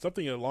like that.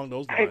 Something along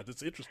those lines.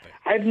 It's interesting.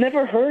 I've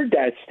never heard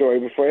that story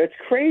before. That's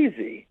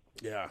crazy.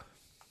 Yeah.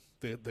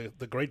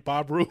 The great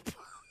Bob Roop.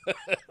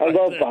 I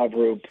love Bob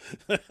Roop.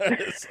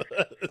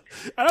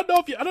 I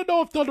don't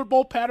know if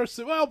Thunderbolt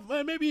Patterson. Well,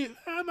 maybe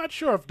I'm not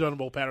sure if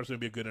Thunderbolt Patterson would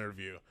be a good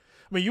interview.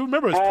 I mean, you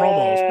remember his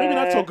promos? Maybe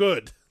not so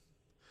good.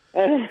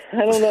 I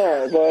don't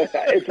know, but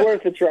it's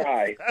worth a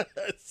try.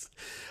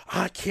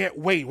 I can't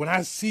wait when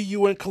I see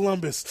you in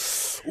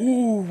Columbus.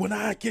 Ooh, when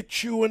I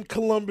get you in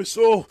Columbus.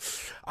 Oh,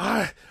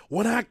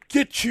 when I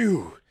get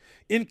you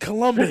in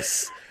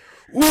Columbus.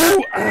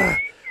 Ooh,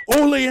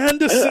 Ole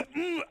Anderson.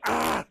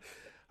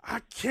 I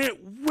can't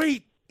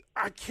wait.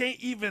 I can't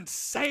even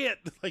say it.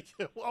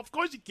 Well, of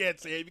course you can't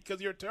say it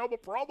because you're a terrible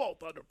promo,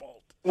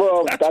 Thunderbolt.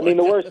 Well,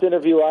 the worst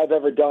interview I've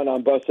ever done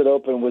on Busted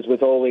Open was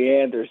with Ole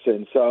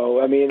Anderson.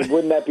 So, I mean,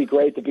 wouldn't that be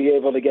great to be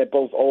able to get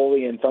both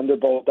Ole and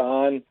Thunderbolt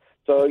on?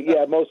 So,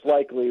 yeah, most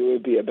likely it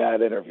would be a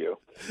bad interview.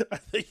 I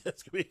think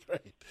that's going to be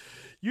great.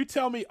 You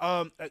tell me,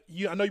 I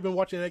know you've been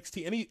watching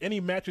NXT. Any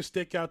matches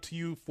stick out to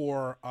you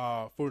for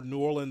New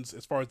Orleans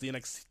as far as the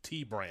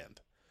NXT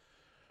brand?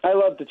 I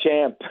love the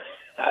champ.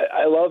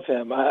 I love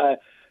him. I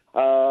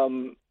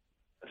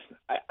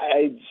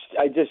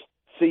just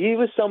see he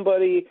was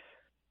somebody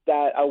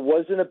that I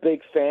wasn't a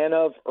big fan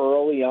of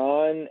early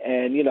on,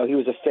 and he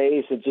was a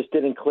face. It just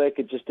didn't click.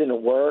 It just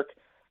didn't work.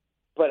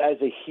 But as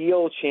a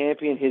heel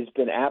champion, he's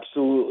been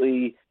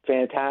absolutely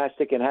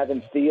fantastic, and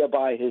having Thea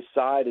by his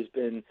side has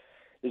been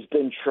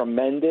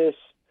tremendous.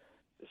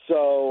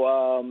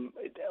 So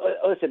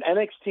listen,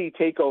 NXT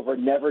TakeOver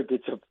never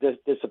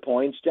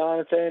disappoints,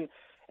 Jonathan.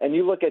 And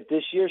you look at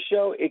this year's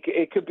show,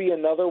 it could be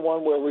another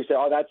one where we say,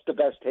 oh, that's the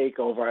best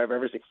takeover I've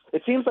ever seen.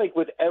 It seems like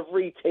with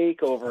every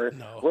takeover,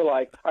 we're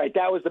like, all right,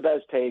 that was the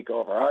best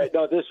takeover. All right,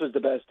 no, this was the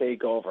best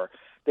takeover.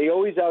 They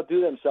always outdo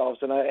themselves,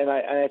 and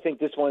I think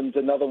this one's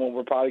another one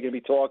we're probably going to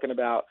be talking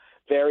about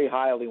very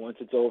highly once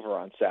it's over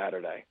on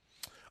Saturday.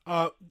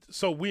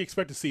 So we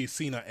expect to see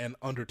Cena and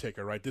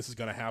Undertaker, right? This is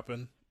going to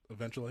happen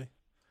eventually?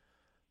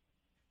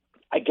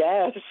 I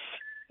guess.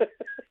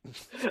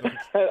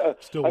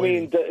 Still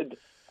waiting.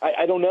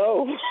 I don't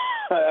know.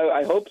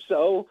 I hope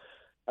so.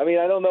 I mean,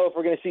 I don't know if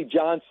we're going to see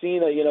John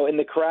Cena, in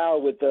the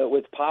crowd with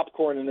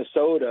popcorn and a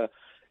soda,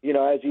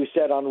 as you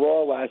said on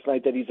Raw last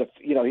night, that he's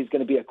going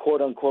to be a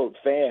quote unquote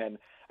fan.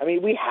 I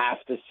mean, we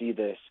have to see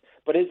this.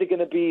 But is it going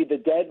to be the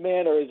Dead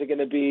Man or is it going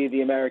to be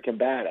the American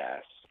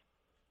Badass?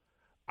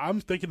 I'm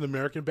thinking the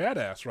American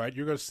Badass, right?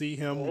 You're going to see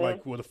him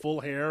like with the full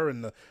hair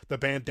and the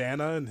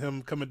bandana, and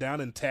him coming down,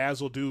 and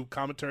Taz will do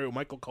commentary with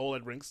Michael Cole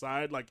at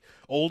ringside, like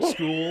old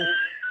school.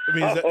 I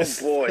mean,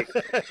 boy,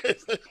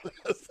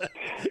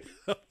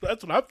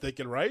 that's what I'm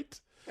thinking, right?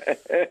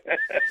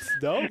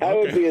 No, that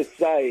would be a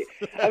sight.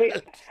 I mean,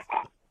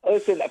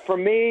 listen, for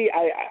me,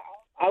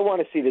 I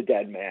want to see the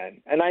Dead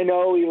Man, and I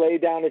know he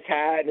laid down his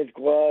hat and his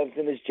gloves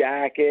and his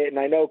jacket, and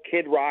I know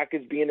Kid Rock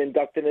is being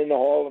inducted in the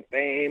Hall of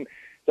Fame.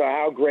 So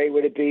how great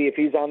would it be if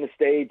he's on the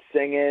stage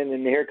singing,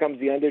 and here comes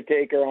the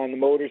Undertaker on the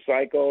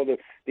motorcycle,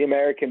 the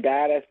American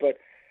Badass? But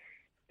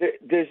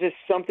there's just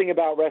something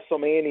about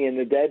WrestleMania and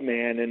the Dead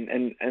Man,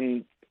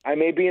 and I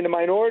may be in the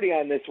minority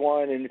on this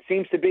one, and it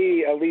seems to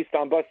be, at least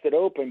on Busted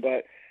Open,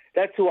 but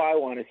that's who I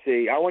want to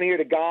see. I want to hear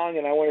the gong,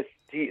 and I want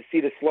to see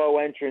the slow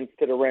entrance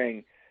to the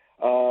ring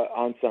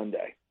on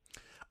Sunday.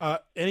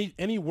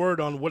 Any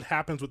word on what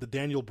happens with the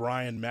Daniel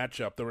Bryan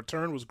matchup? The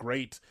return was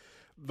great,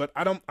 but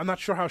I'm not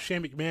sure how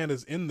Shane McMahon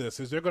is in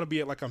this. Is there going to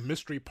be like a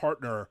mystery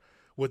partner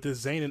with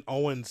this Zayn and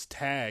Owens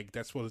tag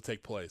that's supposed to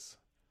take place?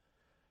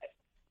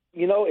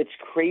 It's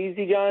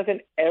crazy,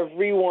 Jonathan.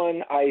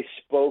 Everyone I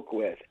spoke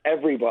with,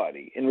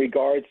 everybody in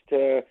regards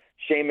to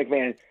Shane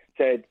McMahon,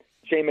 said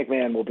Shane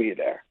McMahon will be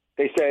there.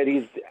 They said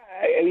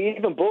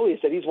even Bully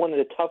said he's one of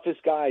the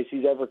toughest guys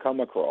he's ever come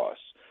across.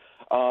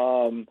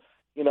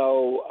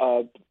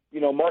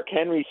 Mark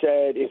Henry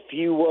said if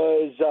he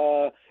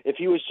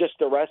was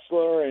just a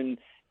wrestler and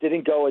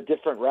didn't go a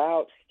different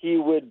route, he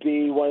would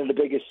be one of the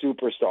biggest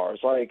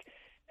superstars. Like,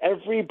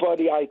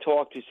 everybody I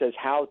talk to says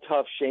how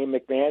tough Shane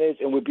McMahon is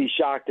and would be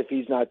shocked if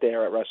he's not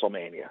there at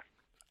WrestleMania.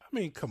 I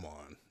mean, come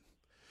on.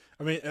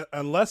 I mean,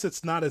 unless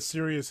it's not as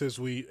serious as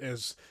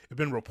it's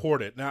been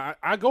reported. Now,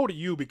 I go to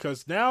you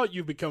because now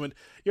you've become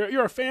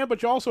you're a fan,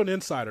 but you're also an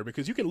insider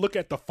because you can look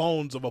at the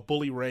phones of a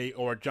Bully Ray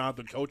or a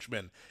Jonathan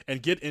Coachman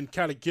and get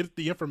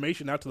the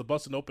information out to the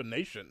Bustin' Open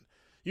Nation.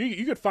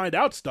 You could find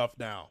out stuff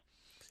now.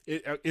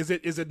 Is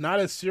it not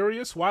as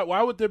serious?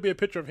 Why would there be a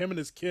picture of him and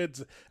his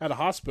kids at a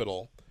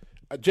hospital?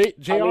 JR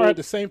had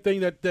the same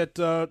thing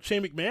that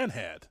Shane McMahon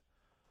had.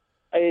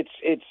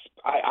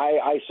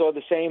 I saw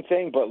the same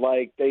thing, but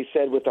like they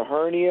said with the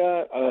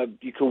hernia,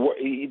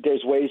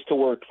 there's ways to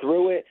work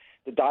through it.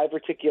 The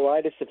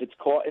diverticulitis, if it's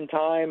caught in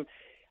time,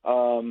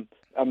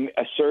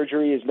 a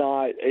surgery is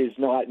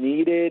not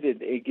needed.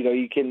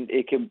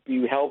 It can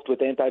be helped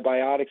with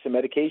antibiotics and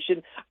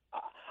medication.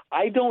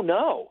 I don't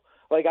know.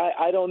 Like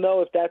I don't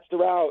know if that's the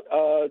route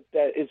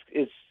that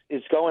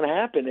is going to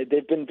happen.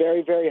 They've been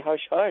very, very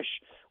hush hush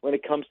when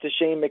it comes to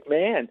Shane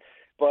McMahon.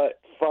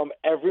 But from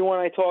everyone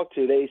I talked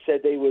to, they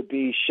said they would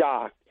be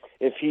shocked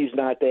if he's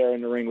not there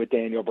in the ring with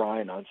Daniel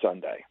Bryan on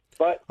Sunday.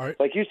 But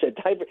like you said,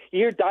 you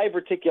hear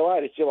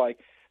diverticulitis, you're like,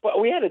 well,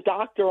 we had a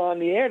doctor on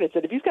the air that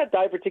said if he's got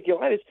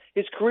diverticulitis,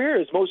 his career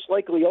is most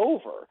likely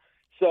over.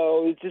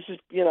 So this is,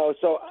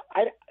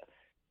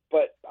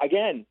 but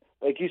again,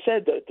 like you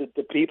said,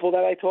 the people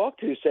that I talked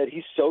to said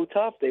he's so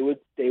tough, they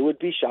would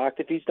be shocked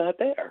if he's not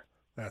there.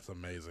 That's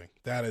amazing.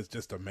 That is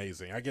just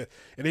amazing. I guess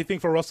anything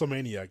for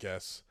WrestleMania, I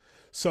guess.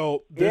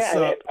 So this,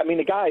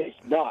 the guy's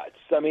nuts.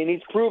 I mean,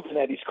 he's proven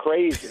that he's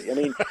crazy. I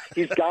mean,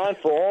 he's gone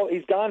for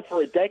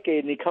a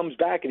decade, and he comes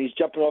back and he's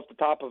jumping off the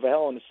top of a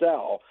Hell in a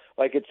Cell.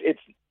 Like it's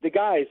the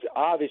guy's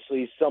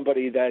obviously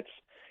somebody that's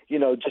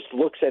just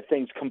looks at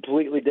things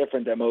completely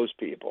different than most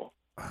people.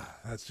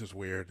 That's just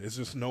weird. There's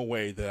just no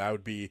way that I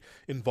would be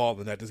involved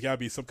in that. There's got to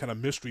be some kind of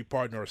mystery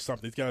partner or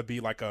something. There's got to be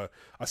like a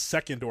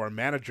second or a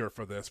manager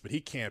for this, but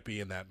he can't be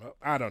in that.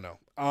 I don't know.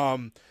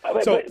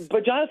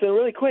 But Jonathan,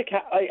 really quick,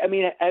 I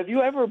mean, have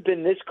you ever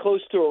been this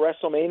close to a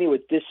WrestleMania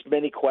with this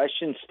many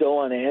questions still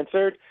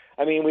unanswered?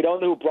 I mean, we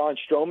don't know who Braun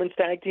Strowman's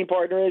tag team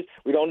partner is.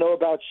 We don't know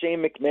about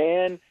Shane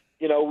McMahon.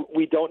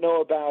 We don't know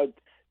about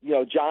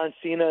John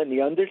Cena and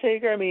The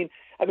Undertaker. I mean,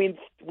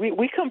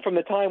 we come from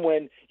the time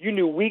when you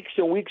knew weeks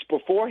and weeks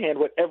beforehand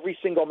what every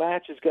single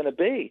match is going to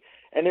be.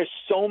 And there's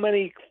so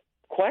many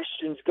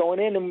questions going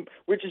in, and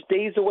we're just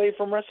days away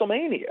from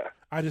WrestleMania.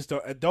 I just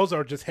don't. Those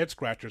are just head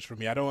scratchers for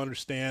me. I don't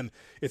understand.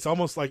 It's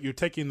almost like you're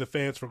taking the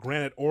fans for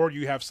granted, or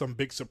you have some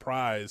big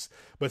surprise.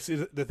 But see,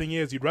 the thing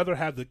is, you'd rather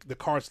have the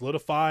card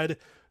solidified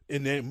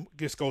and then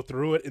just go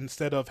through it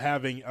instead of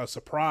having a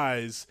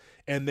surprise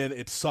and then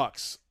it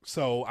sucks.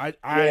 So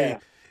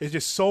There's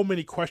just so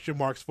many question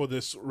marks for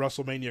this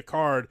WrestleMania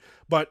card.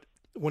 But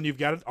when you've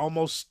got it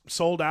almost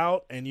sold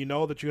out and you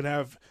know that you're going to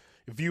have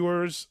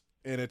viewers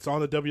and it's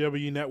on the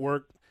WWE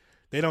Network,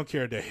 they don't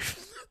care,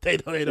 Dave. they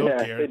don't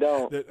care. They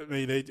don't.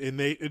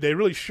 They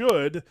really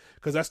should,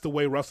 because that's the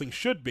way wrestling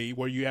should be,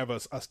 where you have a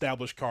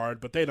established card,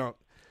 but they don't.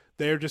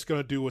 They're just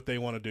going to do what they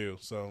want to do.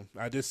 So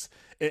I just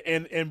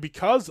and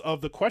because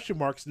of the question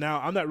marks now,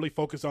 I'm not really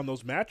focused on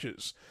those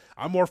matches.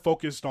 I'm more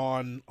focused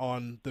on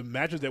the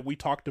matches that we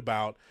talked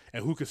about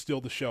and who could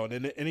steal the show, and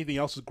then anything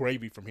else is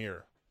gravy from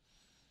here.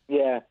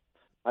 Yeah,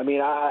 I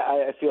mean,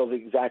 I feel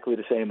exactly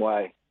the same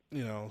way.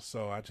 You know,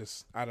 so I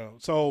don't know.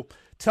 So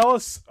tell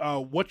us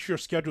what your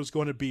schedule is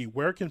going to be.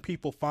 Where can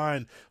people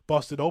find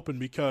Busted Open?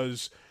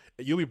 Because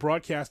you'll be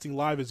broadcasting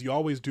live as you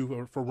always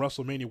do for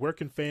WrestleMania. Where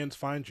can fans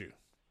find you?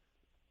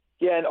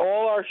 Yeah, and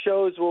all our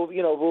shows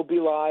will be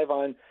live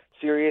on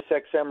Sirius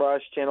XM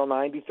Rush Channel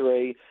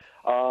 93.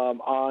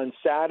 On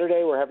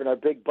Saturday, we're having our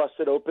big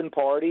Busted Open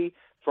party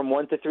from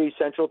 1 to 3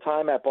 Central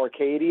Time at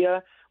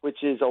Barcadia,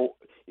 which is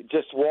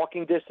just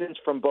walking distance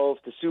from both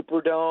the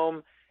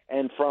Superdome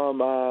and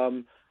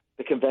from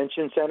the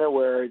Convention Center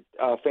where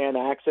Fan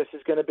Access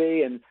is going to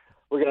be. And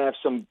we're going to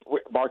have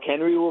Mark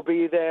Henry will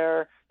be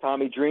there,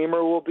 Tommy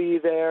Dreamer will be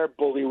there,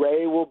 Bully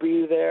Ray will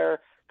be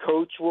there,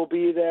 Coach will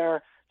be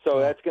there. So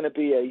that's going to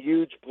be a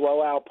huge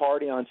blowout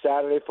party on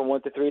Saturday from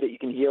 1 to 3 that you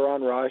can hear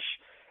on Rush.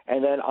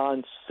 And then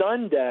on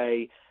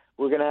Sunday,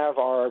 we're going to have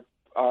our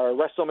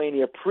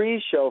WrestleMania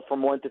pre-show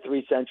from 1 to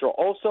 3 Central,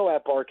 also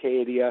at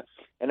Barcadia.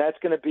 And that's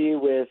going to be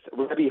with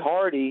Rebby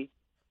Hardy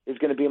is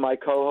going to be my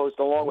co-host,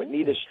 along with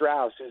Nita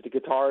Strauss, who's the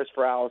guitarist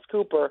for Alice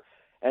Cooper.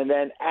 And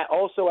then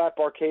also at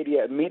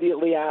Barcadia,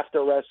 immediately after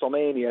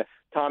WrestleMania,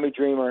 Tommy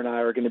Dreamer and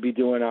I are going to be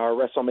doing our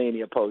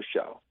WrestleMania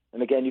post-show.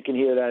 And again, you can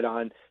hear that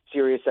on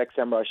Sirius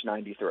XM Rush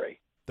 93.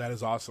 That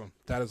is awesome.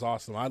 That is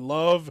awesome. I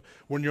love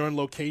when you're on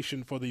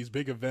location for these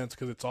big events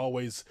because it's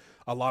always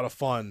a lot of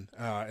fun,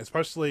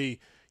 especially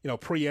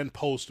pre and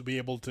post to be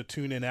able to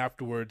tune in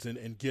afterwards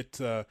and get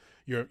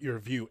your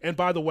view. And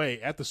by the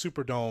way, at the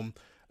Superdome,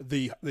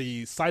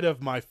 the site of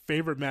my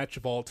favorite match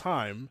of all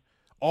time,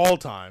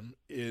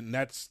 and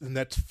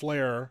that's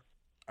Flair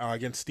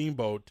against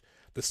Steamboat.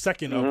 The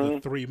second of the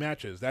 3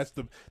 matches. That's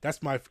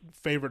my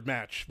favorite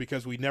match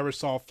because we never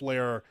saw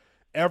Flair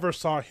ever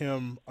saw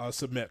him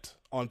submit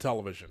on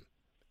television,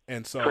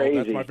 and so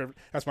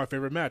that's my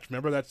favorite match.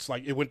 Remember, that's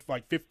like it went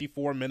like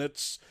 54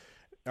 minutes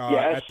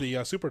at the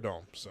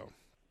Superdome. So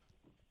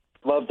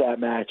love that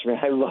match, man.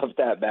 I love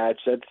that match.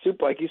 That's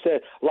super, like you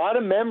said, a lot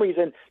of memories,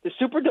 and the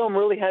Superdome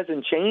really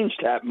hasn't changed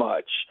that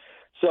much.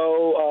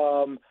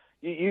 So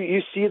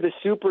you see the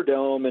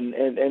Superdome,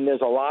 and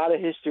there's a lot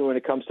of history when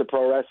it comes to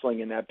pro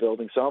wrestling in that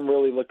building. So I'm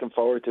really looking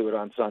forward to it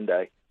on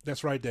Sunday.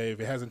 That's right, Dave.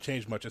 It hasn't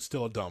changed much. It's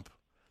still a dump.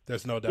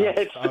 There's no doubt. Yeah,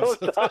 it's so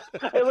tough.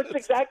 It looks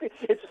exactly.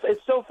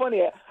 It's so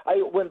funny.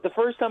 When the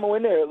first time I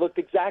went there, it looked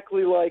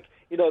exactly like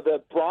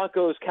the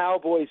Broncos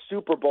Cowboys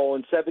Super Bowl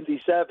in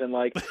 '77.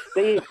 Like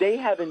they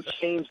haven't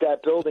changed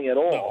that building at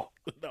all.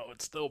 No,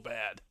 it's still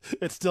bad.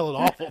 It's still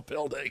an awful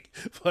building.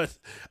 But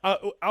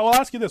I'll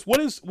ask you this: what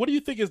do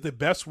you think is the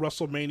best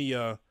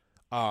WrestleMania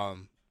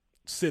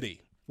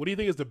city? What do you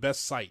think is the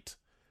best site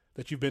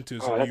that you've been to?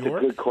 That's New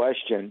York? A good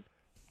question.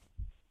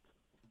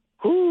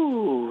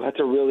 Ooh, that's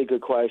a really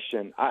good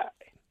question.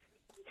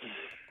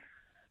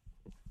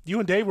 You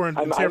and Dave were in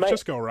San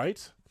Francisco,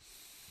 right?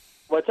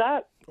 What's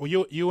that? Well,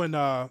 you and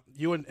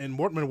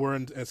Mortman were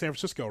in San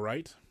Francisco,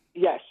 right?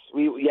 Yes,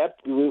 we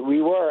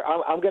were.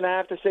 I'm going to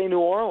have to say New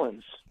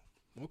Orleans.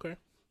 Okay.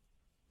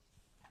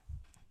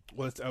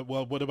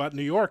 Well, what about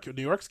New York?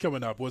 New York's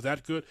coming up. Was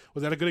that good?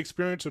 Was that a good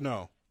experience or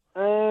no?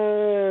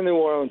 New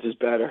Orleans is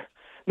better.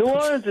 New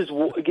Orleans is,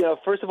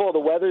 first of all, the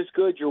weather's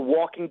good. You're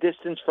walking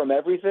distance from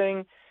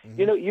everything.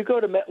 Mm-hmm. You go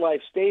to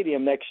MetLife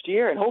Stadium next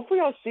year, and hopefully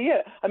I'll see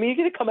it. I mean, you're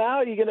going to come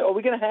out? Are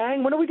we going to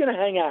hang? When are we going to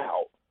hang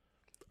out?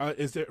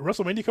 Is there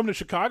WrestleMania coming to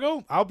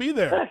Chicago? I'll be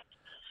there.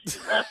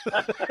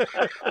 The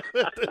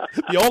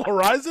Old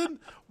Horizon?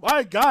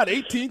 My God,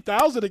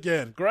 18,000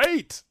 again.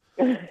 Great.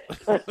 No,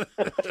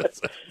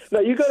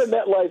 you go to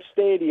MetLife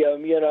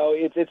Stadium,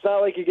 it's not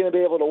like you're going to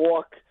be able to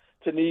walk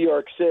to New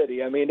York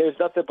City. I mean, there's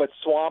nothing but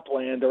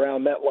swampland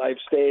around MetLife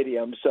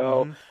Stadium.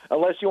 So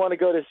unless you want to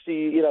go to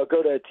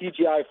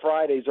TGI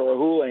Fridays or a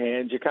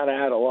Houlihan's, you're kind of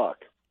out of luck.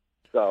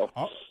 So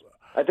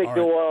I think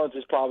New Orleans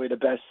is probably the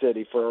best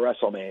city for a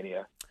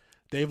WrestleMania.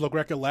 Dave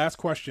LaGreca, last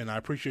question. I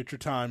appreciate your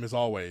time as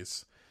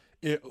always.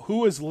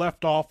 Who is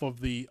left off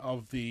of the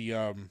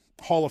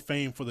Hall of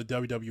Fame for the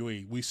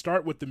WWE? We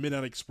start with the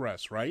Midnight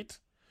Express, right?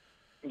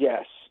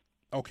 Yes.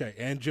 Okay,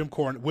 and Jim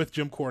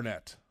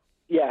Cornette.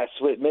 Yes,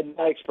 with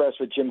Midnight Express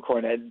with Jim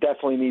Cornette.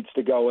 Definitely needs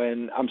to go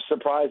in. I'm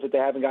surprised that they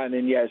haven't gotten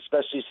in yet,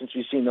 especially since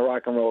we've seen the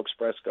Rock and Roll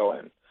Express go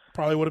in.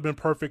 Probably would have been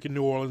perfect in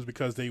New Orleans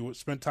because they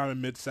spent time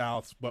in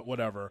Mid-South, but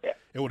whatever. Yeah.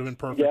 It would have been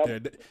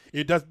perfect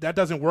there. That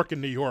doesn't work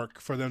in New York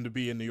for them to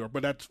be in New York,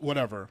 but that's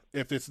whatever.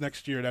 If it's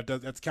next year,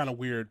 that's kind of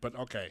weird, but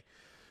okay.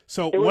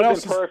 So what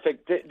else? It would have been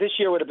perfect. This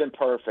year would have been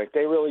perfect.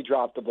 They really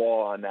dropped the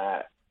ball on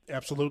that.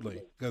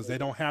 Absolutely, because they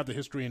don't have the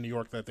history in New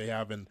York that they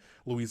have in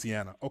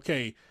Louisiana.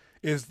 Okay.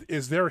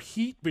 Is there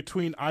heat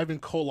between Ivan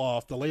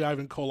Koloff, the late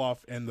Ivan Koloff,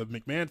 and the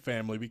McMahon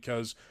family?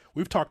 Because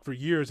we've talked for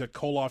years that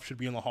Koloff should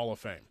be in the Hall of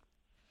Fame.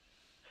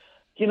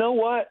 You know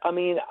what? I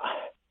mean,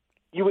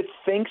 you would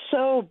think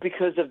so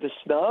because of the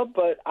snub,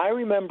 but I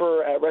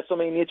remember at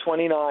WrestleMania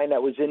 29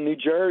 that was in New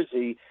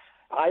Jersey,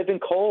 Ivan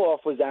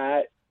Koloff was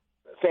at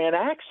Fan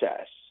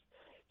Access.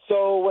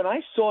 So when I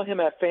saw him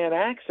at Fan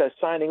Access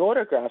signing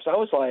autographs, I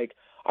was like,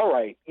 all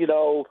right,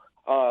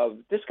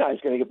 this guy's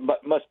going to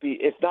must be,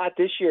 if not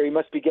this year, he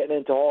must be getting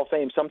into Hall of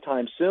Fame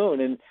sometime soon,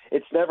 and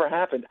it's never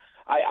happened.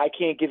 I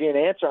can't give you an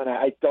answer on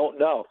that. I don't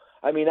know.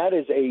 I mean, that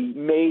is a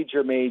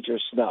major, major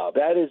snub.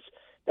 That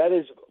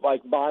is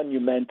like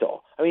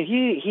monumental. I mean,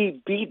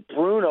 he beat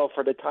Bruno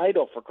for the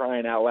title, for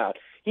crying out loud.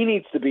 He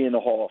needs to be in the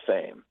Hall of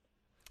Fame.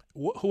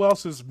 Who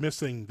else is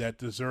missing that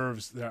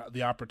deserves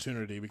the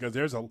opportunity? Because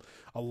there's a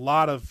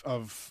lot of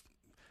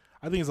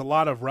I think there's a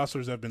lot of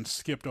wrestlers that have been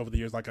skipped over the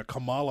years. Like a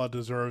Kamala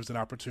deserves an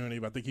opportunity,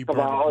 but I think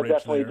Kamala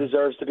definitely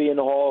deserves to be in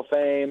the Hall of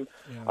Fame.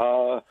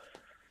 Yeah.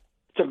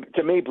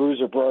 To me,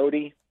 Bruiser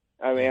Brody.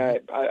 I mean,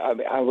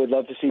 I would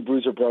love to see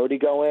Bruiser Brody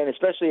go in,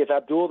 especially if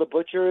Abdul the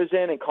Butcher is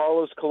in and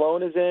Carlos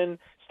Colon is in,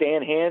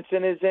 Stan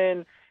Hansen is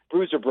in.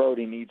 Bruiser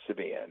Brody needs to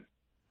be in.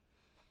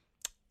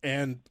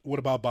 And what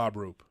about Bob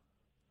Roop?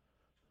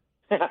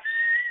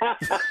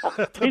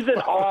 He's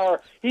in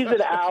our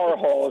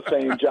Hall of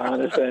Fame,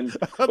 Jonathan.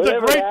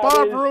 The great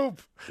Bob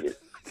Roop.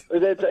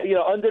 That's,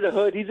 Under the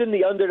Hood. He's in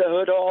the Under the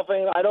Hood Hall of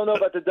Fame. I don't know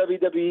about the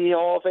WWE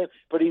Hall of Fame,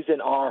 but he's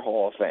in our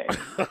Hall of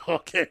Fame.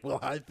 Okay, well,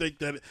 I think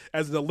that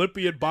as an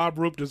Olympian, Bob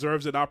Roop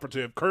deserves an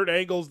opportunity. If Kurt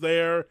Angle's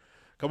there,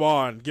 come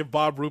on, give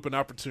Bob Roop an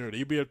opportunity.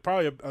 It'd be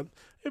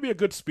it'd be a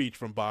good speech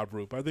from Bob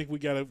Roop. I think we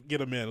got to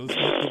get him in.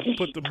 Let's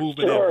put the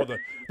movement in for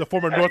the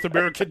former North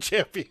American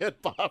champion,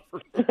 Bob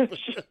Roop.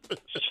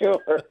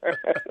 Sure.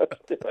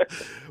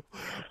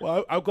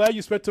 Well, I'm glad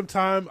you spent some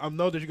time. I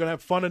know that you're going to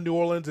have fun in New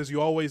Orleans, as you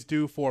always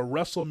do, for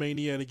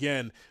WrestleMania. And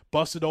again,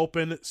 Busted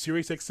Open,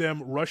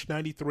 SiriusXM, Rush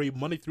 93,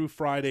 Monday through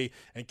Friday,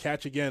 and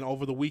catch again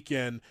over the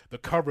weekend the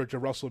coverage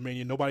of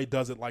WrestleMania. Nobody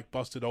does it like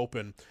Busted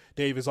Open.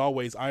 Dave, as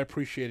always, I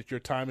appreciate your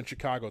time in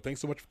Chicago.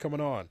 Thanks so much for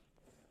coming on.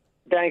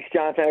 Thanks,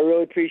 Jonathan. I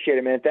really appreciate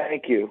it, man.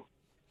 Thank you.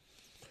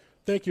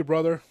 Thank you,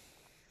 brother.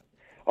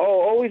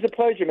 Oh, always a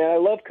pleasure, man. I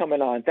love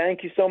coming on.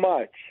 Thank you so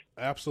much.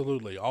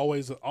 Absolutely.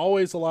 Always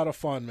a lot of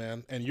fun,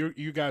 man. And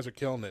you guys are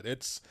killing it.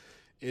 It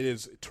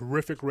is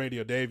terrific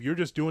radio, Dave. You're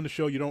just doing the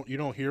show. You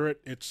don't hear it.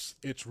 It's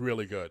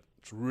really good.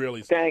 It's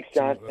really thanks,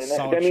 Jonathan.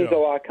 That means a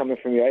lot coming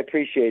from you. I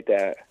appreciate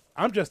that.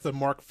 I'm just a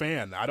Mark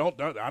fan. I don't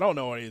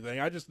know anything.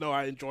 I just know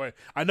I enjoy it.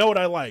 I know what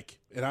I like,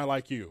 and I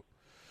like you.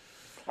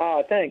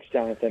 Oh, thanks,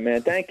 Jonathan,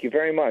 man. Thank you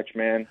very much,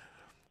 man.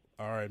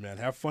 All right, man.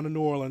 Have fun in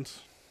New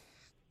Orleans.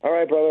 All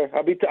right, brother.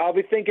 I'll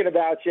be thinking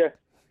about you.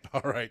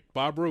 All right,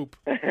 Bob Roop.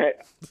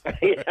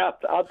 Yeah,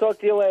 I'll talk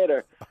to you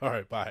later. All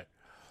right, bye.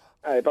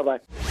 All right, bye-bye.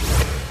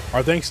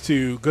 Our thanks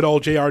to good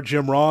old JR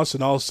Jim Ross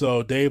and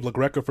also Dave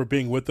LaGreca for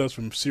being with us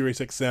from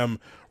SiriusXM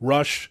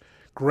Rush.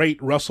 Great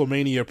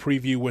WrestleMania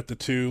preview with the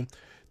two.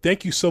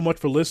 Thank you so much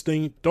for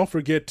listening. Don't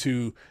forget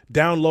to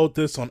download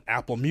this on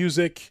Apple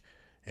Music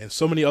and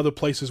so many other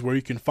places where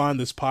you can find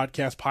this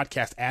podcast.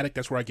 Podcast Addict,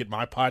 that's where I get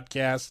my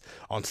podcast.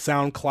 On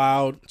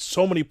SoundCloud,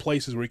 so many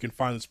places where you can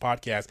find this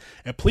podcast.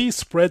 And please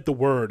spread the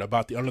word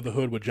about the Under the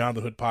Hood with John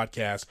the Hood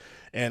podcast.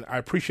 And I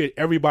appreciate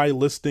everybody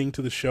listening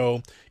to the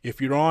show.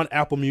 If you're on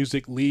Apple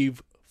Music,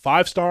 leave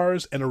 5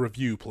 stars and a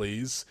review,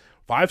 please.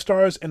 5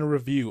 stars and a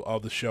review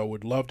of the show.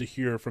 Would love to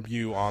hear from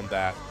you on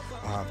that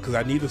because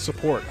I need the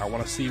support. I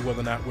want to see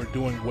whether or not we're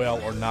doing well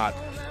or not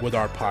with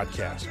our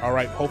podcast. All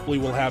right, hopefully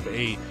we'll have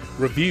a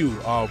review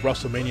of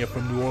WrestleMania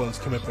from New Orleans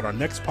coming up in our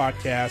next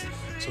podcast.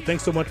 So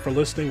thanks so much for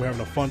listening. We're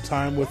having a fun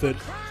time with it.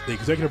 The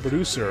executive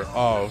producer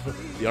of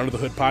the Under the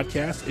Hood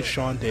podcast is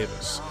Sean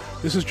Davis.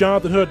 This is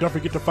Jonathan Hood. Don't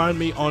forget to find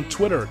me on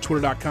Twitter,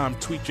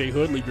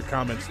 twitter.com/tweetjhood. Leave your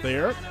comments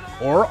there.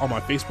 Or on my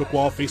Facebook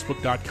wall,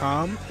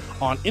 facebook.com.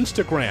 On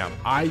Instagram,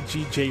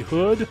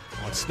 IGJHood.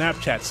 On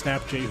Snapchat,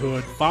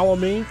 SnapJHood. Follow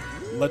me.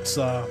 Let's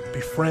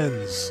be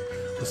friends.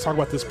 Let's talk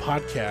about this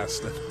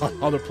podcast and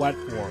on other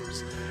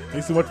platforms.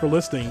 Thanks so much for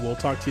listening. We'll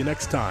talk to you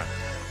next time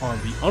on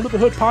the Under the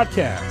Hood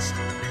podcast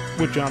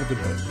with Jonathan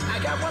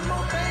Hood. I got one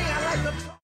more thing I like to